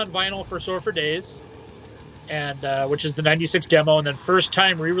vinyl for Sore for Days, and which is the 96 demo, and then first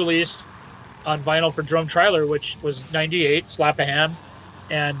time re-released on vinyl for Drum Triler, which was 98, Slap a Ham.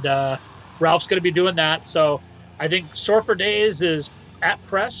 And Ralph's going to be doing that. So I think Sore for Days is at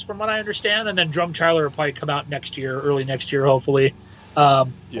press, from what I understand, and then Drum Triler will probably come out next year, early next year, hopefully.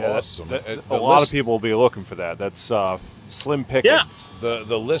 Awesome. A lot of people will be looking for that. That's slim pickings. Yeah.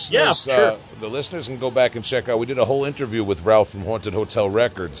 The listeners, sure. The listeners can go back and check out. We did a whole interview with Ralph from Haunted Hotel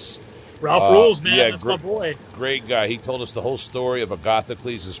Records. Ralph rules, man. Yeah, that's my boy. Great guy. He told us the whole story of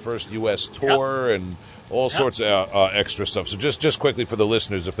Agathocles' first U.S. tour and all sorts of extra stuff. So just quickly for the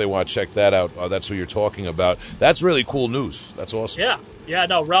listeners, if they want to check that out, that's who you're talking about. That's really cool news. That's awesome. Yeah,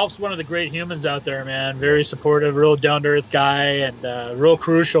 no, Ralph's one of the great humans out there, man. Very supportive, real down-to-earth guy, and real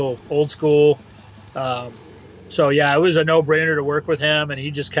crucial, old school. So, yeah, it was a no-brainer to work with him, and he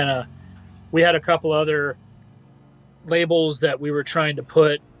just kind of... We had a couple other labels that we were trying to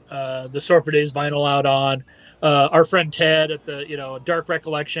put the Sore for Days vinyl out on. Our friend Ted at the, Dark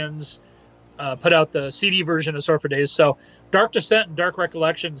Recollections put out the CD version of Sore for Days. So Dark Descent and Dark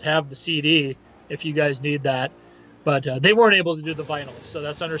Recollections have the CD if you guys need that. But they weren't able to do the vinyl, so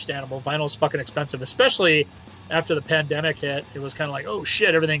that's understandable. Vinyl's fucking expensive, especially after the pandemic hit. It was kind of like, oh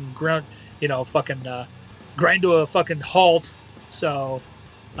shit, everything grind to a fucking halt. So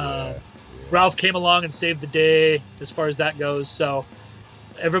Ralph came along and saved the day as far as that goes. So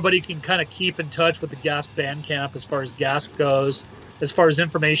everybody can kind of keep in touch with the Gasp Bandcamp as far as Gasp goes, as far as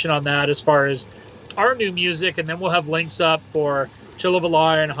information on that, as far as our new music, and then we'll have links up for Chill of a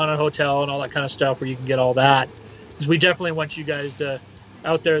Lie and Haunted Hotel and all that kind of stuff where you can get all that. Because we definitely want you guys to,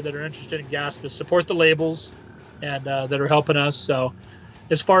 out there that are interested in Gasp, to support the labels and that are helping us. So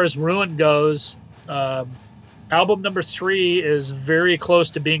as far as Ruin goes, album number 3 is very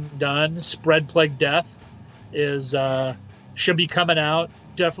close to being done. Spread Plague Death should be coming out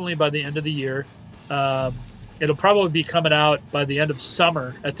definitely by the end of the year. It'll probably be coming out by the end of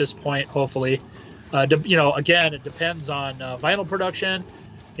summer at this point, hopefully. Again, it depends on vinyl production.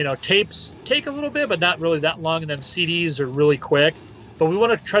 Tapes take a little bit, but not really that long, and then CDs are really quick. But we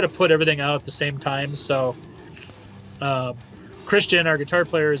want to try to put everything out at the same time. So Christian, our guitar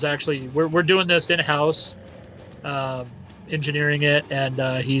player, is actually we're doing this in house, engineering it,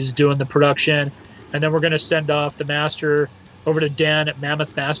 and he's doing the production, and then we're going to send off the master over to Dan at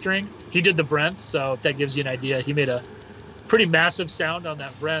Mammoth Mastering. He did the Vrenth, so if that gives you an idea, he made a pretty massive sound on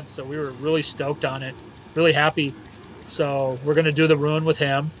that Vrenth, so we were really stoked on it, really happy. So we're going to do the Ruin with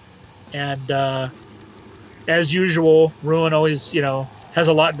him. And as usual, Ruin always, has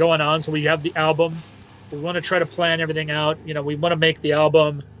a lot going on. So we have the album. We want to try to plan everything out. We want to make the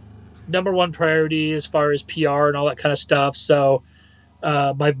album number one priority as far as PR and all that kind of stuff. So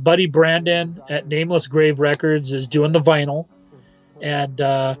my buddy Brandon at Nameless Grave Records is doing the vinyl. And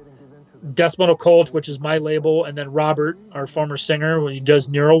Death Metal Cult, which is my label. And then Robert, our former singer, he does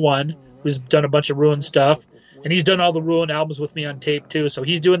Neural One, who's done a bunch of Ruin stuff. And he's done all the Ruin albums with me on tape, too. So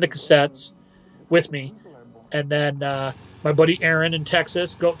he's doing the cassettes with me. And then my buddy Aaron in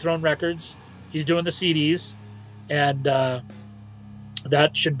Texas, Goat Throne Records, he's doing the CDs. And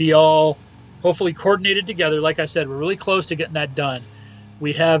that should be all hopefully coordinated together. Like I said, we're really close to getting that done.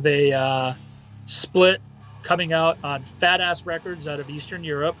 We have a split coming out on Fat Ass Records out of Eastern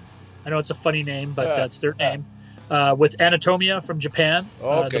Europe. I know it's a funny name, but that's their name. With Anatomia from Japan,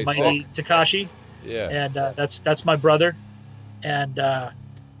 the mighty Takashi. Yeah, and that's my brother, and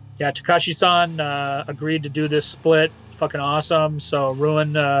Takashi-san agreed to do this split. Fucking awesome. So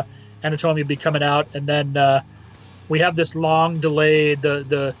Ruin Anatomia will be coming out, and then we have this long delay.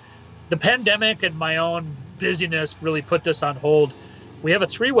 The pandemic and my own busyness really put this on hold. We have a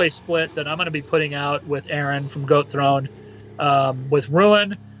 3-way split that I'm going to be putting out with Aaron from Goat Throne, with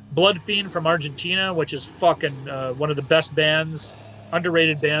Ruin, Blood Fiend from Argentina, which is fucking one of the best bands,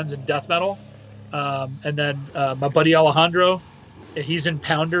 underrated bands in death metal. And then my buddy Alejandro, he's in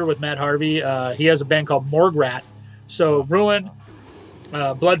Pounder with Matt Harvey. He has a band called Morgue Rat. So Ruin,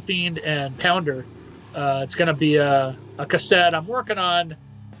 Blood Fiend, and Pounder. It's going to be a cassette I'm working on.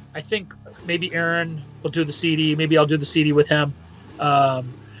 I think maybe Aaron will do the CD. Maybe I'll do the CD with him. Aaron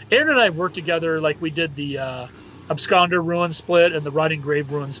and I worked together like we did the Absconder Ruin split and the Rotting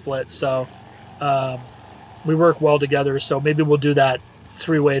Grave Ruin split. So we work well together. So maybe we'll do that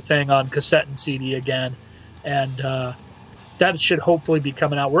 3-way thing on cassette and CD again. And that should hopefully be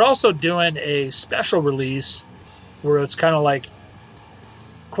coming out. We're also doing a special release where it's kind of like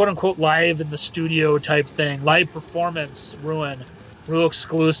quote unquote live in the studio type thing, live performance Ruin, real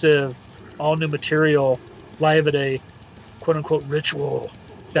exclusive, all new material, live at a quote unquote ritual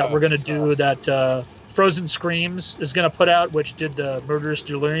that we're going to do that Frozen Screams is going to put out, which did the Murderous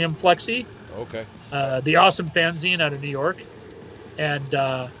Delirium Flexi. Okay. The awesome fanzine out of New York. And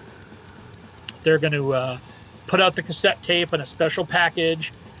they're going to put out the cassette tape in a special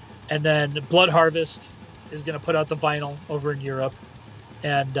package. And then Blood Harvest is going to put out the vinyl over in Europe.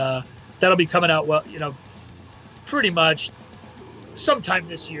 And that'll be coming out, well, pretty much sometime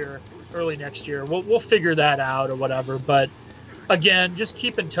this year, early next year. We'll figure that out or whatever. But again, just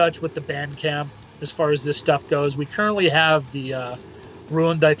keep in touch with the Bandcamp as far as this stuff goes. We currently have the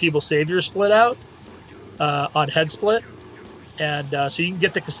Ruin Thy Feeble Savior split out on Headsplit. And so you can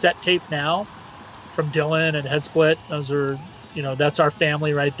get the cassette tape now from Dylan and Headsplit. Those are, that's our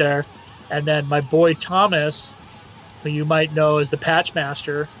family right there. And then my boy Thomas, who you might know as the Patch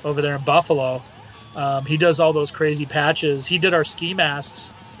Master over there in Buffalo, he does all those crazy patches. He did our ski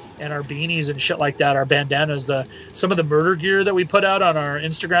masks and our beanies and shit like that, our bandanas, some of the murder gear that we put out on our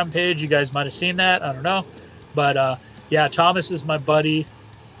Instagram page. You guys might have seen that. I don't know. But, yeah, Thomas is my buddy.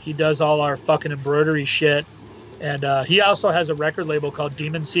 He does all our fucking embroidery shit. And he also has a record label called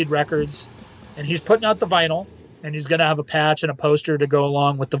Demon Seed Records. And he's putting out the vinyl. And he's going to have a patch and a poster to go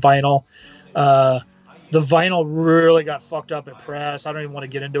along with the vinyl. The vinyl really got fucked up at press. I don't even want to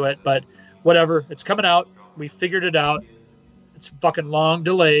get into it. But whatever. It's coming out. We figured it out. It's fucking long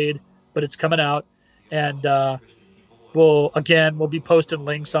delayed, but it's coming out. And we'll be posting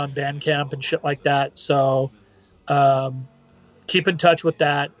links on Bandcamp and shit like that. So keep in touch with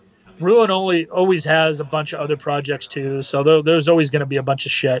that. Ruin always has a bunch of other projects too. So there's always going to be a bunch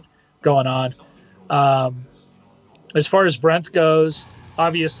of shit going on. As far as Vrenth goes,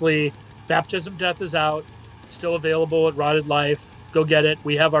 obviously Baptism Death is out. Still available at Rotted Life. Go get it.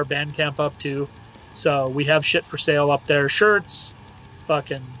 We have our Bandcamp up too. So we have shit for sale up there. Shirts,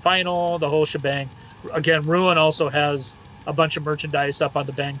 fucking vinyl, the whole shebang. Again, Ruin also has a bunch of merchandise up on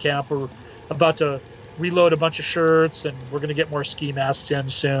the Bandcamp. We're about to reload a bunch of shirts, and we're going to get more ski masks in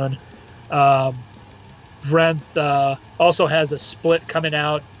soon. Vrenth also has a split coming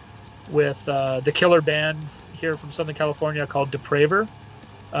out with the killer band here from Southern California called Depraver,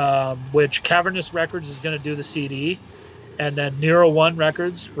 which Cavernous Records is going to do the CD. And then Nero One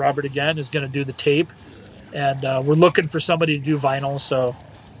Records, Robert again, is going to do the tape. And we're looking for somebody to do vinyl. So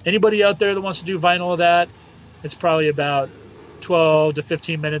anybody out there that wants to do vinyl of that, it's probably about 12 to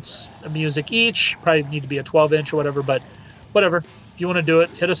 15 minutes of music each. Probably need to be a 12-inch or whatever. But whatever. If you want to do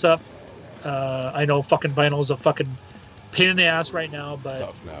it, hit us up. I know fucking vinyl is a fucking pain in the ass right now.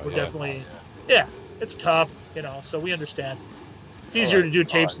 But we're definitely... Yeah, it's tough, so we understand. It's easier to do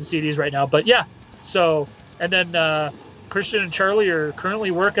tapes and CDs right now. But yeah, so... And then... Christian and Charlie are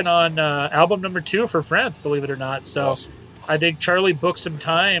currently working on album number 2 for Vrenth, believe it or not. So awesome. I think Charlie booked some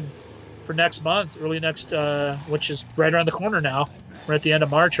time for next month, early next, which is right around the corner now. We're at the end of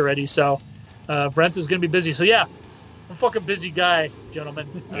March already. So Vrenth is going to be busy. So yeah, I'm a fucking busy guy,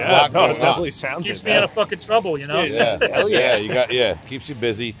 gentlemen. Yeah, it definitely sounds keeps me out of fucking trouble, Yeah, hell yeah. Keeps you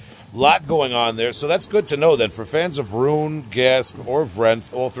busy. Lot going on there. So that's good to know then for fans of Rune, Gasp, or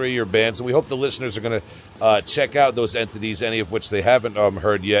Vrenth, all three of your bands. And we hope the listeners are going to check out those entities, any of which they haven't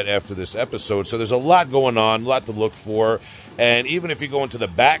heard yet after this episode. So there's a lot going on, a lot to look for. And even if you go into the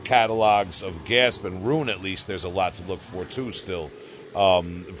back catalogs of Gasp and Rune, at least, there's a lot to look for too still.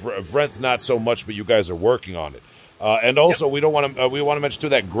 Vrenth, not so much, but you guys are working on it. And also, we want to mention too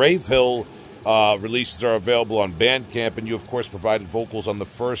that Grave Hill releases are available on Bandcamp, and you of course provided vocals on the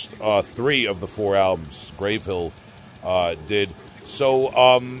first 3 of the 4 albums Grave Hill did.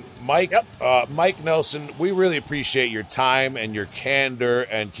 So, Mike, Yep. Mike Nelson, we really appreciate your time and your candor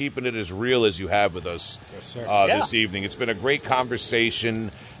and keeping it as real as you have with us this evening. It's been a great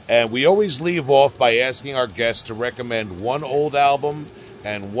conversation, and we always leave off by asking our guests to recommend one old album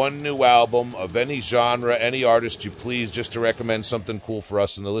and one new album of any genre, any artist you please, just to recommend something cool for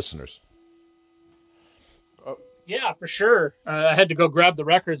us and the listeners. Yeah, for sure. I had to go grab the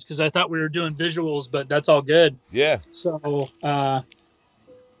records because I thought we were doing visuals, but that's all good. Yeah. So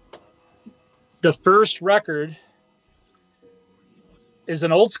the first record is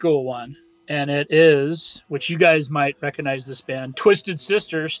an old school one, and it is, which you guys might recognize this band, Twisted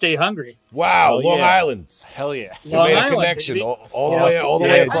Sister, Stay Hungry. Wow, Long Island. Hell yeah. You made a connection all the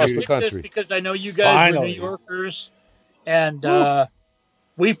way across the country. Because I know you guys were New Yorkers, and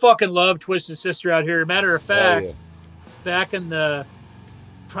we fucking love Twisted Sister out here. Matter of fact, back in the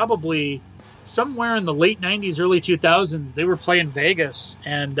probably somewhere in the late 90s, early 2000s, they were playing Vegas,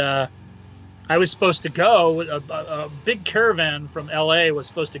 and I was supposed to go. A big caravan from LA was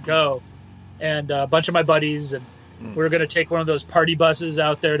supposed to go, and a bunch of my buddies, and we were going to take one of those party buses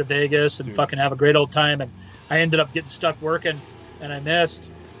out there to Vegas and fucking have a great old time. And I ended up getting stuck working, and I missed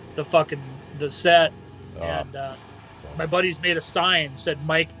the set. And my buddies made a sign, said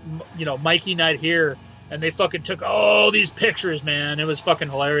Mikey not here, and they fucking took all these pictures, man. It was fucking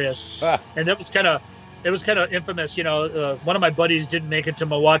hilarious. And it was kind of infamous. One of my buddies didn't make it to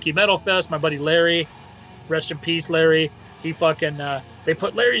Milwaukee Metal Fest. My buddy Larry, rest in peace, Larry. He fucking they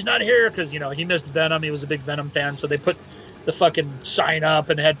put Larry's not here because he missed Venom. He was a big Venom fan, so they put the fucking sign up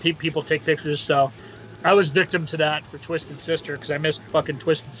and they had people take pictures. So I was victim to that for Twisted Sister because I missed fucking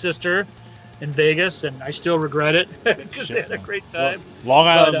Twisted Sister in Vegas, and I still regret it because they had a great time. Long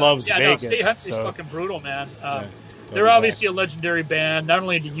Island loves Vegas. Stay Hungry's fucking brutal, man. They're obviously a legendary band, not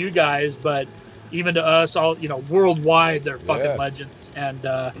only to you guys, but even to us all. Worldwide, they're fucking legends. And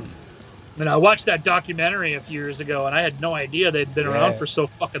I watched that documentary a few years ago, and I had no idea they'd been around for so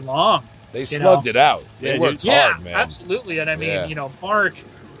fucking long. They slugged it out. They worked hard, man. Absolutely. And I mean, Mark.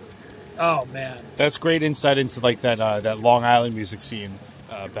 Oh man, that's great insight into like that Long Island music scene.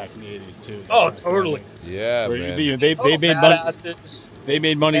 Back in the 80s too. Totally. Yeah, man. They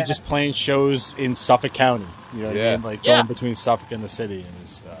made money just playing shows in Suffolk County. You know what I mean? Like going between Suffolk and the city.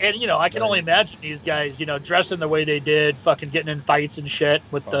 And I can only imagine these guys, dressing the way they did, fucking getting in fights and shit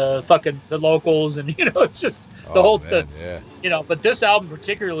with the locals, and it's just the whole thing. Yeah. But this album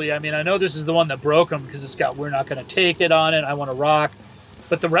particularly, I mean, I know this is the one that broke them because it's got "We're Not Gonna Take It" on it. I Want to Rock,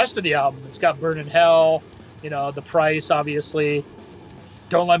 but the rest of the album, it's got "Burn in Hell," "The Price," obviously.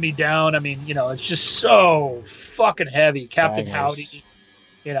 "Don't Let Me Down." I mean, it's just so fucking heavy. Captain Howdy.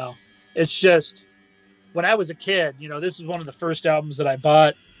 It's just, when I was a kid, this is one of the first albums that I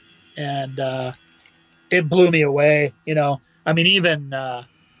bought, and it blew me away. I mean, even the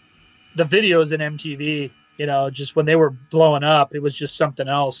videos in MTV, just when they were blowing up, it was just something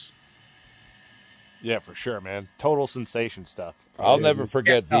else. Yeah, for sure, man. Total sensation stuff. I'll never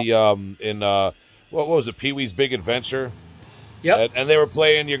forget what was it, Pee-wee's Big Adventure? Yep. And they were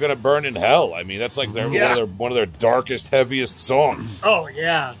playing "You're Gonna Burn in Hell." I mean, that's like one of their darkest, heaviest songs. Oh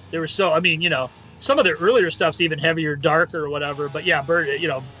yeah, they were so. I mean, some of their earlier stuff's even heavier, darker, or whatever. But yeah,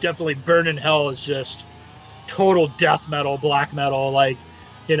 definitely "Burn in Hell" is just total death metal, black metal. Like,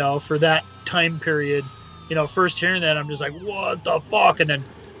 for that time period, first hearing that, I'm just like, what the fuck? And then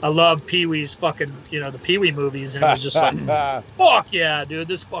I love Pee-wee's fucking, the Pee-wee movies, and it was just like, fuck yeah, dude,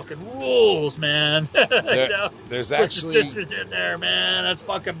 this fucking rules, man. There's actually the sisters in there, man. That's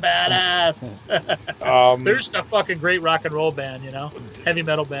fucking badass. They're just a fucking great rock and roll band, heavy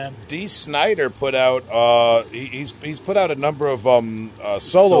metal band. Dee Snider put out he's put out a number of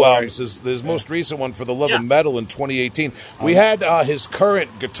solo albums. His most recent one, For the Love of Metal, in 2018. We had his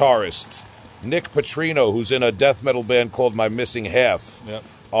current guitarist, Nick Petrino, who's in a death metal band called My Missing Half. Yep.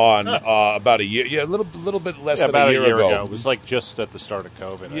 On about a year, a little bit less than a year ago. It was like just at the start of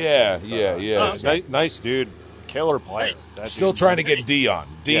COVID. Nice dude, killer player. Nice. Still trying to get D on.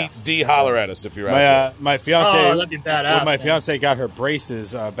 D, holler at us if you're out there. My fiance, that'd be badass, when my fiance got her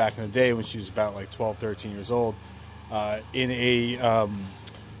braces back in the day when she was about like 12, 13 years old, in a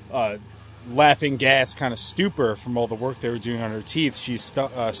laughing gas kind of stupor from all the work they were doing on her teeth, she's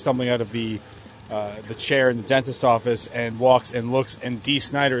stumbling out of the chair in the dentist office and walks and looks, and Dee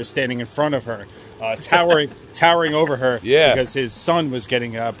Snider is standing in front of her, towering over her, because his son was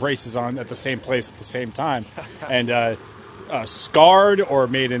getting braces on at the same place at the same time. And scarred or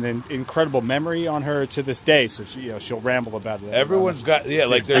made an incredible memory on her to this day. So she'll ramble about it. Everyone's got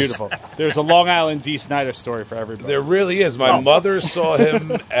like there's beautiful. There's a Long Island D. Snyder story for everybody. There really is. My mother saw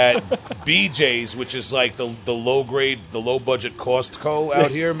him at BJ's, which is like the low grade, the low budget Costco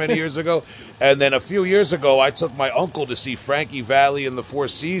out here many years ago. And then a few years ago, I took my uncle to see Frankie Valli in the Four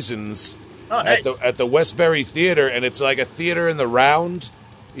Seasons at the Westbury Theater, and it's like a theater in the round,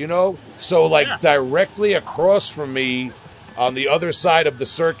 So directly across from me, on the other side of the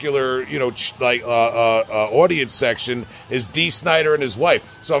circular, audience section is D. Snyder and his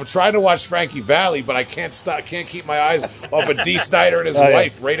wife. So I'm trying to watch Frankie Valli, but I can't keep my eyes off of D. Snyder and his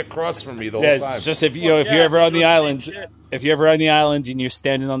wife right across from me the whole time. It's just if you're ever on the island, and you're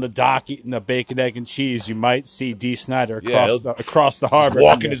standing on the dock eating a bacon, egg, and cheese, you might see D. Snyder across the harbor,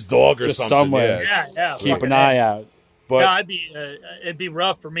 walking his dog or just something. Somewhere. Yeah. Keep an eye out. But it'd be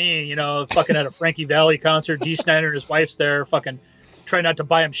rough for me, fucking at a Frankie Valli concert, D. Snyder and his wife's there, fucking try not to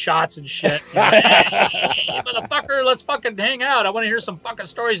buy him shots and shit. Hey, motherfucker, let's fucking hang out. I want to hear some fucking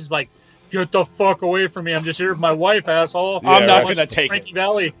stories. He's like, get the fuck away from me. I'm just here with my wife, asshole. Yeah, I'm not going to take Frankie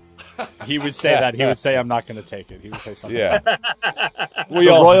Valli. He would say that. He would say, I'm not going to take it. He would say something. Yeah. We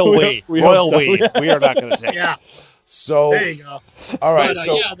are not going to take it. Yeah. So there you go. All right.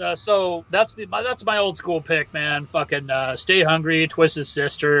 But, so that's my old school pick, man. Fucking Stay Hungry, Twisted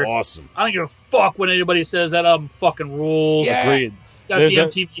Sister. Awesome. I don't give a fuck when anybody says that album fucking rules. Yeah. Agreed. It's got the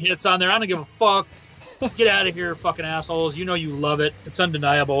MTV hits on there. I don't give a fuck. Get out of here, fucking assholes. You love it. It's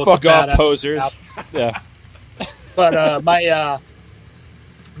undeniable. Fuck off, posers. Yeah. But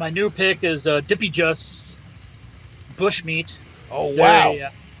my new pick is Dippy Just Bushmeat. Oh wow.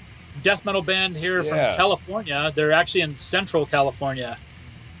 Death metal band here from California. They're actually in Central California,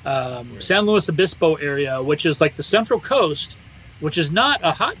 San Luis Obispo area, which is like the Central Coast, which is not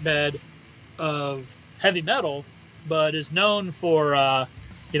a hotbed of heavy metal, but is known for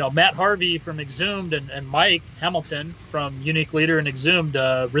Matt Harvey from Exhumed and Mike Hamilton from Unique Leader and Exhumed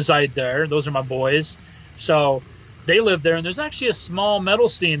reside there. Those are my boys, so they live there, and there's actually a small metal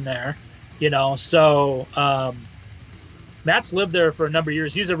scene there, so. Matt's lived there for a number of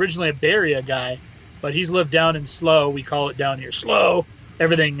years. He's originally a Bay Area guy, but he's lived down in Slow. We call it down here Slow.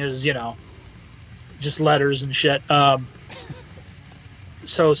 Everything is, just letters and shit.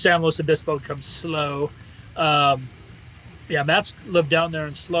 So San Luis Obispo becomes Slow. Matt's lived down there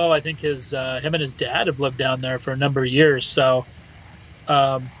in Slow. I think him and his dad have lived down there for a number of years. So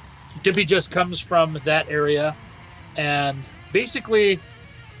Dippy just comes from that area. And basically,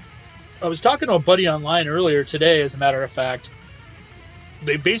 I was talking to a buddy online earlier today, as a matter of fact.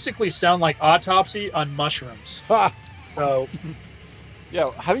 They basically sound like Autopsy on mushrooms. Ha! So,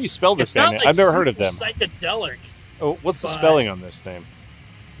 yeah, how do you spell this band? Like I've never heard of them. Psychedelic. Oh, what's the spelling on this name?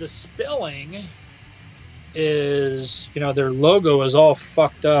 The spelling is, their logo is all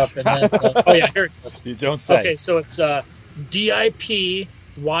fucked up. And then, here it goes. You don't say. Okay, so it's DIPYGUS.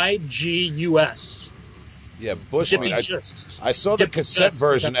 Yeah, Bushmeat. I saw the cassette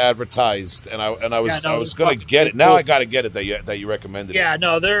version advertised, and I was going to get it. Now I got to get it that you recommended. Yeah,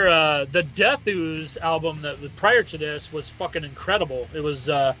 no, they're the Death Ooze album that was prior to this was fucking incredible. It was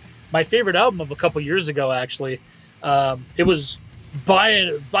my favorite album of a couple years ago, actually. It was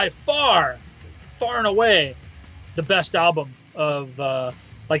by far and away the best album of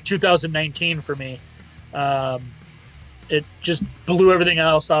 2019 for me. It just blew everything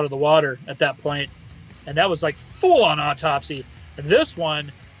else out of the water at that point. And that was like full on Autopsy. And this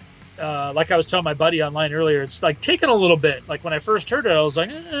one, like I was telling my buddy online earlier, it's like taken a little bit. Like when I first heard it, I was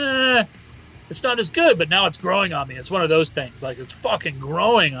like, it's not as good, but now it's growing on me. It's one of those things. Like it's fucking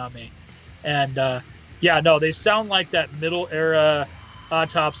growing on me. And they sound like that middle era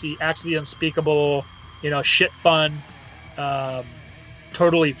Autopsy, Acts of the Unspeakable, shit fun,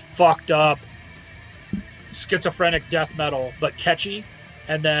 totally fucked up, schizophrenic death metal, but catchy.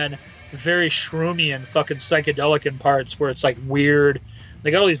 And then very shroomy and fucking psychedelic in parts where it's like weird.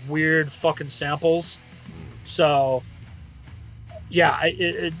 They got all these weird fucking samples. So,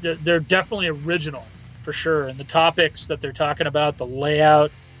 they're definitely original for sure. And the topics that they're talking about, the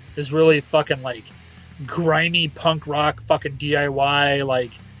layout is really fucking like grimy punk rock, fucking DIY,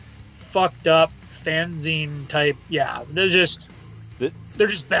 like fucked up fanzine type. Yeah, they're just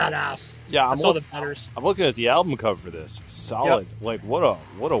badass. Yeah, that's all that matters. I'm looking at the album cover for this. Solid. Yep. Like what a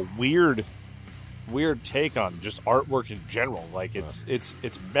weird take on just artwork in general. Like it's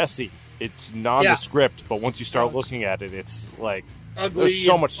messy. It's nondescript, but once you start looking at it, it's like ugly. There's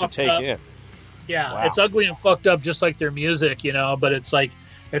so much to take in. Yeah, wow. It's ugly and fucked up, just like their music, But it's like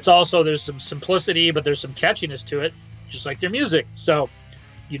it's also there's some simplicity, but there's some catchiness to it, just like their music. So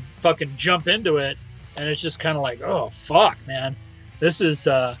you fucking jump into it, and it's just kind of like, oh fuck, man, this is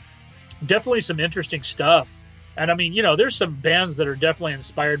definitely some interesting stuff. And I mean, there's some bands that are definitely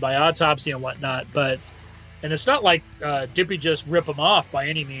inspired by Autopsy and whatnot, and it's not like Dippy just rip them off by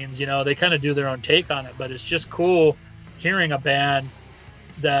any means. They kind of do their own take on it, but it's just cool hearing a band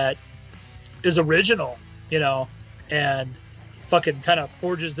that is original, and fucking kind of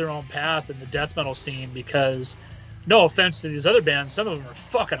forges their own path in the death metal scene. Because, no offense to these other bands, some of them are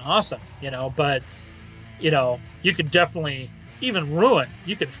fucking awesome, but you could definitely, even Ruin,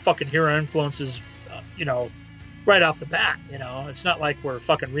 you could fucking hear our influences, right off the bat. It's not like we're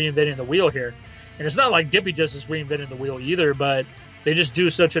fucking reinventing the wheel here, and it's not like Dippy just is reinventing the wheel either, but they just do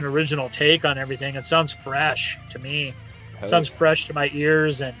such an original take on everything. It sounds fresh to me. It sounds fresh to my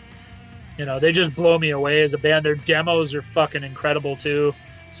ears, and they just blow me away as a band. Their demos are fucking incredible too.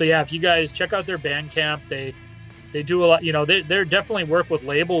 So yeah, if you guys check out their Bandcamp, they do a lot. They're definitely work with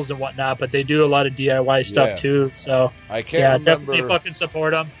labels and whatnot, but they do a lot of DIY stuff too. So I can't remember. Definitely fucking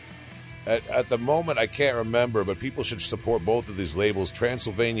support them. At the moment, I can't remember, but people should support both of these labels,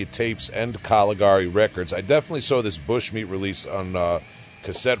 Transylvania Tapes and Caligari Records. I definitely saw this Bushmeat release on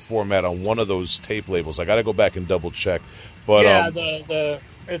cassette format on one of those tape labels. I got to go back and double check. But yeah,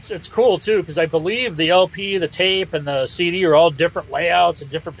 it's cool too, because I believe the LP, the tape, and the CD are all different layouts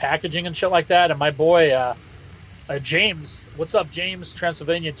and different packaging and shit like that. And my boy James, what's up, James?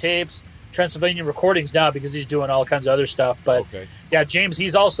 Transylvania Tapes, Transylvania Recordings now, because he's doing all kinds of other stuff. But yeah, James,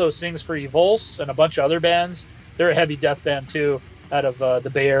 he's also sings for Evulse and a bunch of other bands. They're a heavy death band too, out of the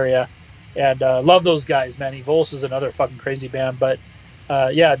Bay Area, and love those guys, man. Evulse is another fucking crazy band. But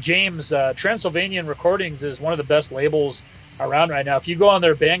yeah, James, Transylvanian Recordings is one of the best labels around right now. If you go on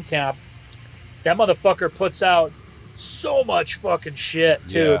their Bandcamp, that motherfucker puts out so much fucking shit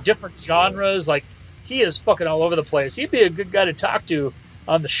too. Different genres. Like, he is fucking all over the place. He'd be a good guy to talk to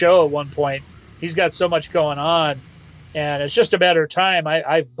on the show at one point. He's got so much going on, and it's just a matter of time.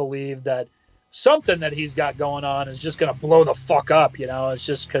 I believe that something that he's got going on is just going to blow the fuck up. It's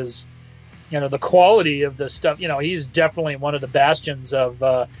just because, the quality of the stuff, he's definitely one of the bastions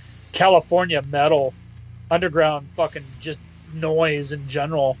of California metal, underground fucking just noise in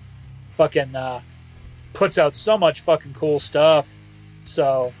general. Fucking puts out so much fucking cool stuff.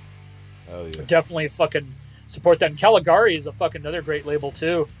 So definitely fucking support that. And Caligari is a fucking another great label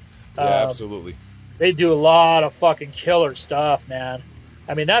too. Yeah, absolutely. They do a lot of fucking killer stuff, man.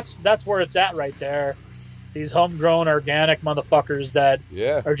 I mean, that's where it's at right there. These homegrown organic motherfuckers that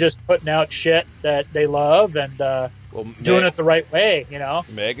are just putting out shit that they love and doing it the right way,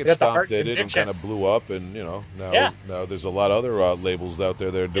 Maggot Stomp did it and kind of blew up, and now there's a lot of other labels out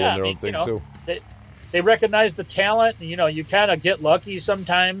there that are doing their own thing too. They recognize the talent, and you kind of get lucky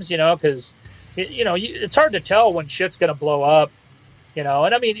sometimes, because it's hard to tell when shit's gonna blow up, and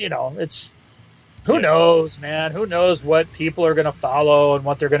I mean, it's who knows, man. Who knows what people are gonna follow and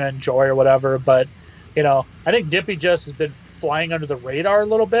what they're gonna enjoy or whatever. But I think Dippy just has been flying under the radar a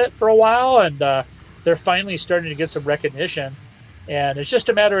little bit for a while, and they're finally starting to get some recognition. And it's just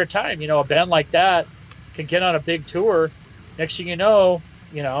a matter of time. A band like that can get on a big tour. Next thing you know,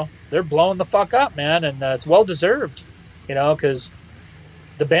 they're blowing the fuck up, man, and it's well deserved. Because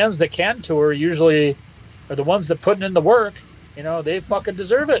the bands that can tour usually are the ones that putting in the work. They fucking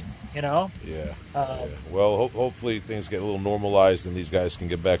deserve it. Well, hopefully things get a little normalized and these guys can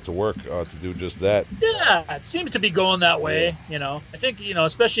get back to work to do just that. Yeah, it seems to be going that way. I think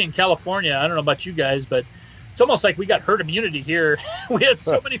especially in California. I don't know about you guys, but it's almost like we got herd immunity here. We had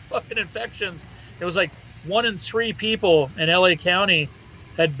so many fucking infections. It was like 1 in 3 people in LA County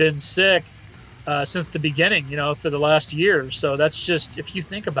had been sick since the beginning, for the last year. So that's just, if you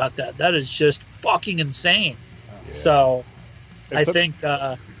think about that, that is just fucking insane. So I think,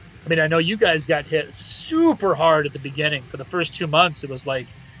 I know you guys got hit super hard at the beginning. For the first 2 months, it was like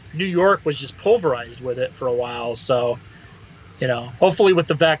New York was just pulverized with it for a while. So, hopefully with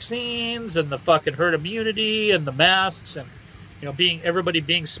the vaccines and the fucking herd immunity and the masks and, everybody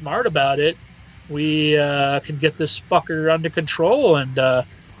being smart about it, we can get this fucker under control and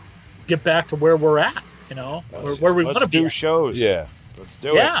get back to where we're at, where we want to be. Let's do shows. Yeah. Let's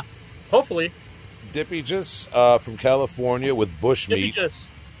do it. Yeah, hopefully. Dippy just from California with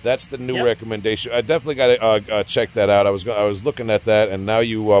Bushmeat. That's the new recommendation. I definitely got to check that out. I was looking at that, and now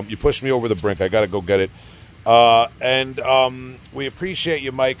you pushed me over the brink. I got to go get it. And we appreciate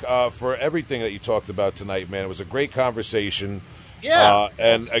you, Mike, for everything that you talked about tonight, man. It was a great conversation. Yeah.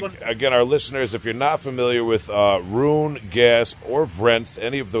 And again, our listeners, if you're not familiar with Rune, Gasp, or Vrenth,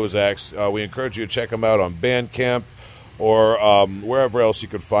 any of those acts, we encourage you to check them out on Bandcamp or wherever else you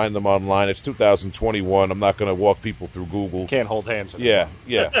could find them online. It's 2021. I'm not going to walk people through Google. Can't hold hands. Yeah.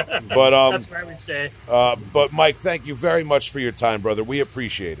 But That's what I would say. but Mike, thank you very much for your time, brother. We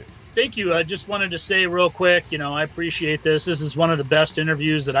appreciate it. Thank you. I just wanted to say real quick, I appreciate this. This is one of the best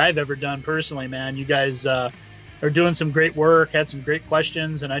interviews that I've ever done personally, man. You guys are doing some great work, had some great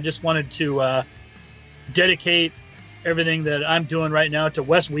questions, and I just wanted to dedicate everything that I'm doing right now to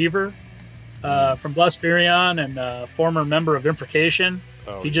Wes Weaver from Blessed Furion and former member of Imprecation.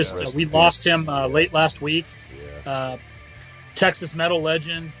 We lost him late last week. Yeah. Texas metal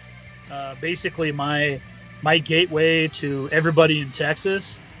legend, basically my gateway to everybody in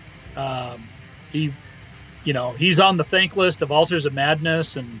Texas. He's on the thank list of Altars of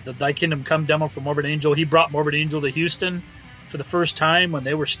Madness and the Thy Kingdom Come demo for Morbid Angel. He brought Morbid Angel to Houston for the first time when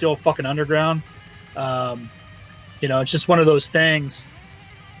they were still fucking underground. It's just one of those things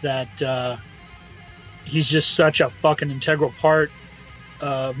that he's just such a fucking integral part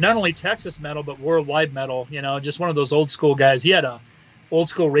of not only Texas metal but worldwide metal. Just one of those old school guys. He had a old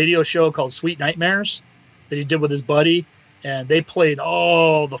school radio show called Sweet Nightmares that he did with his buddy, and they played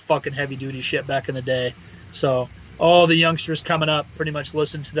all the fucking heavy duty shit back in the day. So all the youngsters coming up pretty much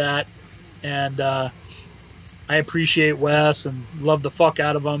listen to that, and I appreciate Wes and love the fuck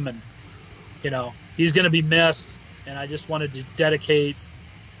out of him, and he's going to be missed, and I just wanted to dedicate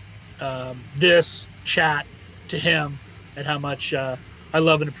this chat to him and how much I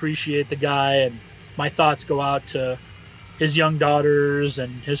love and appreciate the guy, and my thoughts go out to his young daughters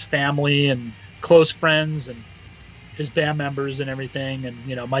and his family and close friends and his band members and everything,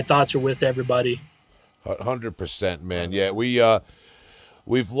 and my thoughts are with everybody. 100%, man. Yeah,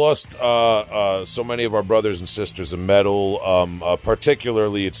 we've lost so many of our brothers and sisters in metal,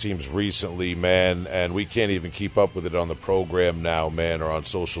 particularly it seems recently, man, and we can't even keep up with it on the program now, man, or on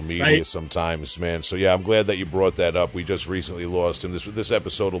social media sometimes, man. So yeah, I'm glad that you brought that up. We just recently lost him. This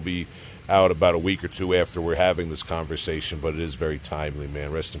episode will be out about a week or two after we're having this conversation, but it is very timely,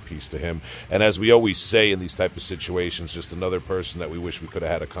 man. Rest in peace to him. And as we always say in these type of situations, just another person that we wish we could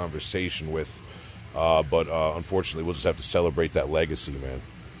have had a conversation with. But unfortunately, we'll just have to celebrate that legacy, man.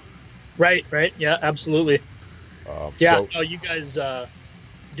 Right. Yeah, absolutely. You guys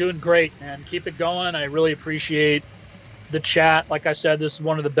doing great, man. Keep it going. I really appreciate the chat. Like I said, this is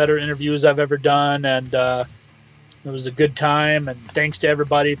one of the better interviews I've ever done, and it was a good time. And thanks to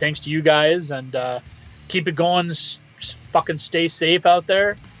everybody. Thanks to you guys. And keep it going. Just fucking stay safe out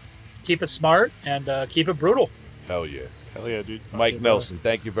there. Keep it smart, and keep it brutal. Hell yeah. Hell yeah, dude. Mike Nelson,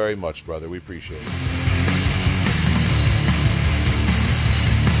 thank you very much, brother. We appreciate it.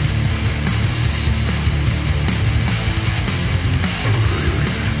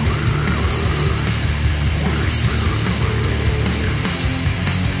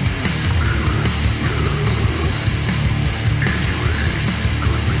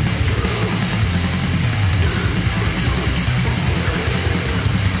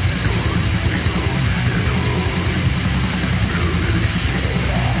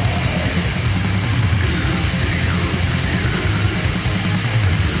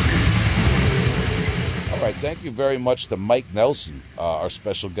 Thank you very much to Mike Nelson, our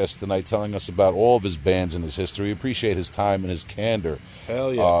special guest tonight, telling us about all of his bands and his history. We appreciate his time and his candor.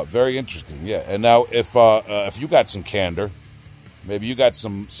 Hell yeah. Very interesting, yeah. And now, if you got some candor, maybe you got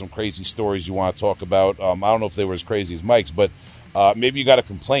some crazy stories you want to talk about. I don't know if they were as crazy as Mike's, but maybe you got a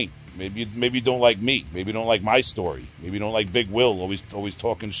complaint. Maybe you don't like me. Maybe you don't like my story. Maybe you don't like Big Will always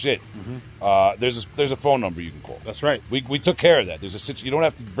talking shit. Mm-hmm. There's a phone number you can call. That's right. We took care of that. You don't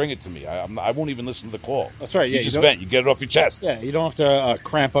have to bring it to me. I won't even listen to the call. That's right. Yeah, you just vent. You get it off your chest. Yeah, you don't have to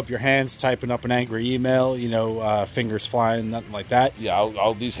cramp up your hands typing up an angry email. Fingers flying, nothing like that.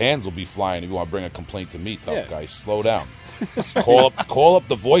 Yeah, these hands will be flying if you want to bring a complaint to me, tough guy. Slow down. Call up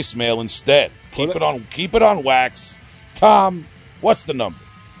the voicemail instead. Keep it on wax. Tom, what's the number?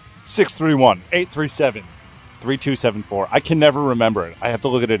 631-837-3274. I can never remember it. I have to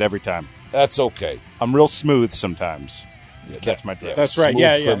look at it every time. That's okay. I'm real smooth sometimes. Catch my drift. That's right.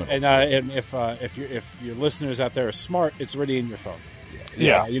 Yeah. And if your listeners out there are smart, it's already in your phone.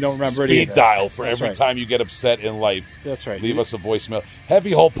 Yeah. You don't remember Speed it either. dial for That's every time you get upset in life. That's right. Leave us a voicemail.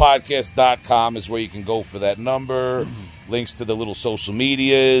 HeavyHolePodcast.com is where you can go for that number. Links to the little social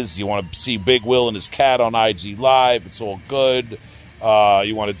medias. You want to see Big Will and his cat on IG Live. It's all good.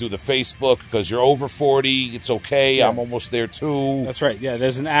 You want to do the Facebook because you're over 40. It's okay. Yeah. I'm almost there too. That's right. Yeah,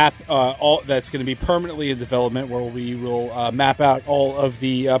 there's an app that's going to be permanently in development where we will map out all of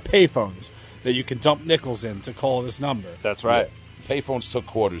the payphones that you can dump nickels in to call this number. That's right. Yeah. Payphones took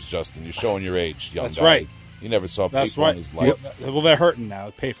quarters, Justin. You're showing your age, young That's guy. right. He never saw a That's payphone right. in his life. Well, they're hurting now.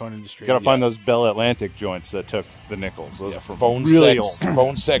 The payphone industry. You got to find those Bell Atlantic joints that took the nickels. Those Yeah, are from phone really sex, old.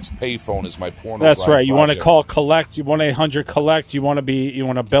 phone sex payphone is my porno. That's grind right. You want to project. call collect. You want 800-collect. You want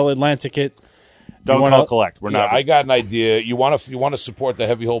to Bell Atlantic it. Don't call collect. We're Yeah, not. I got an idea. You want to support the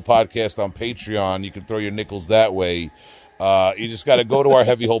Heavy Hole Podcast on Patreon? You can throw your nickels that way. You just got to go to our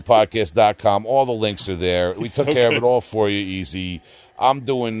heavyholepodcast.com. All the links are there. We took care of it all for you, easy. I'm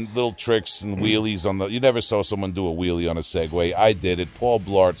doing little tricks and wheelies on the. You never saw someone do a wheelie on a Segway. I did it. Paul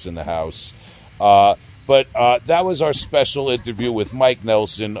Blart's in the house. But that was our special interview with Mike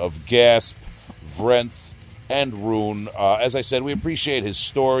Nelson of Gasp, Vrenth, and Rune. As I said, we appreciate his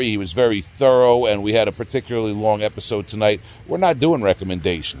story. He was very thorough, and we had a particularly long episode tonight. We're not doing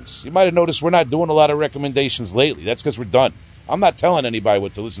recommendations. You might have noticed we're not doing a lot of recommendations lately. That's because we're done. I'm not telling anybody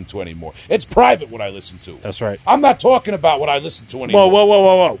what to listen to anymore. It's private what I listen to. That's right. I'm not talking about what I listen to anymore.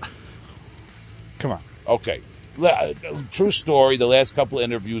 Whoa. Come on. Okay. True story. The last couple of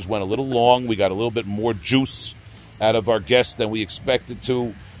interviews went a little long. We got a little bit more juice out of our guests than we expected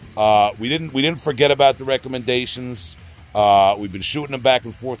to. We didn't forget about the recommendations. We've been shooting them back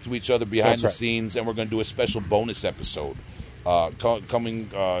and forth to each other behind the scenes, and we're going to do a special bonus episode coming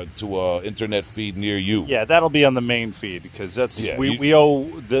to an internet feed near you. Yeah, that'll be on the main feed because that's we owe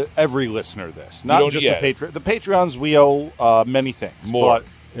every listener this, not just the Patreon. The Patreons we owe many things more.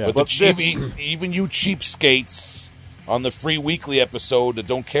 But the cheap, even you cheapskates on the free weekly episode that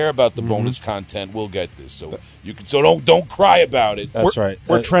don't care about the bonus content will get this. So you can don't cry about it. That's right.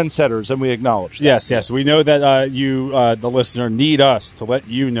 We're trendsetters, and we acknowledge that. Yes. We know that you, the listener, need us to let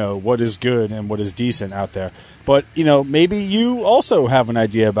you know what is good and what is decent out there. But, maybe you also have an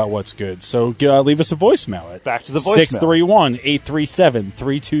idea about what's good. So leave us a voicemail. Back to the voicemail.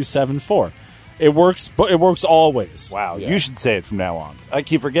 631-837-3274. It works always. Wow, you should say it from now on. I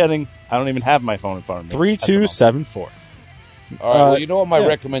keep forgetting. I don't even have my phone in front of me. 3274. All right, well, you know what my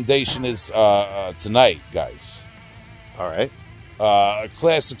recommendation is tonight, guys? All right. A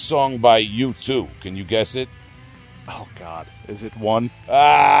classic song by U2. Can you guess it? Oh, God. Is it one?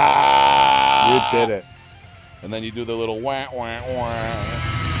 Ah! You did it. And then you do the little wah, wah,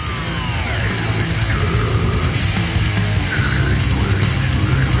 wah.